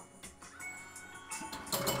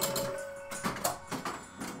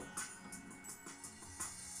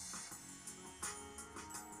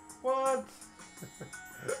 What?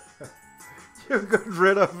 You got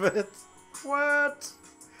rid of it? What?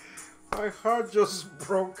 My heart just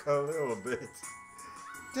broke a little bit.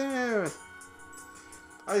 Damn it.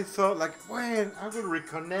 I thought like, when I will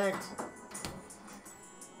reconnect.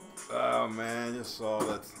 Oh man, you saw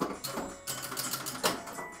that.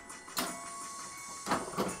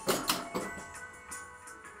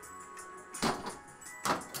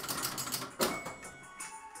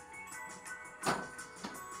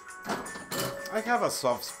 I have a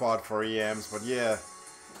soft spot for EMs, but yeah,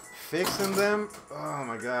 fixing them, oh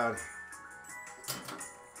my god.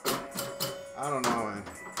 I don't know, man.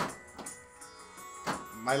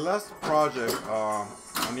 My last project on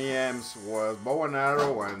EMs was Bow and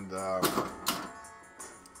Arrow and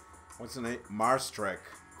what's the name? Mars Trek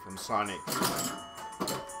from Sonic.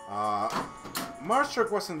 Mars Trek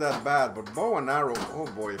wasn't that bad, but Bow and Arrow, oh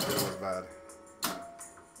boy, if it was bad.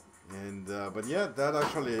 And but yeah, that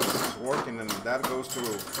actually is working, and that goes to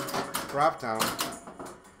Craptown.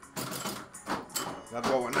 That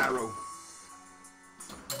Bow and Arrow.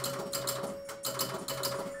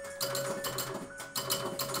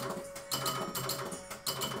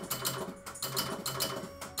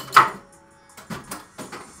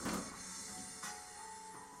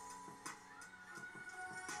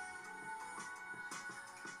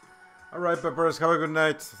 Alright, Peppers, have a good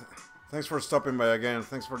night. Thanks for stopping by again.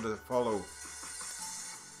 Thanks for the follow.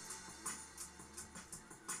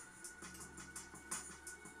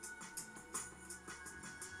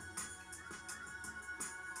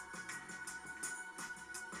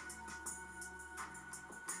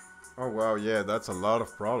 Oh wow, yeah, that's a lot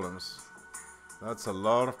of problems. That's a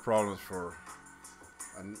lot of problems for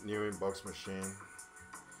a new inbox machine.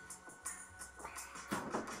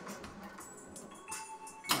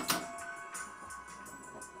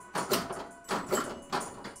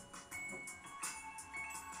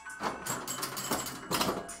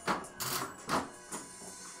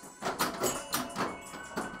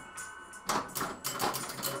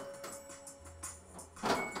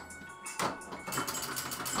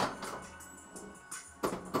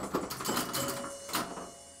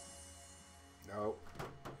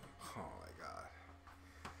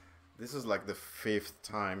 This is like the 5th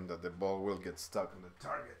time that the ball will get stuck on the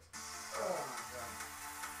target. Oh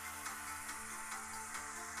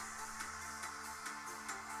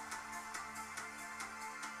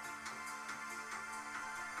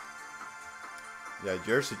my god. Yeah,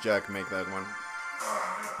 Jersey Jack make that one.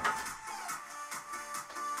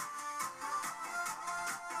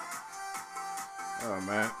 Oh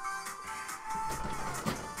man.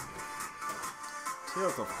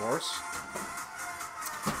 Tilt, of course.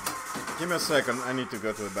 Give me a second. I need to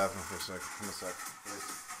go to the bathroom for a sec. Give me a sec,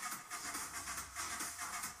 please.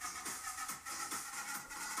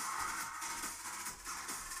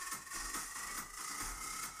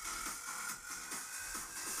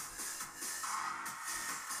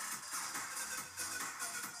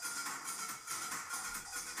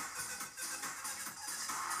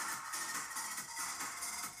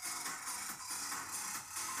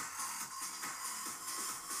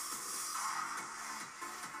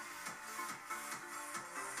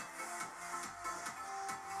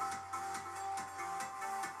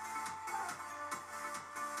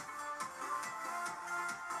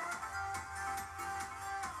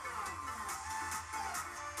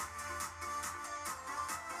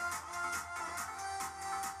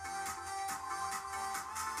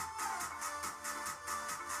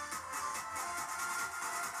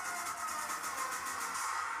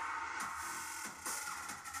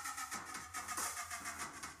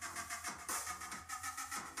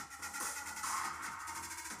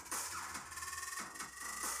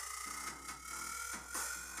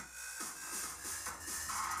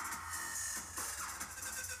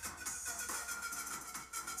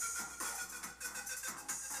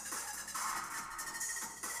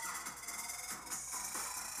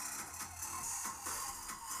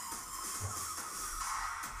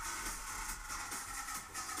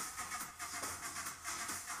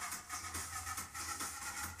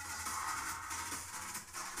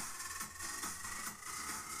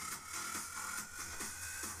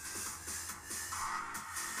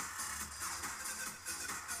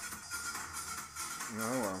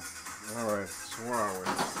 Oh well. Alright, so where are we?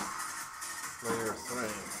 Player 3.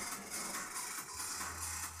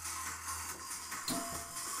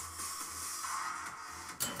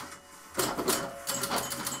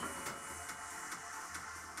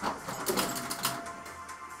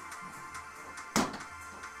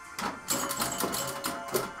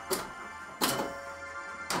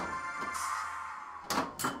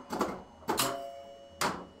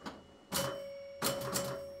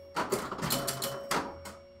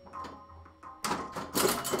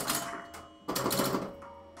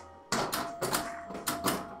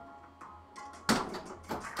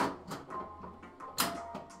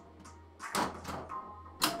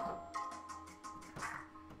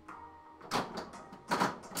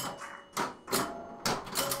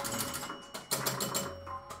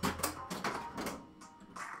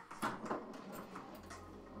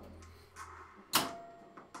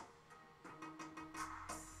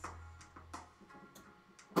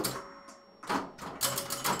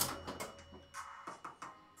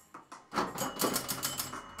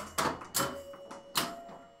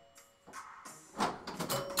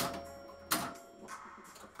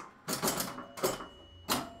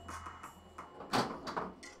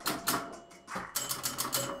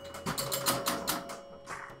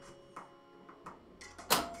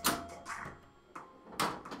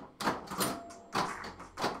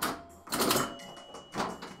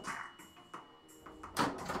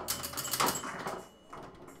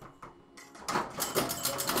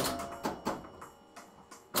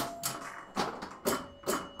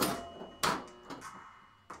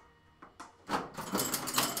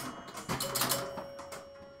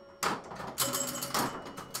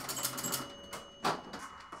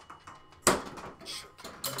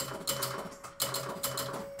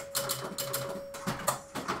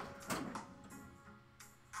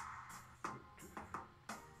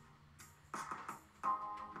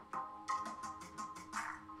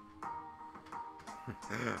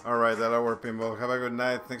 Alright, that our Pinball. Have a good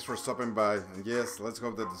night. Thanks for stopping by. And yes, let's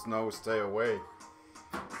hope that the snow stay away.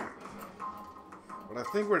 But I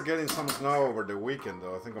think we're getting some snow over the weekend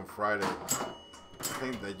though. I think on Friday. I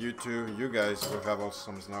think that you guys will have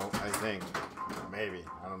also some snow. I think. Maybe.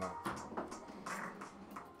 I don't know.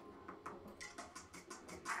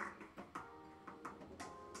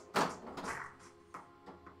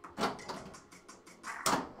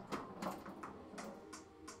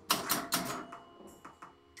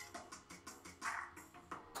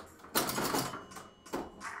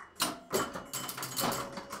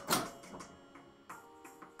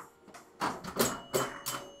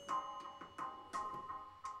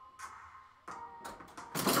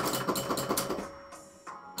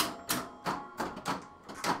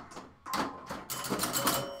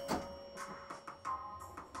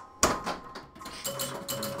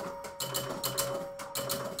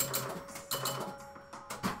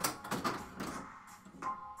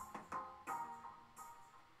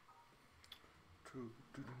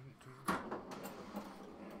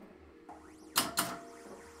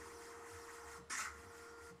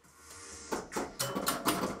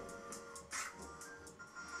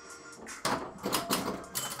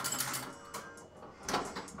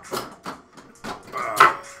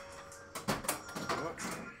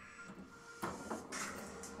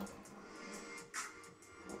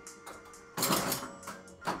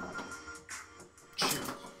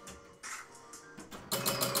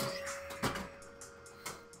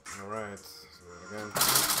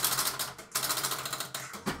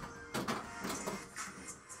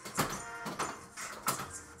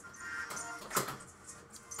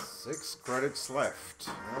 6 credits left.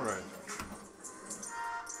 All right.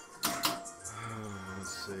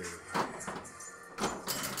 Let's see.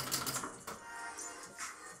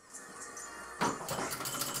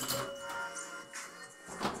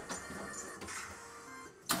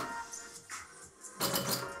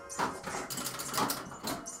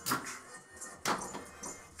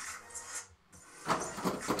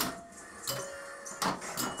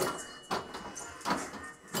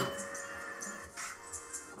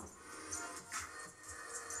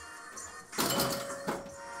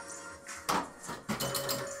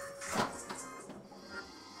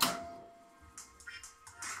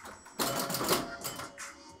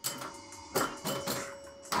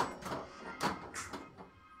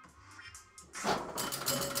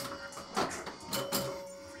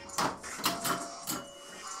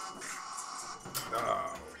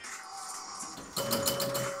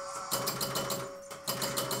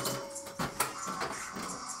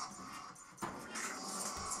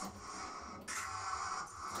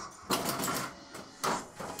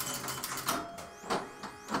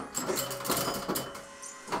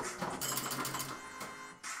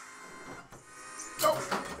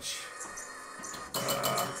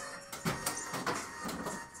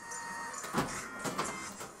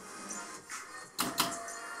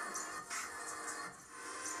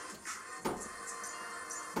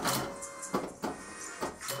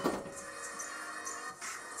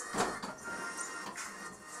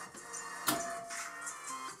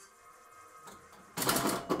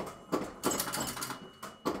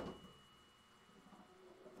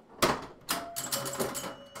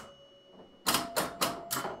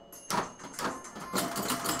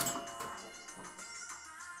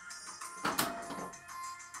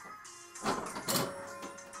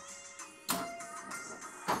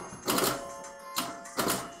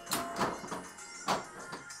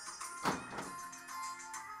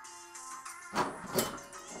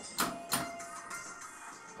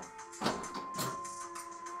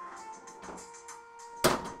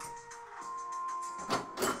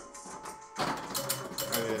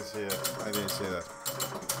 I didn't see it. I didn't see that.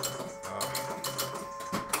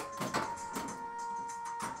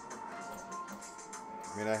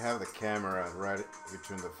 I mean, I have the camera right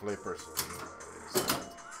between the flippers. So I didn't see that.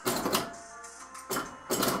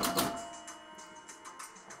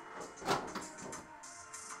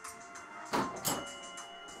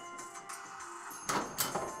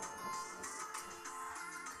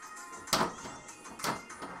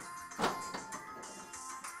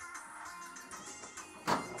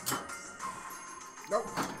 Nope.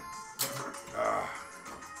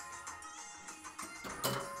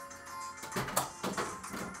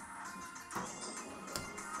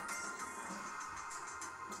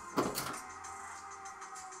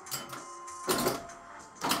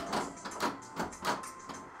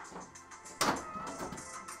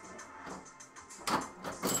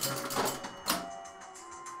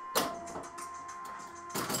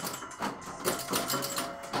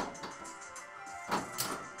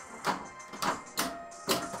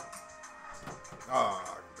 Oh,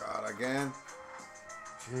 God, again?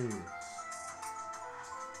 Jeez.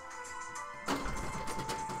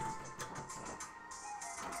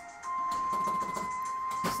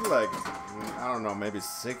 It's like, I don't know, maybe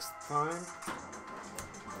 6th time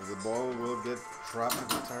the ball will get trapped at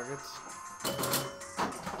the targets.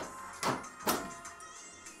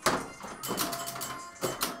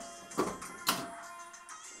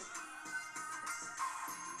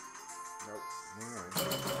 Nope. All right.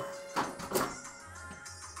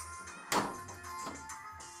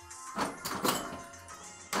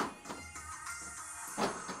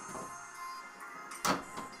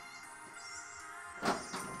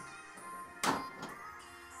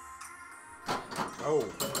 Oh.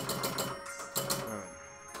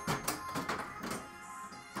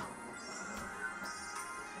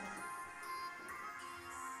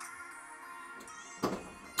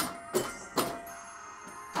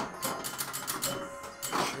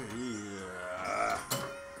 Yeah.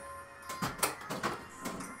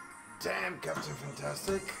 Damn, Captain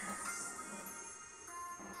Fantastic.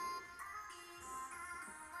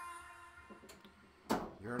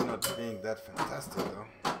 You're not being that fantastic, though.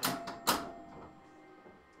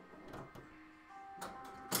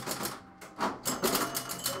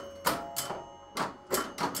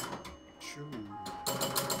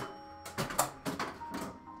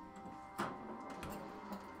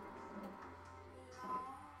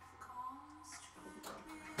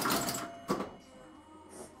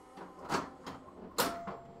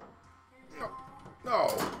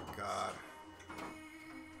 Oh, God.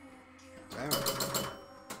 Damn it.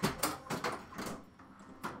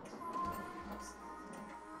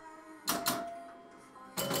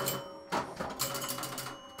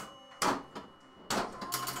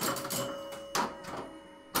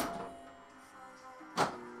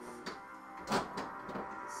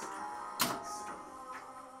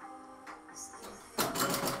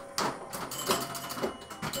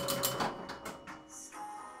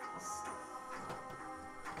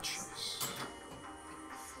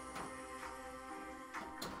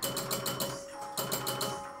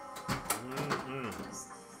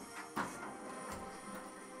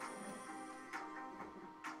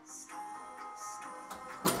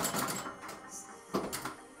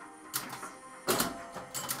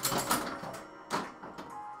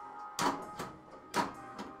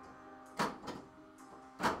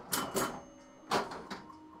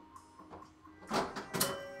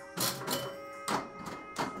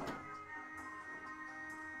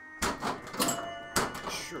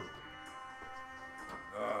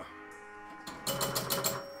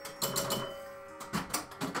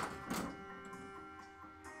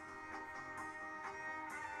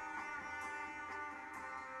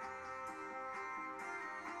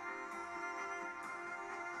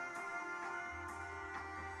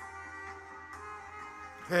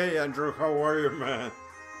 Hey Andrew, how are you, man?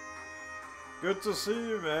 Good to see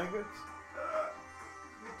you, man. Good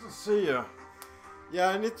to see you. Yeah,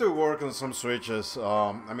 I need to work on some switches.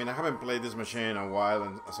 I mean, I haven't played this machine in a while,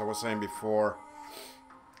 and as I was saying before,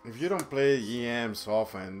 if you don't play EMs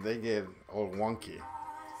often, they get all wonky.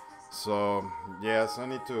 So, yes, I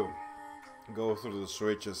need to go through the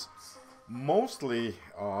switches. Mostly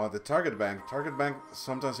the target bank. Target bank,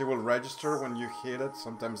 sometimes it will register when you hit it,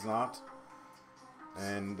 sometimes not.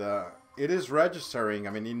 And it is registering.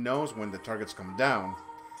 I mean, it knows when the targets come down,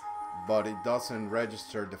 but it doesn't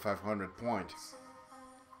register the 500 point.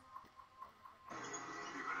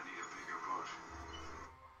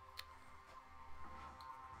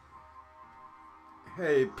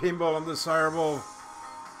 Hey, Pinball Undesirable.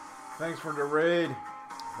 Thanks for the raid.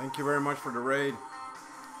 Thank you very much for the raid.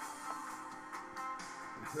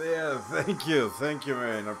 Yeah, thank you,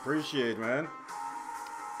 man. I appreciate, man.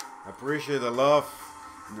 I appreciate the love,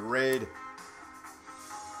 the raid.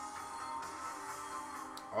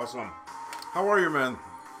 Awesome. How are you, man?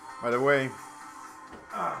 By the way.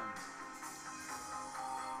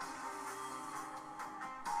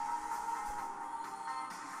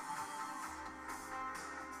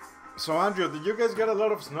 So, Andrew, did you guys get a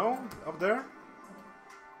lot of snow up there?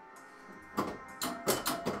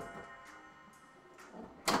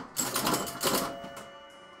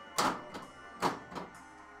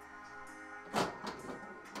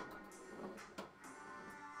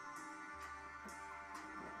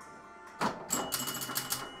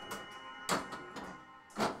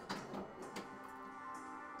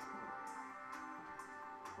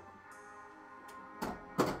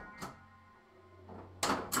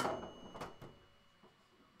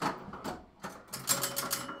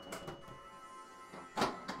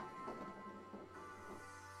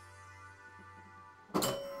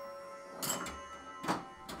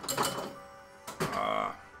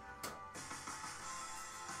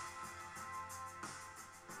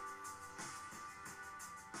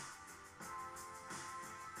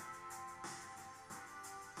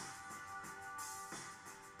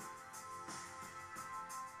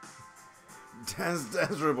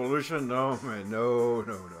 Dance Revolution? No, man. No.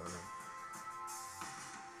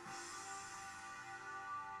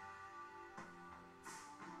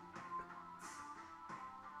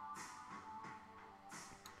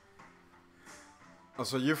 Oh,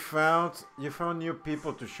 so you found new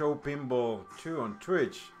people to show pinball too on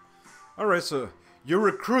Twitch. All right, so you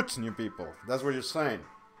recruit new people. That's what you're saying.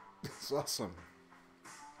 It's awesome.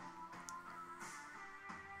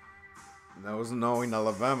 There was no in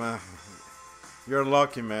Alabama. You're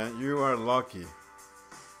lucky, man. You are lucky.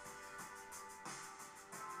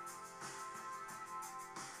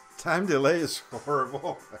 Time delay is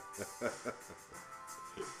horrible.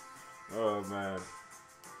 Oh, man.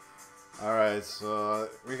 Alright, so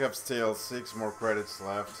we have still 6 more credits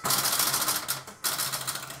left.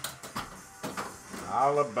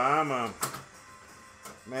 Alabama.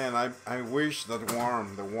 Man, I wish that the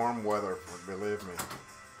warm weather would believe me.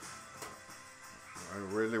 I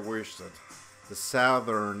really wish that the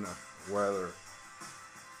southern weather.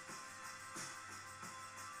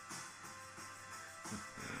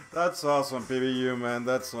 That's awesome, PBU, man.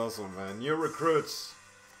 That's awesome, man. New recruits.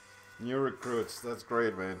 That's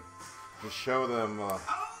great, man. To show them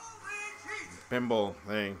pinball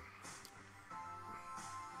thing.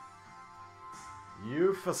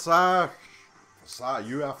 You Fasage.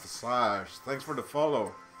 You have Fasage. Thanks for the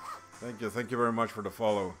follow. Thank you very much for the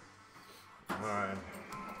follow. Alright.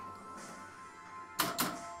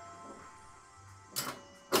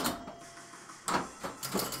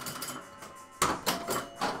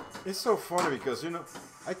 It's so funny because, you know,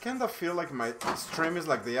 I kind of feel like my stream is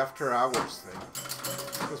like the after hours thing.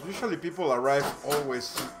 Because usually people arrive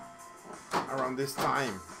always around this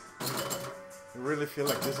time. I really feel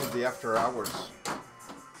like this is the after hours.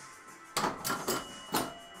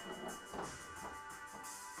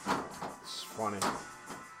 It's funny.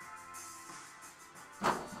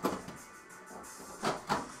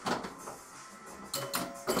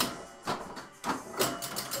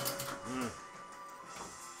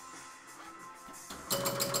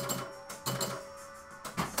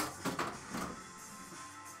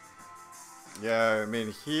 Yeah, I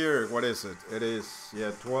mean here, what is it? It is,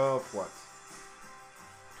 yeah, 12, what?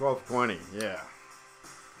 12:20, yeah.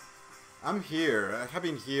 I'm here, I have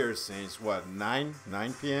been here since, what, 9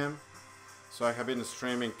 p.m.? So I have been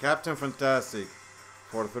streaming Captain Fantastic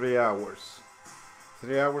for 3 hours.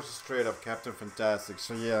 3 hours straight of Captain Fantastic,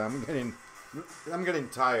 so yeah, I'm getting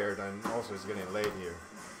tired, and also it's getting late here.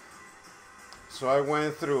 So I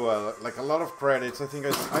went through, like a lot of credits. I think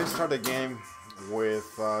I started a game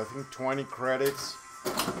with I think 20 credits,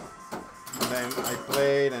 And then I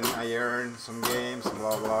played and I earned some games,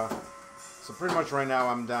 blah blah. So pretty much right now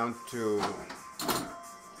I'm down to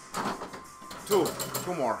two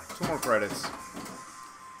more credits.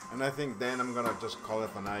 And I think then I'm gonna just call it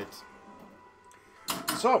a night.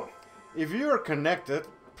 So, if you are connected,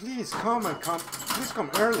 please please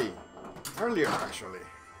come earlier actually.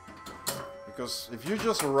 Because if you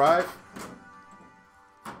just arrive,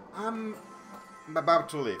 I'm about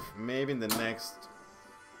to leave. Maybe in the next,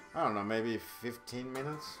 I don't know, maybe 15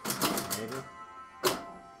 minutes, maybe.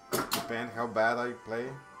 Depends how bad I play.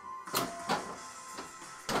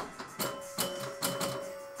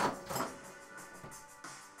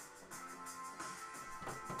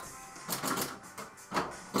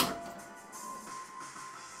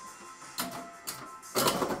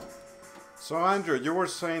 So Andrew, you were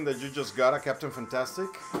saying that you just got a Captain Fantastic?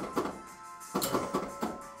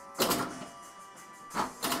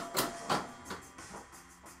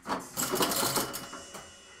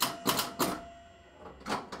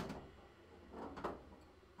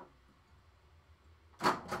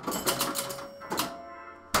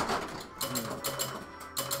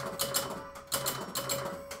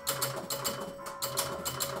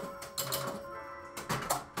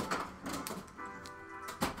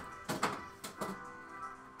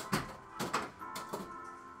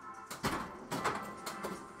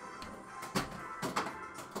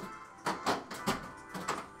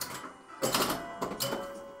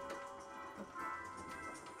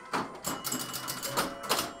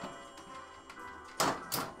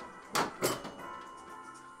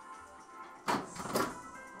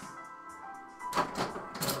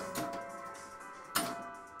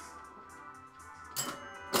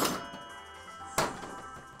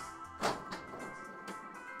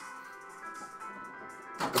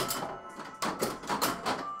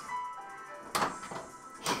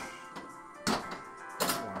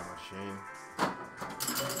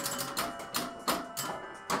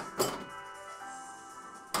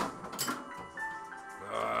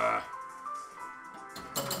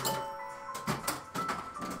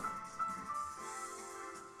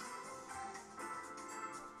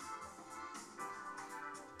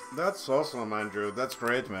 That's awesome, Andrew. That's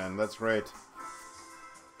great, man. That's great.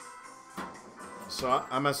 So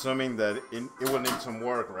I'm assuming that it will need some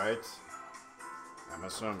work, right? I'm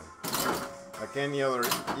assuming. Like any other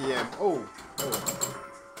EM. Oh.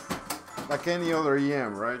 Like any other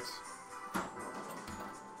EM, right?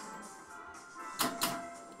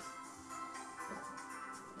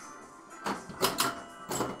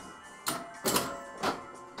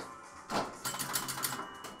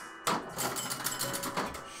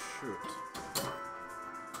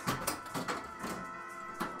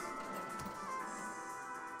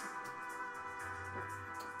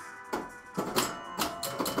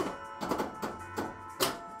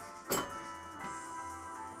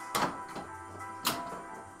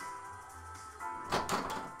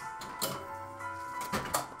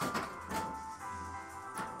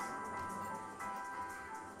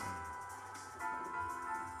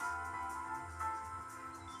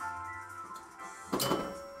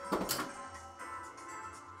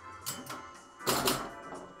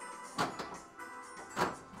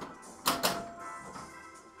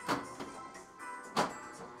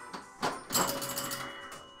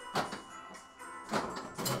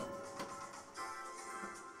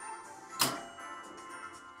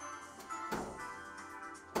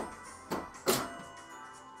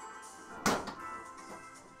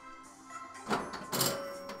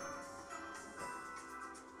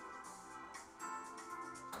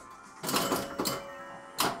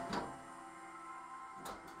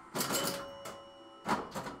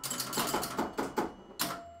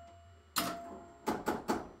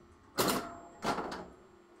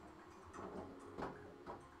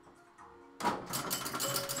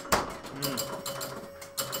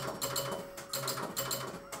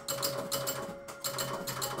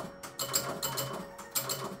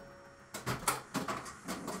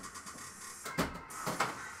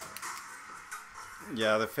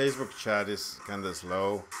 Yeah, the Facebook chat is kind of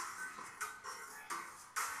slow.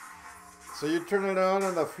 So you turn it on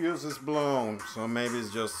and the fuse is blown. So maybe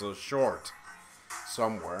it's just a short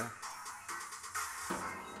somewhere.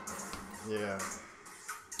 Yeah.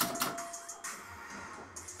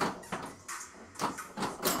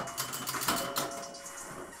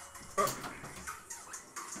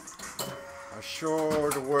 A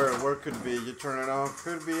short where could be? You turn it on.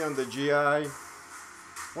 Could be on the GI.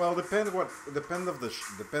 Well, depend of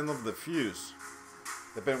the fuse.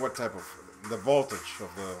 Depend what type of the voltage of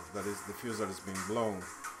the fuse that is being blown.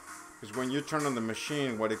 Because when you turn on the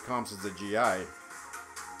machine, what it comes is the GI.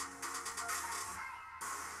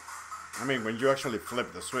 I mean, when you actually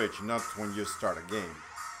flip the switch, not when you start a game.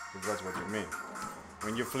 If that's what you mean.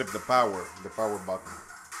 When you flip the power button.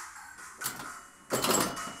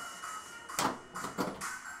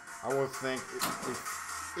 I would think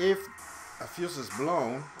if a fuse is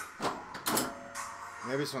blown,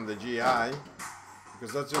 maybe it's on the GI,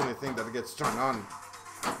 because that's the only thing that gets turned on.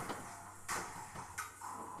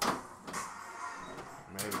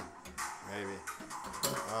 Maybe.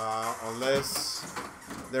 Unless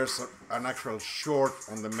there's an actual short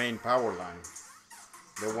on the main power line.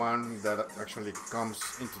 The one that actually comes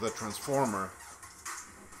into the transformer.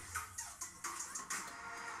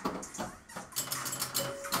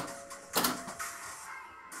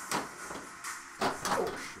 Oh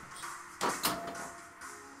shoot.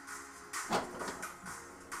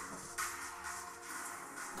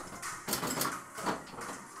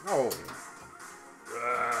 Oh.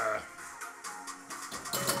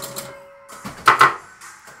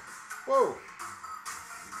 Whoa.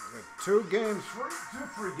 Two games free, two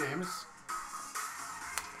free games.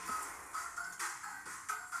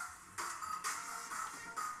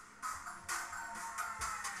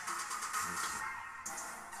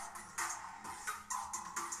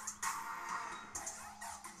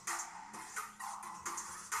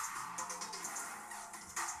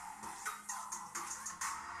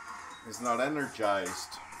 It's not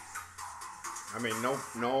energized. I mean, no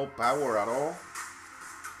power at all.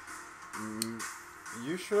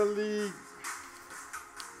 Usually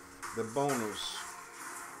the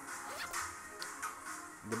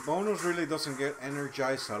bonus really doesn't get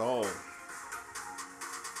energized at all.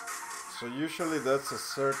 So usually that's a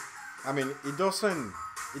certain, I mean, it doesn't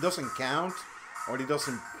count, or it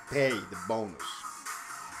doesn't pay the bonus.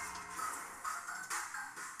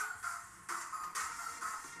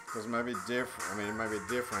 Because it might be different. I mean, it might be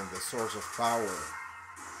different, the source of power.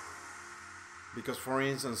 Because, for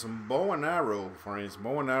instance, on bow and arrow,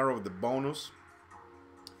 the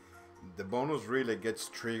bonus really gets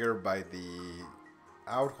triggered by the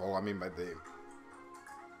out hole. I mean, by the,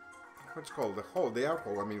 what's it called, the out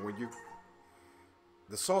hole. I mean, when you,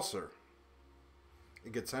 the saucer,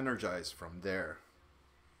 it gets energized from there.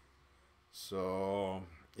 So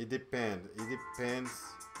it depends.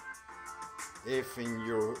 If in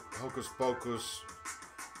your Hocus Pocus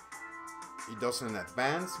it doesn't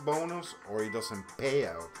advance bonus or it doesn't pay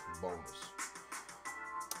out bonus.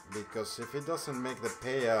 Because if it doesn't make the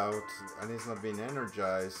payout and it's not being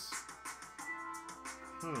energized,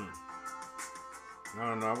 I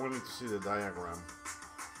don't know, I'm willing to see the diagram.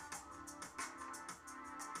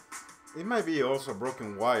 It might be also a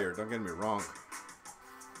broken wire, don't get me wrong.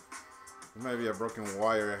 It might be a broken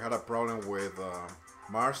wire. I had a problem with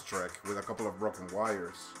Mars Trek with a couple of broken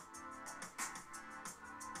wires.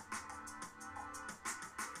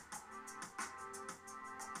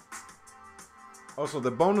 Also,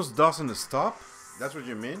 the bonus doesn't stop. That's what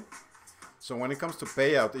you mean? So when it comes to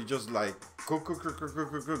payout, it just like go, go.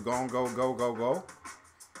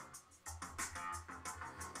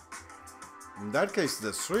 In that case,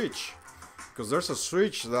 the switch, because there's a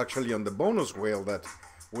switch that actually on the bonus wheel that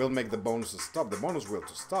will make the bonus stop, the bonus wheel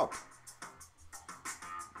to stop.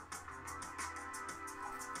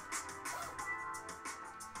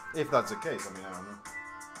 If that's the case, I mean, I don't know.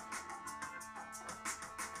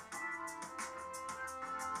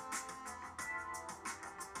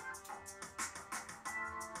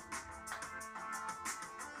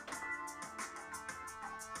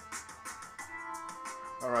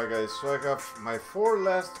 Alright guys, so I have my 4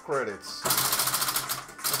 last credits.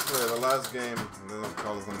 Let's play the last game and then I'll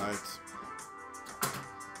call it a night.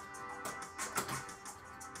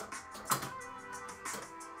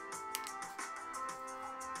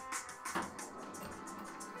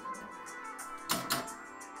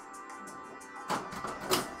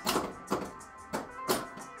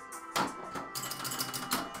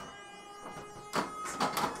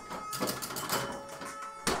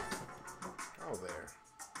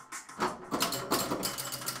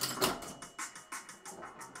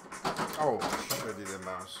 Oh, shit, he didn't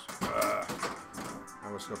bounce. I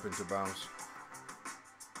was hoping to bounce.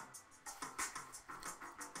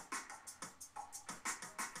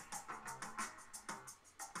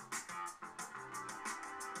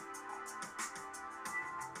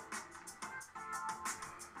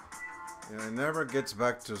 Yeah, it never gets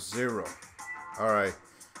back to 0. Alright,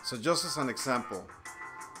 so just as an example.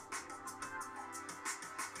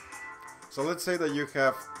 So let's say that you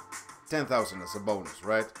have 10,000 as a bonus,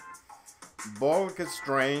 right? Ball gets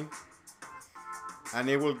drained and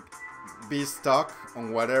it will be stuck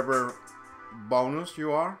on whatever bonus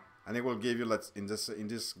you are, and it will give you, let's in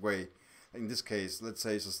this way, in this case, let's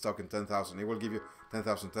say it's stuck in 10,000. It will give you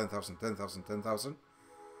 10,000, 10,000, 10,000, 10,000.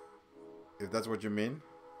 If that's what you mean.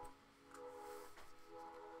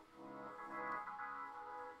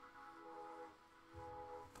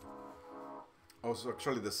 Also,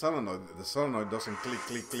 actually, the solenoid doesn't click,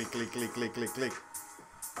 click, click, click, click, click, click, click.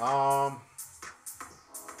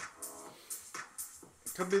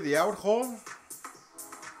 It could be the out hole.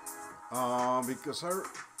 Because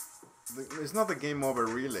it's not the game over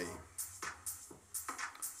relay.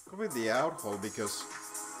 Could be the out hole because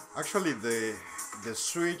actually the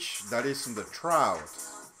switch that is in the shroud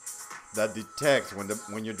that detects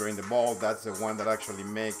when you drain the ball, that's the one that actually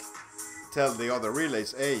tell the other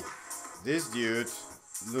relays, hey, this dude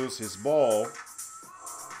lose his ball,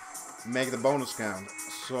 make the bonus count.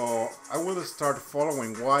 So I will start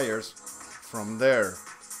following wires from there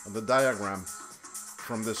on the diagram,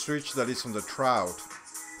 from the switch that is on the shroud,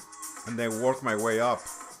 and then work my way up.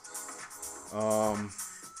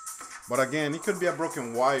 But again, it could be a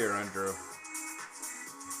broken wire, Andrew.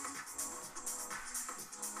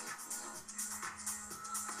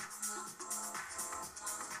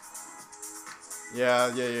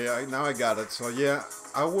 Yeah. Now I got it. So yeah,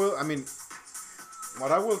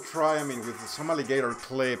 what I will try, with some alligator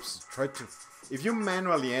clips, if you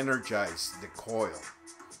manually energize the coil,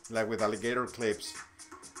 like with alligator clips,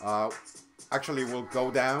 actually will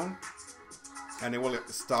go down and it will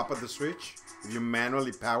stop at the switch if you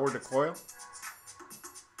manually power the coil.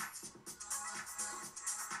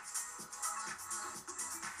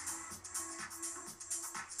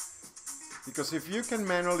 Because if you can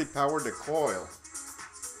manually power the coil,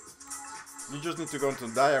 you just need to go into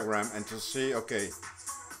the diagram and to see, okay,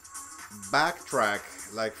 backtrack,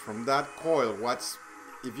 like from that coil,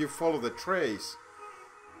 if you follow the trace,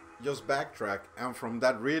 just backtrack, and from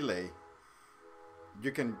that relay,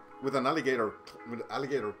 you can, with alligator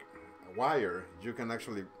wire, you can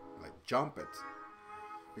actually like jump it.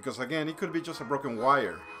 Because again, it could be just a broken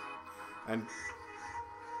wire. And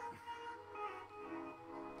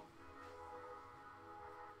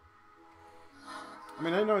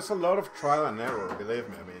I know it's a lot of trial and error, believe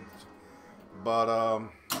me, but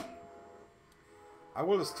I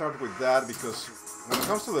will start with that because when it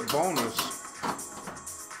comes to the bonus,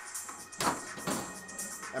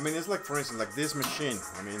 it's like, for instance, like this machine.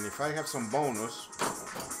 If I have some bonus,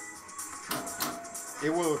 it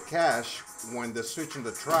will cache when the switch in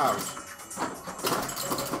the shroud,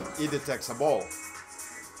 it detects a ball.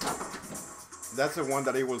 That's the one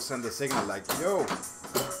that it will send the signal like, yo,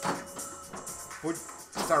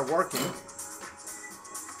 start working.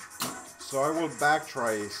 So I will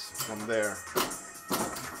backtrace from there,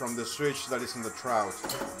 from the switch that is in the shroud.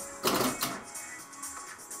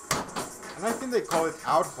 And I think they call it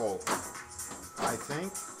out hole. I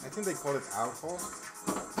think they call it out hole.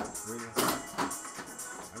 Really?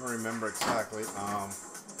 I don't remember exactly. I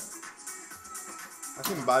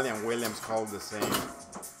think Bally and Williams called the same.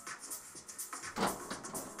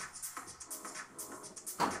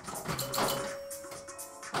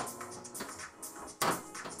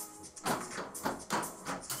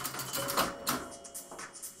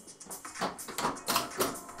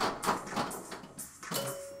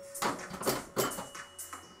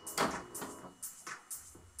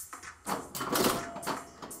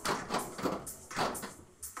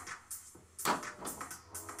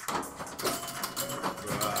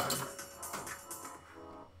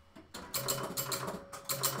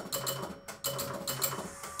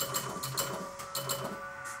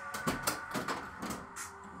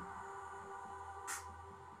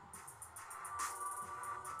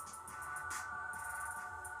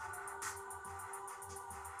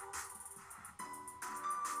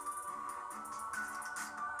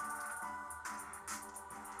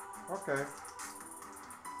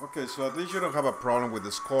 Okay, so at least you don't have a problem with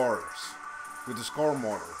the scores, with the score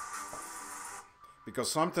motor.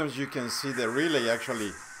 Because sometimes you can see the relay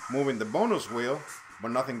actually moving the bonus wheel,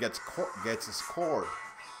 but nothing gets scored.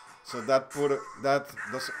 So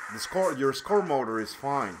your score motor is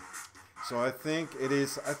fine. So I think it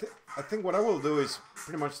is. I think what I will do is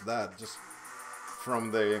pretty much that, just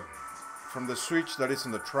from the switch that is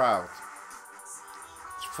in the shroud.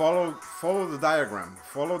 Follow the diagram,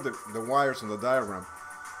 follow the wires in the diagram,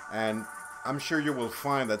 and I'm sure you will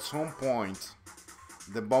find at some point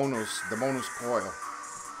the bonus coil,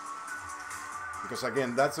 because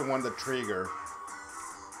again, that's the one that trigger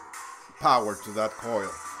power to that coil.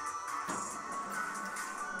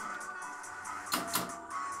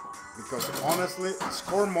 Because honestly,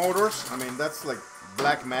 score motors, that's like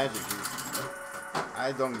black magic.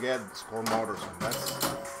 I don't get score motors, and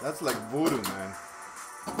that's like voodoo, man.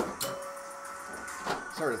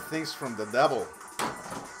 These are things from the devil.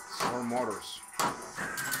 Score motors.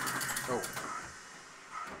 Oh.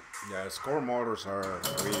 Yeah, score motors are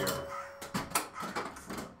weird.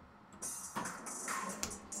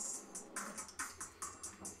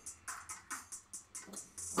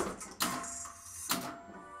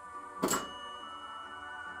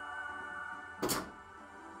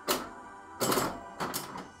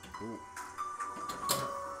 Ooh.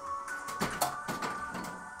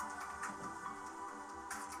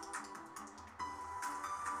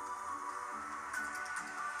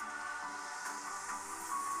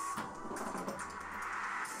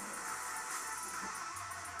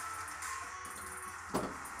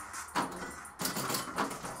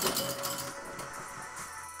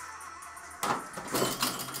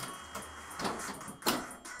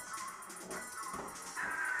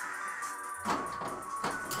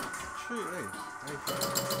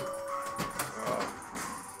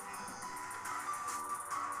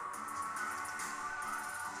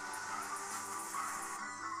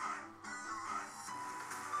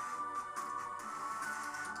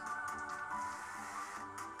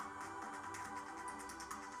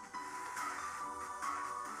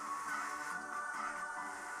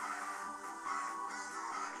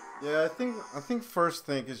 Yeah, I think first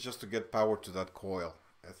thing is just to get power to that coil.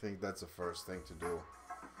 I think that's the first thing to do,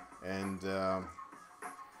 and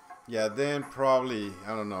yeah, then probably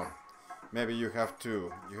I don't know. Maybe you have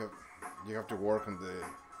to work on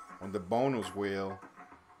the bonus wheel,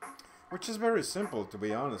 which is very simple to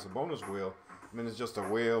be honest. A bonus wheel, I mean, it's just a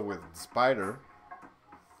wheel with spider,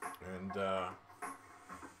 and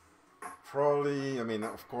probably, I mean,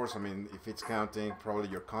 of course, I mean, if it's counting, probably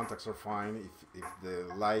your contacts are fine. If the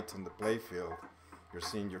light on the playfield, you're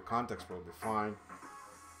seeing your contacts will be fine.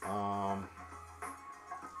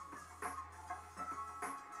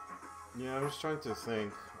 Yeah, I was trying to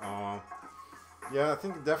think. Yeah, I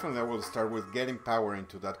think definitely I will start with getting power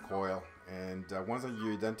into that coil, and once that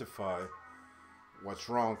you identify what's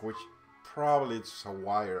wrong, which probably it's a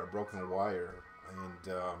wire, a broken wire, and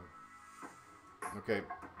okay,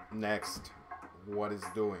 next, what it's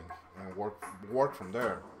doing, and work from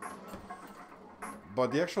there.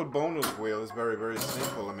 But the actual bonus wheel is very, very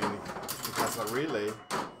simple. I mean, it has a relay.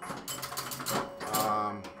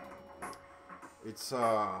 It's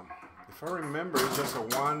if I remember, it's just a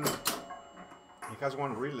one. It has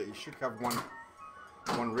one relay. It should have one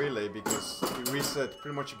relay because it reset.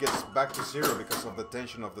 Pretty much, it gets back to zero because of the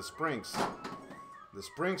tension of the springs. The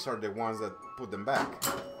springs are the ones that put them back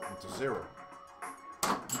into zero.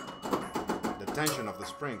 The tension of the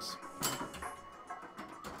springs.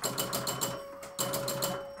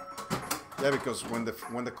 Yeah, because when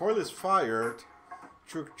the coil is fired,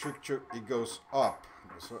 chuk, it goes up.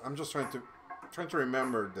 So I'm just trying to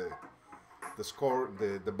remember the score,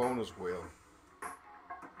 the bonus wheel.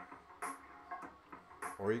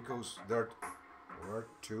 Or it goes there or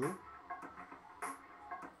two.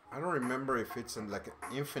 I don't remember if it's like an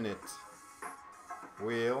infinite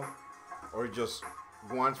wheel or just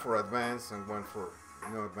one for advance and one for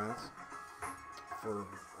advance. I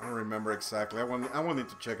don't remember exactly. I will need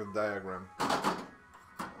to check the diagram. I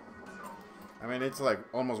mean, it's like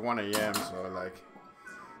almost 1 a.m. so like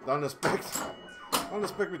don't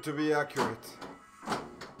expect me to be accurate.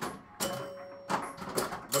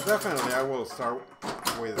 But definitely I will start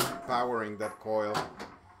with powering that coil.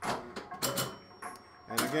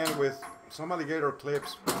 And again with some alligator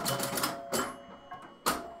clips.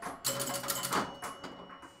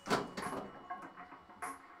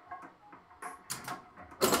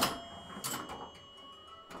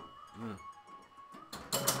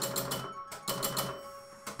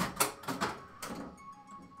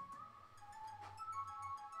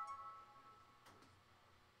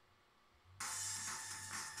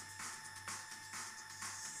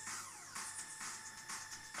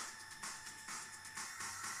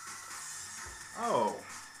 Oh,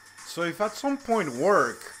 so if at some point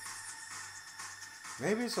work,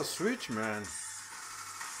 maybe it's a switch, man.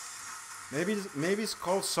 Maybe it's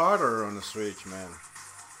called solder on a switch, man.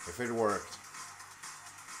 If it worked,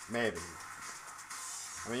 maybe.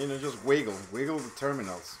 I mean, just wiggle the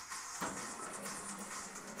terminals,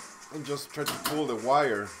 and just try to pull the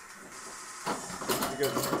wire.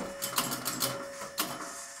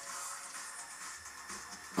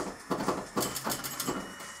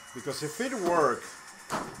 Because if it worked,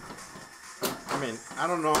 I mean, I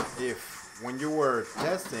don't know if when you were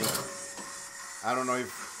testing, I don't know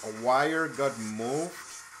if a wire got moved,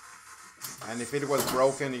 and if it was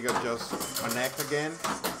broken, you could just connect again.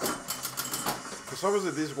 Because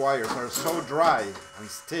obviously these wires are so dry and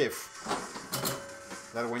stiff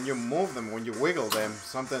that when you move them, when you wiggle them,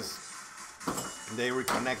 sometimes they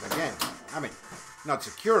reconnect again. I mean, not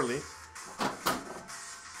securely,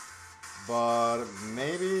 but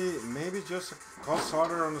maybe just call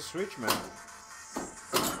solder on the switch, man.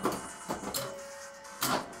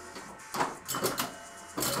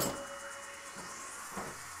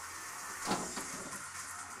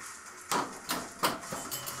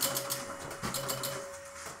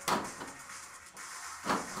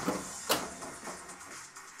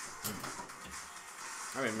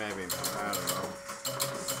 I mean, maybe, I don't know.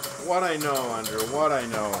 What I know, Andrew, what I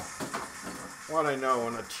know. What I know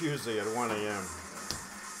on a Tuesday at 1 a.m.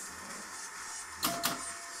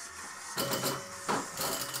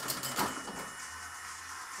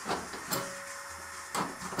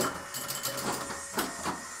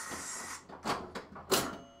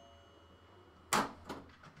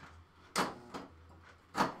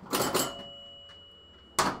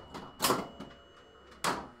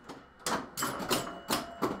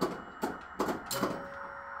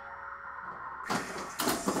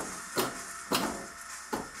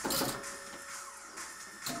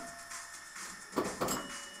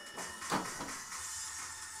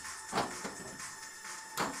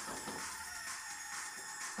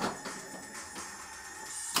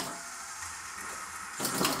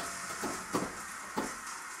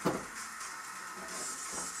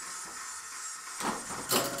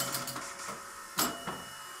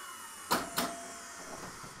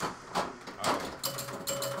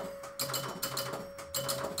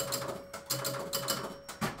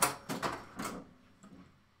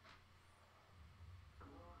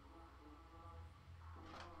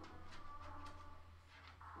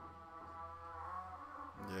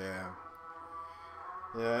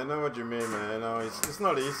 Yeah, I know what you mean, man. I know it's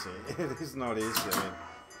not easy. It is not easy. I mean,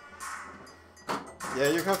 yeah,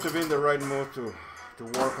 you have to be in the right mood to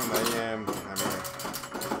work on the AM. I mean,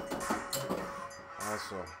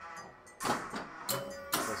 also,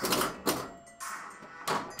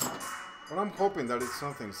 but I'm hoping that it's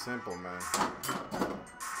something simple, man.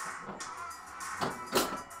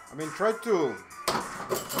 I mean, try to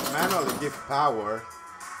manually give power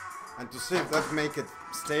and to see if that make it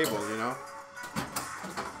stable, you know.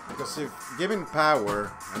 Because if giving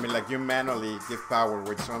power, I mean, like you manually give power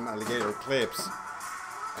with some alligator clips,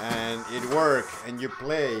 and it works, and you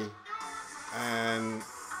play, and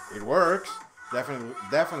it works,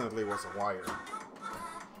 definitely was a wire.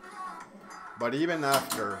 But even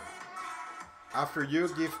after you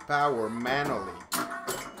give power manually,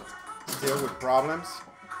 still with problems,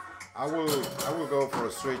 I will go for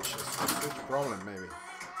a switch problem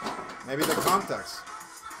maybe the contacts.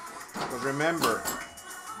 Because remember.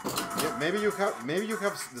 Yeah, maybe you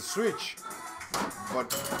have the switch,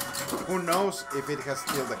 but who knows if it has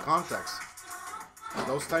still the contacts?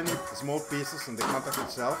 Those tiny small pieces in the contact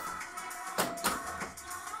itself.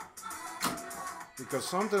 Because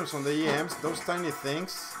sometimes on the EMs, those tiny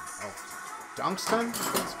things of tungsten,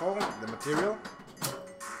 it's called, the material,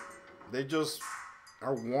 they just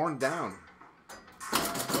are worn down.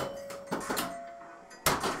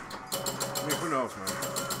 I mean, who knows, man?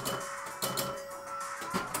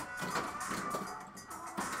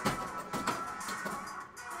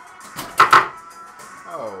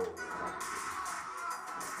 Wow.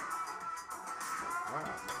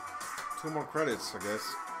 2 more credits, I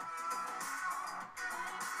guess.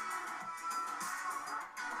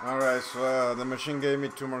 Alright, so the machine gave me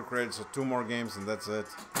 2 more credits, so 2 more games and that's it.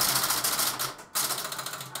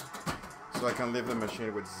 So I can leave the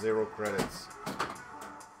machine with 0 credits.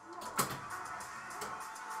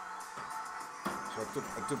 So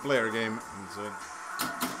a 2-player game, and that's it.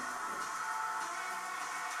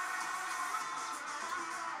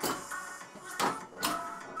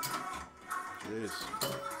 Jeez.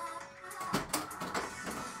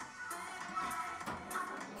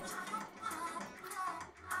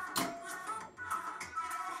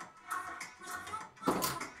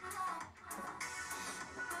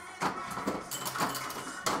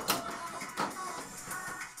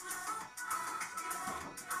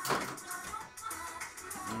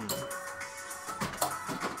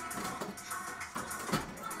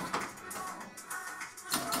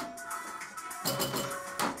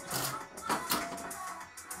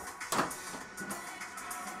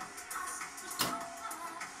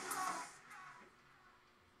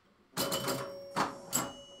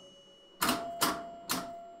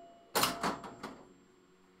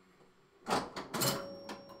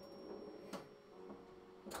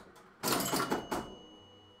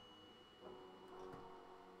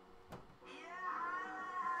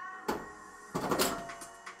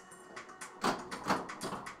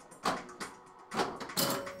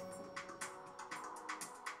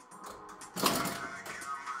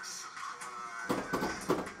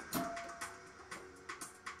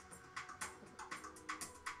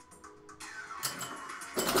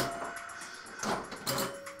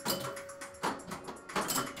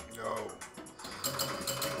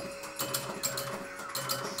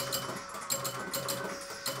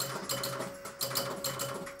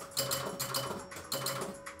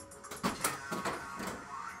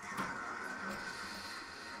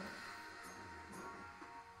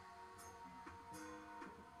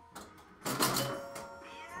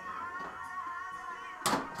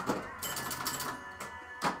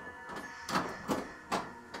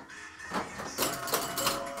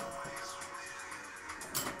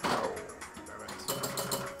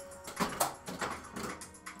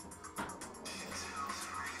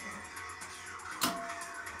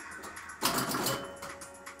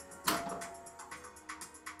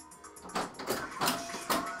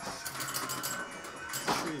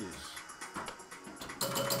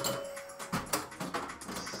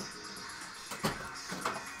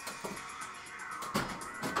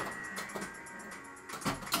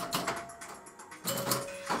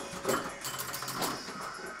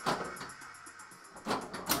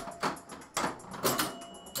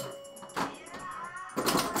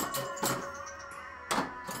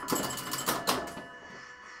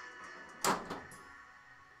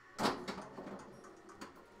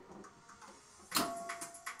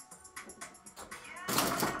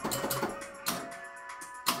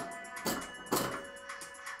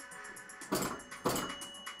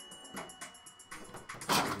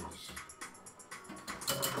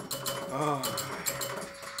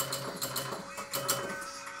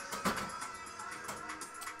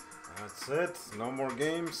 it. No more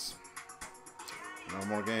games. No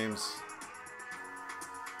more games.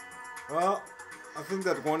 Well, I think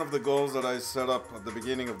that one of the goals that I set up at the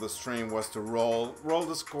beginning of the stream was to roll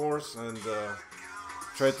the scores and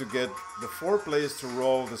try to get the 4 players to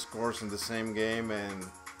roll the scores in the same game, and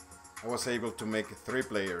I was able to make it 3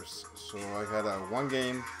 players. So I had one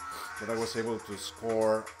game that I was able to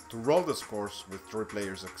roll the scores with 3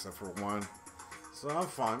 players except for 1. So I'm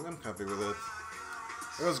fine. I'm happy with it.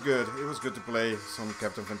 It was good. It was good to play some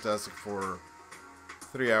Captain Fantastic for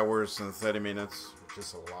 3 hours and 30 minutes, which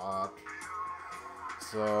is a lot.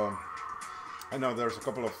 So I know there's a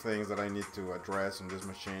couple of things that I need to address on this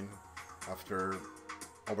machine after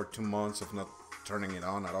over 2 months of not turning it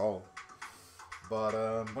on at all.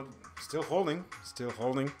 But still holding, and still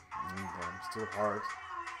hard.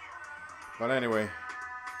 But anyway,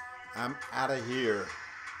 I'm out of here.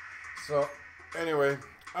 So anyway,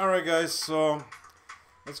 alright guys, so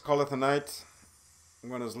let's call it a night. I'm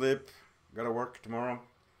gonna sleep. Gotta work tomorrow,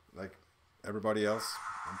 like everybody else,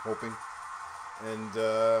 I'm hoping. And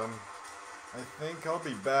I think I'll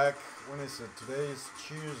be back. When is it? Today is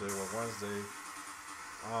Tuesday or Wednesday.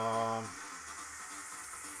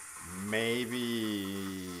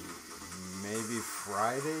 Maybe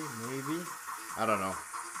Friday, maybe. I don't know.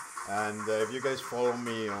 And if you guys follow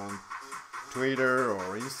me on Twitter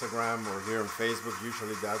or Instagram or here on Facebook,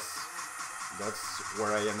 usually that's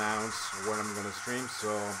where I announce when I'm gonna stream.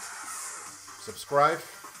 So subscribe,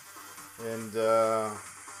 and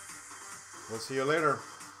we'll see you later.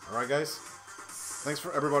 Alright guys, thanks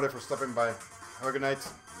for everybody for stopping by. Have a good night.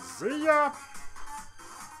 See ya.